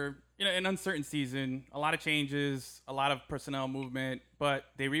for an uncertain season. A lot of changes, a lot of personnel movement, but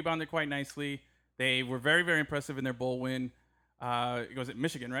they rebounded quite nicely. They were very, very impressive in their bowl win. Was it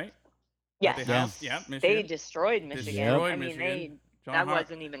Michigan, right? Yes. They housed? Yeah, Michigan. They destroyed Michigan. Destroyed I mean, Michigan. that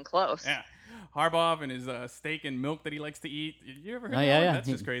wasn't even close. Yeah. Harbaugh and his steak and milk that he likes to eat. You ever heard Oh that yeah, one? yeah. That's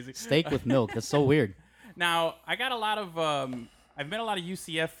just crazy. Steak with milk. That's so weird. Now, I got a lot of I've met a lot of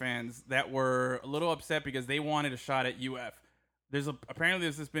UCF fans that were a little upset because they wanted a shot at UF. Apparently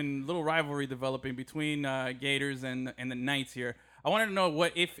there's been a little rivalry developing between Gators and the Knights here. I wanted to know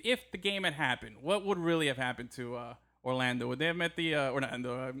what if the game had happened, what would really have happened to Orlando? Would they have met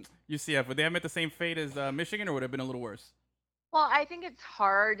UCF? Would they have met the same fate as Michigan, or would it have been a little worse? Well, I think it's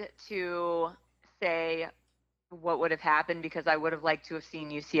hard to say what would have happened because I would have liked to have seen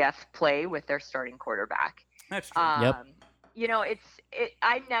UCF play with their starting quarterback. That's true. Yep.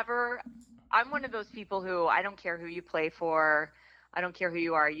 I'm one of those people who I don't care who you play for. I don't care who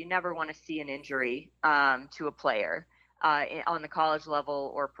you are. You never want to see an injury to a player on the college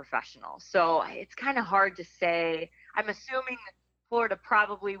level or professional. So it's kind of hard to say. I'm assuming that Florida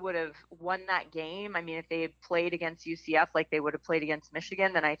probably would have won that game. I mean, if they had played against UCF like they would have played against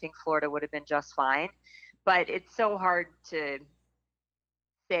Michigan, then I think Florida would have been just fine. But it's so hard to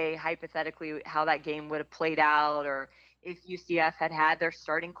say hypothetically how that game would have played out, or if UCF had their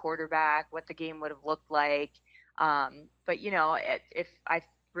starting quarterback, what the game would have looked like. But if I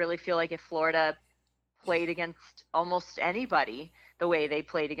really feel like if Florida played against almost anybody the way they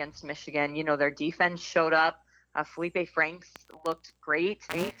played against Michigan, their defense showed up. Felipe Franks looked great.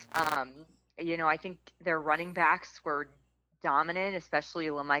 I think their running backs were dominant, especially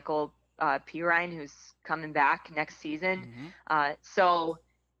LaMichael Pirine, who's coming back next season. Mm-hmm.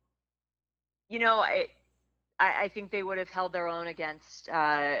 I think they would have held their own against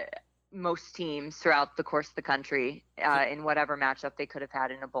most teams throughout the course of the country in whatever matchup they could have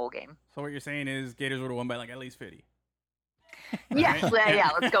had in a bowl game. So what you're saying is Gators would have won by like at least 50. Yes, yeah,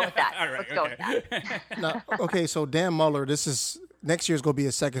 let's go with that. All right, let's go with that. Now, okay, so Dan Muller, next year's gonna be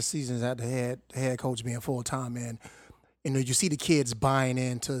his second season as the head coach being full time, and you see the kids buying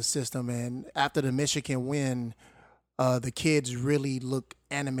into the system, and after the Michigan win, the kids really look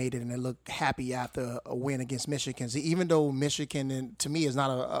animated and they look happy after a win against Michigan. So even though Michigan, to me, is not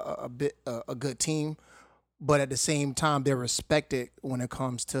a good team, but at the same time they're respected when it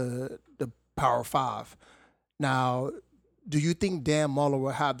comes to the Power Five. Now, do you think Dan Muller will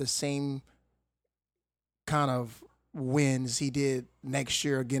have the same kind of wins he did next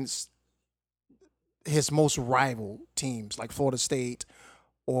year against his most rival teams like Florida State,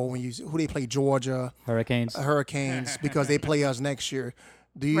 or who they play, Georgia Hurricanes, because they play us next year?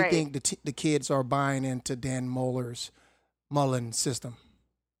 Do you Right. think the kids are buying into Dan Mullen system?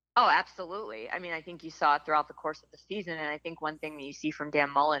 Oh, absolutely. I mean, I think you saw it throughout the course of the season, and I think one thing that you see from Dan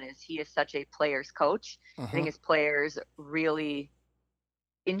Mullen is he is such a player's coach. I think his players really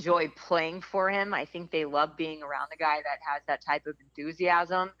enjoy playing for him. I think they love being around the guy that has that type of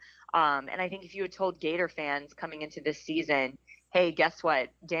enthusiasm. And I think if you had told Gator fans coming into this season, hey, guess what?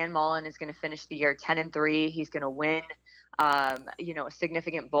 Dan Mullen is going to finish the year 10-3. He's going to win a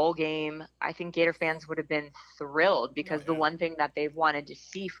significant bowl game. I think Gator fans would have been thrilled because the one thing that they've wanted to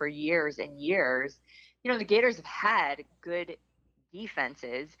see for years and years, the Gators have had good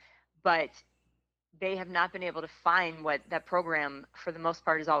defenses, but they have not been able to find what that program for the most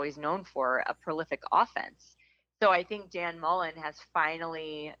part is always known for, a prolific offense. So I think Dan Mullen has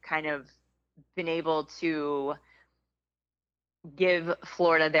finally kind of been able to give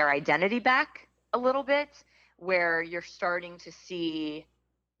Florida their identity back a little bit, where you're starting to see,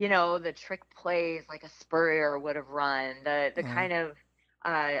 the trick plays like a Spurrier would have run, the kind of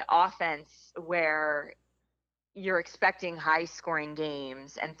offense where you're expecting high scoring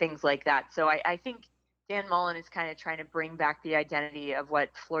games and things like that. So I think Dan Mullen is kind of trying to bring back the identity of what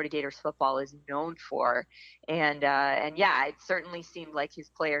Florida Gators football is known for. And yeah, it certainly seemed like his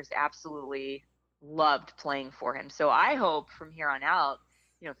players absolutely loved playing for him. So I hope from here on out,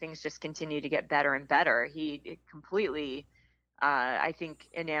 things just continue to get better and better. He completely, I think,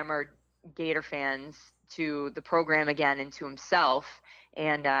 enamored Gator fans to the program again and to himself.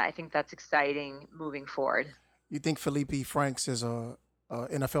 And I think that's exciting moving forward. You think Felipe Franks is a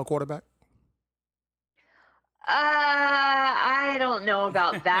NFL quarterback? I don't know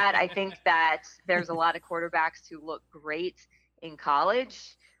about that. I think that there's a lot of quarterbacks who look great in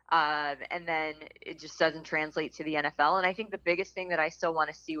college. And then it just doesn't translate to the NFL. And I think the biggest thing that I still want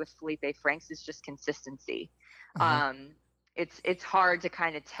to see with Felipe Franks is just consistency. It's hard to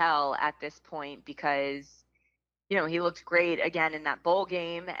kind of tell at this point because, he looked great again in that bowl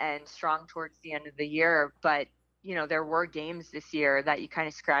game and strong towards the end of the year. But, there were games this year that you kind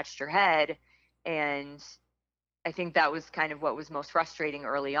of scratched your head. And I think that was kind of what was most frustrating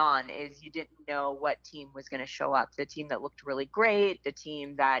early on is you didn't know what team was going to show up. The team that looked really great, the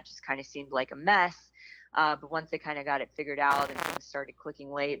team that just kind of seemed like a mess. But once they kind of got it figured out and things started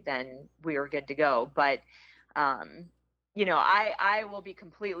clicking late, then we were good to go. But, I will be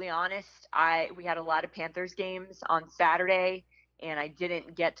completely honest. We had a lot of Panthers games on Saturday, and I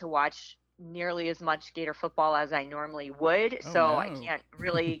didn't get to watch nearly as much Gator football as I normally would. I can't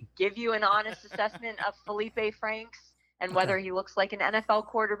really give you an honest assessment of Felipe Franks and whether he looks like an NFL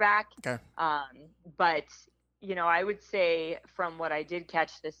quarterback. Okay. But, I would say from what I did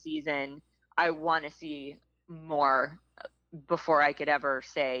catch this season, I want to see more before I could ever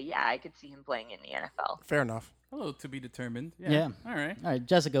say, yeah, I could see him playing in the NFL. Fair enough. A little to be determined. Yeah. All right,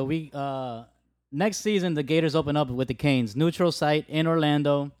 Jessica, we next season the Gators open up with the Canes. Neutral site in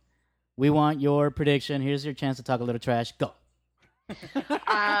Orlando. We want your prediction. Here's your chance to talk a little trash. Go.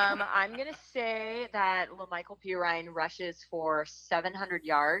 I'm going to say that LaMichael Pirine rushes for 700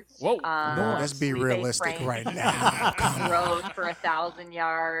 yards. Whoa. No, let's be Felipe realistic Franks right now. Come on. throws for 1,000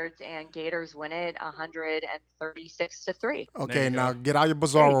 yards, and Gators win it 136-3. Okay, you now go. get out your There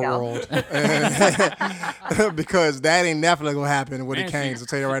Bizarro you go. world. Because that ain't definitely going to happen with Man, the Canes. I'll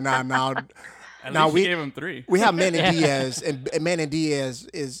tell you right now. Now, At Now least we- you gave him 3. we have Manny Diaz, and Manny Diaz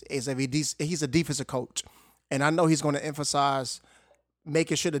he's a defensive coach, and I know he's going to emphasize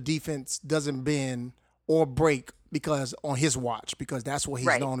making sure the defense doesn't bend or break because on his watch, because that's what he's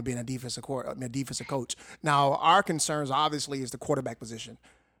Right. known to being a defensive coach. Now, our concerns obviously is the quarterback position,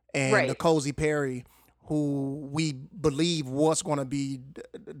 and Right. the Cozy Perry, who we believe was going to be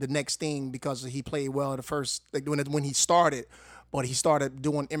the next thing because he played well in the first when he started. But he started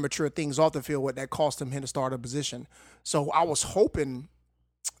doing immature things off the field that cost him the starter position. So I was hoping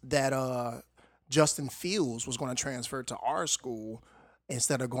that Justin Fields was going to transfer to our school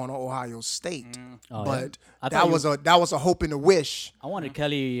instead of going to Ohio State. Oh, But I that thought was a hope and a wish. I wanted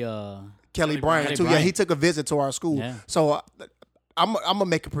Kelly. Kelly Bryant Kelly too. Yeah, Bryant. he took a visit to our school. Yeah. So I'm gonna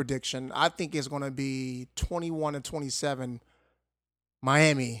make a prediction. I think it's going to be 21-27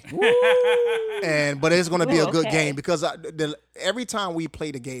 Miami. But it's going to be a good okay. game because every time we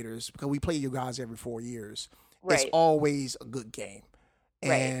play the Gators, because we play you guys every 4 years, it's Right. always a good game.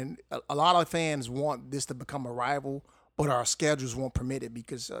 Right. And a lot of fans want this to become a rival, but our schedules won't permit it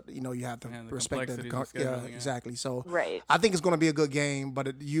because you have to Yeah, the respect complexities of yeah, scheduling, yeah. exactly. So Right. I think it's going to be a good game.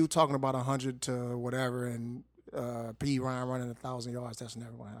 But you talking about 100 to whatever and P. Ryan running 1,000 yards, that's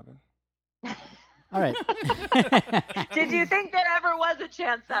never going to happen. All right. Did you think there ever was a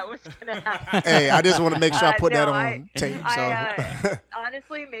chance that was going to happen? Hey, I just want to make sure I put No, that on I- tape. So.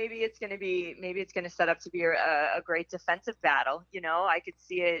 Honestly, maybe it's going to set up to be a great defensive battle. I could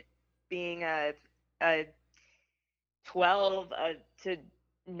see it being a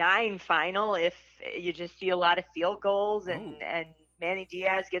 12-9 final if you just see a lot of field goals and Manny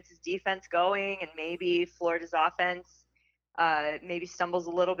Diaz gets his defense going, and maybe Florida's offense maybe stumbles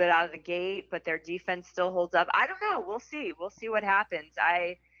a little bit out of the gate, but their defense still holds up. I don't know. We'll see. We'll see what happens.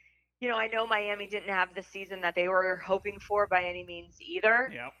 I know Miami didn't have the season that they were hoping for by any means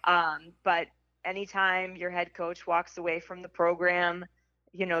either. Yep. But anytime your head coach walks away from the program,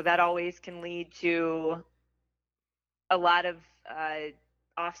 that always can lead to a lot of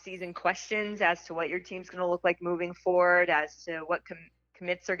off-season questions as to what your team's going to look like moving forward, as to what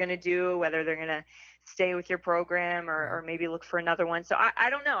commits are going to do, whether they're going to stay with your program or maybe look for another one. So I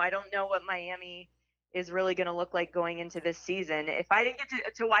don't know. I don't know what Miami is really going to look like going into this season. If I didn't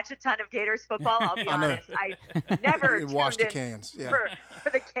get to watch a ton of Gators football, I'll be I know. honest, I never Watch the tuned in Canes. Yeah. for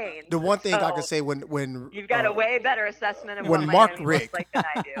the Canes. The one thing I So can say when you've got a way better assessment of when what Mark Miami Richt- looks like than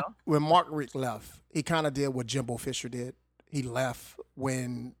I do. when Mark Richt left, he kind of did what Jimbo Fisher did. He left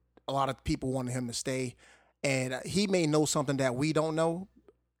when a lot of people wanted him to stay, and he may know something that we don't know.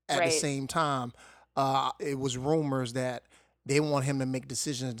 At the Right. same time, it was rumors that they want him to make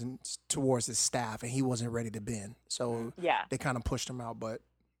decisions towards his staff, and he wasn't ready to bend. So Yeah. they kind of pushed him out. But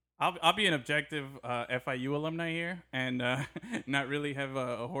I'll be an objective FIU alumni here and not really have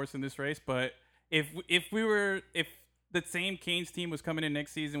a horse in this race. But if the same Canes team was coming in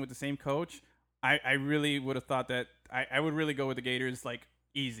next season with the same coach, I really would have thought that I would really go with the Gators like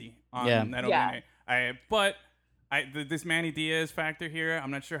easy on Yeah. that Yeah. opening night. But This Manny Diaz factor here,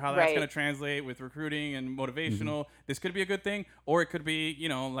 I'm not sure how that's going to translate with recruiting and motivational. This could be a good thing, or it could be,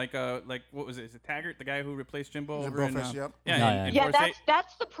 like what was it? Is it Taggart, the guy who replaced Jimbo? Yep.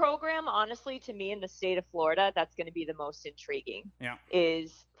 That's the program, honestly, to me in the state of Florida. That's going to be the most intriguing. Yeah,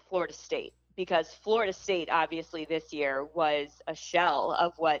 is Florida State, because Florida State obviously this year was a shell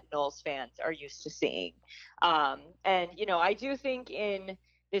of what Noles fans are used to seeing, and I do think in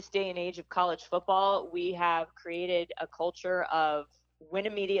this day and age of college football, we have created a culture of win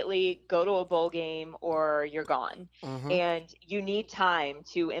immediately, go to a bowl game, or you're gone. Mm-hmm. And you need time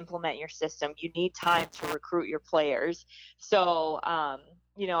to implement your system. You need time to recruit your players. So, I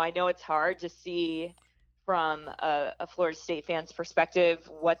know it's hard to see from a Florida State fan's perspective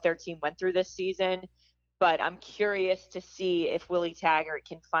what their team went through this season, but I'm curious to see if Willie Taggart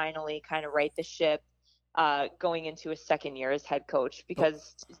can finally kind of right the ship going into his second year as head coach,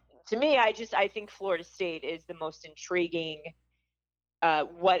 because to me, I think Florida State is the most intriguing.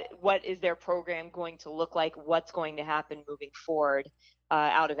 What is their program going to look like? What's going to happen moving forward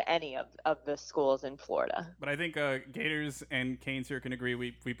out of any of the schools in Florida? But I think Gators and Canes here can agree.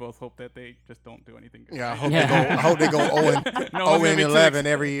 We both hope that they just don't do anything good. Yeah, I hope they go 0-11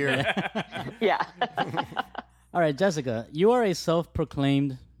 every year. Yeah. All right, Jessica, you are a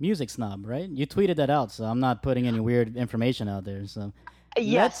self-proclaimed music snob, right? You tweeted that out, so I'm not putting any weird information out there. So,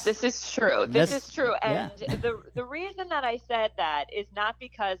 yes, this is true. This is true. And the reason that I said that is not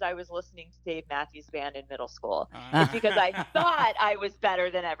because I was listening to Dave Matthews Band in middle school. It's because I thought I was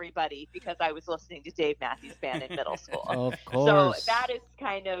better than everybody because I was listening to Dave Matthews Band in middle school. Of course. So that is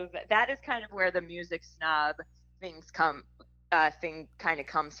kind of where the music snob thing kind of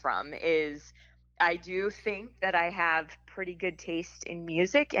comes from. Is I do think that I have pretty good taste in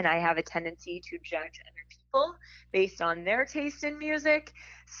music, and I have a tendency to judge other people based on their taste in music.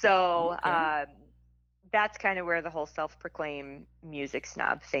 So that's kind of where the whole self-proclaimed music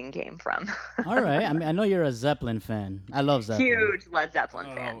snob thing came from. All right. I mean, I know you're a Zeppelin fan. I love Zeppelin. Huge Led Zeppelin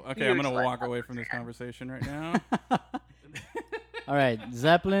fan. Okay, I'm going to walk away from this conversation right now. All right.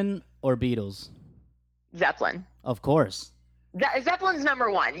 Zeppelin or Beatles? Zeppelin. Of course. Zeppelin's number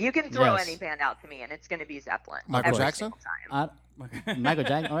one. You can throw any band out to me, and it's going to be Zeppelin. Michael Jackson? Michael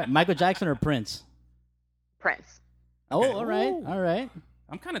Jackson. All right. Michael Jackson or Prince? Prince. Oh, all right. All right.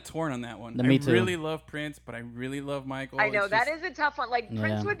 I'm kind of torn on that one. Me too. I really love Prince, but I really love Michael. I know that is a tough one. Like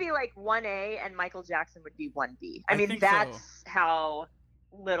Prince would be like 1A, and Michael Jackson would be 1B. I mean, that's how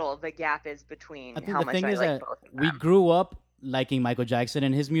little the gap is between how much I like both of them. We grew up liking Michael Jackson,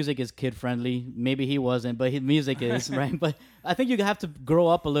 and his music is kid friendly. Maybe he wasn't, but his music is, right? But I think you have to grow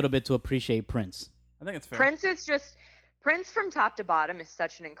up a little bit to appreciate Prince. I think it's fair. Prince from top to bottom is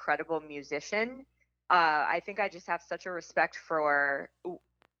such an incredible musician. I think I just have such a respect for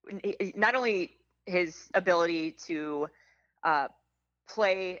not only his ability to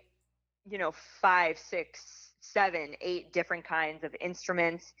play, 5, 6, 7, 8 different kinds of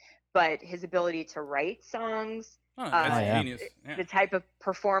instruments, but his ability to write songs. Genius. Yeah. The type of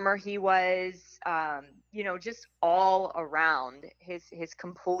performer he was, just all around his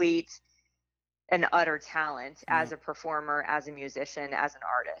complete and utter talent as a performer, as a musician, as an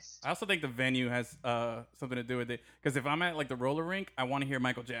artist. I also think the venue has something to do with it, because if I'm at like the roller rink, I want to hear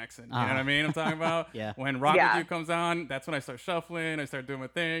Michael Jackson. You know what I mean? I'm talking about when Rock With You comes on, that's when I start shuffling, I start doing my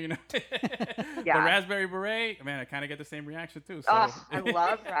thing. The Raspberry Beret, man, I kind of get the same reaction too. So. Oh, I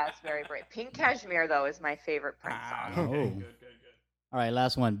love Raspberry Beret. Pink Cashmere though is my favorite Prince song. Okay, good. All right,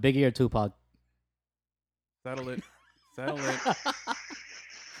 last one. Biggie or Tupac? Settle it.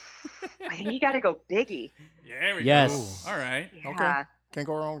 I think you got to go Biggie. Yeah, there we go. All right. Yeah. Okay. Can't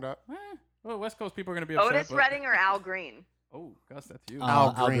go wrong, Doc. Well, West Coast people are going to be upset. Otis Redding or Al Green? Oh, Gus, that's you.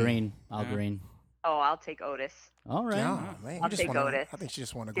 Al Green. Oh, I'll take Otis. All right. Yeah, man, I'll take Otis. I think she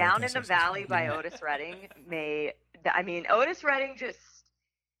just want to go Down in the Valley by Otis Redding. Otis Redding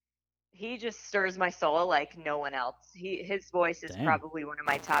he just stirs my soul like no one else. His voice is probably one of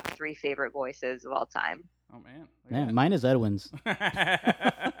my top 3 favorite voices of all time. Oh, man. Man, mine is Edwin's.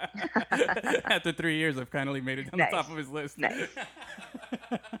 After 3 years, I've kindly made it on the top of his list. Nice.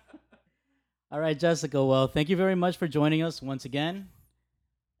 All right, Jessica. Well, thank you very much for joining us once again.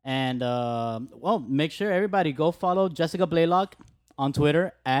 And, make sure everybody go follow Jessica Blaylock on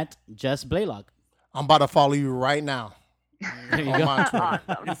Twitter at Jess Blaylock. I'm about to follow you right now. There you go.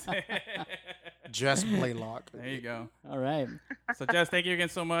 Awesome. Jess Blaylock. There you go. All right. So, Jess, thank you again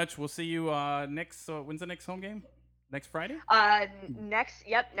so much. We'll see you next. When's the next home game? Next Friday?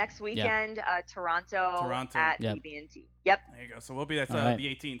 Next weekend. Toronto at BB&T. Yep. There you go. So we'll be the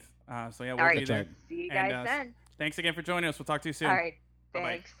 18th. We'll be there. See you guys then. Thanks again for joining us. We'll talk to you soon. All right.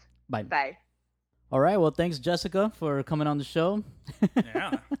 Thanks. Bye. Bye. All right. Well, thanks, Jessica, for coming on the show.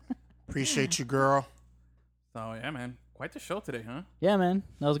 Yeah. Appreciate you, girl. So yeah, man, quite the show today, huh? Yeah, man.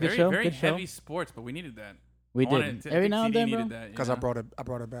 That was a good Very, show. very Good show. heavy sports, but we needed that. We I wanted did. to- I Every think now and CD then, bro. needed that, you Because know? I brought it back.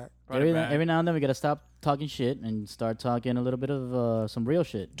 Brought it back. Every now and then, we gotta stop talking shit and start talking a little bit of some real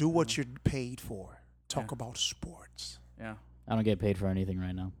shit. Do what you're paid for. Talk about sports. Yeah. I don't get paid for anything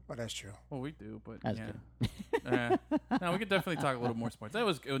right now. Well, that's true. Well, we do, but That's yeah. No, we could definitely talk a little more sports. That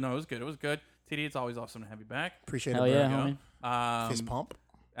was good. No, it was good. It was good. TD, it's always awesome to have you back. Appreciate Hell it, bro. yeah, You homie. know? Fist pump.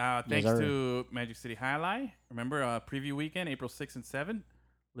 Thanks sir. to Magic City High Life. Remember, preview weekend, April 6th and 7th.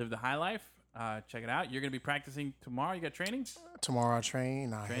 Live the high life. Check it out. You're going to be practicing tomorrow. You got training? Tomorrow I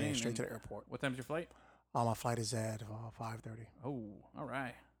train. I Training head straight and- to the airport. What time's your flight? My flight is at 5:30. Oh, all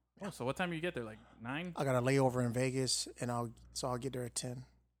right. Oh, so what time do you get there? Like 9? I got a layover in Vegas, and I'll get there at 10.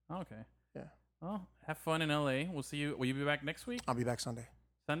 Oh, okay. Yeah. Well, have fun in LA. We'll see you. Will you be back next week? I'll be back Sunday.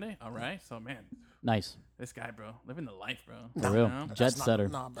 Sunday? All right. So, man, Nice. this guy, bro, living the life, bro. For Nah, real. No. Jet That's not- setter.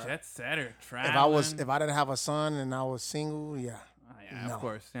 Nah, bro. Jet setter, If traveling. I didn't have a son and I was single, yeah. Oh, yeah, No. of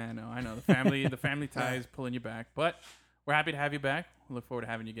course. Yeah, I know. The family ties pulling you back. But we're happy to have you back. We look forward to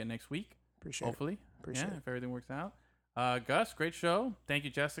having you again next week. Appreciate Hopefully. Appreciate yeah, it. if everything works out. Gus, great show. Thank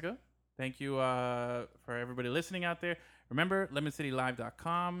you, Jessica. Thank you for everybody listening out there. Remember,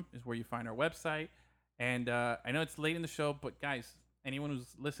 LemonCityLive.com is where you find our website. And I know it's late in the show, but guys, anyone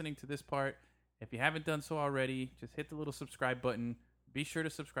who's listening to this part, if you haven't done so already, just hit the little subscribe button. Be sure to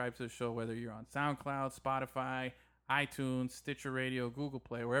subscribe to the show, whether you're on SoundCloud, Spotify, iTunes, Stitcher Radio, Google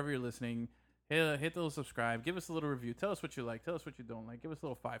Play, wherever you're listening. Hit the little subscribe. Give us a little review. Tell us what you like. Tell us what you don't like. Give us a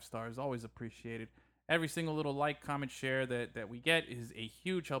little 5 stars. Always appreciated. Every single little like, comment, share that we get is a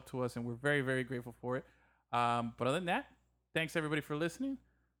huge help to us, and we're very, very grateful for it. But other than that, thanks everybody for listening.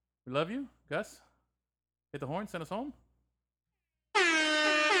 We love you. Gus, hit the horn. Send us home.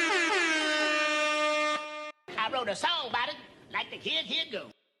 I wrote a song about it, like the kid, here it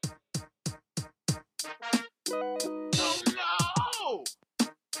goes. Oh no!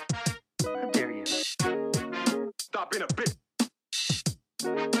 How dare you? Stop being a bitch.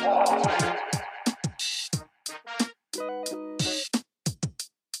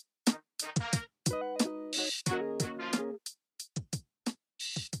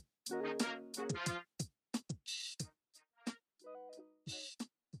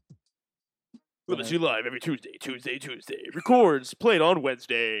 Lemon City Live every Tuesday. Records played on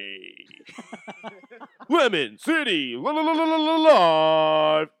Wednesday. Lemon City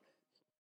Live.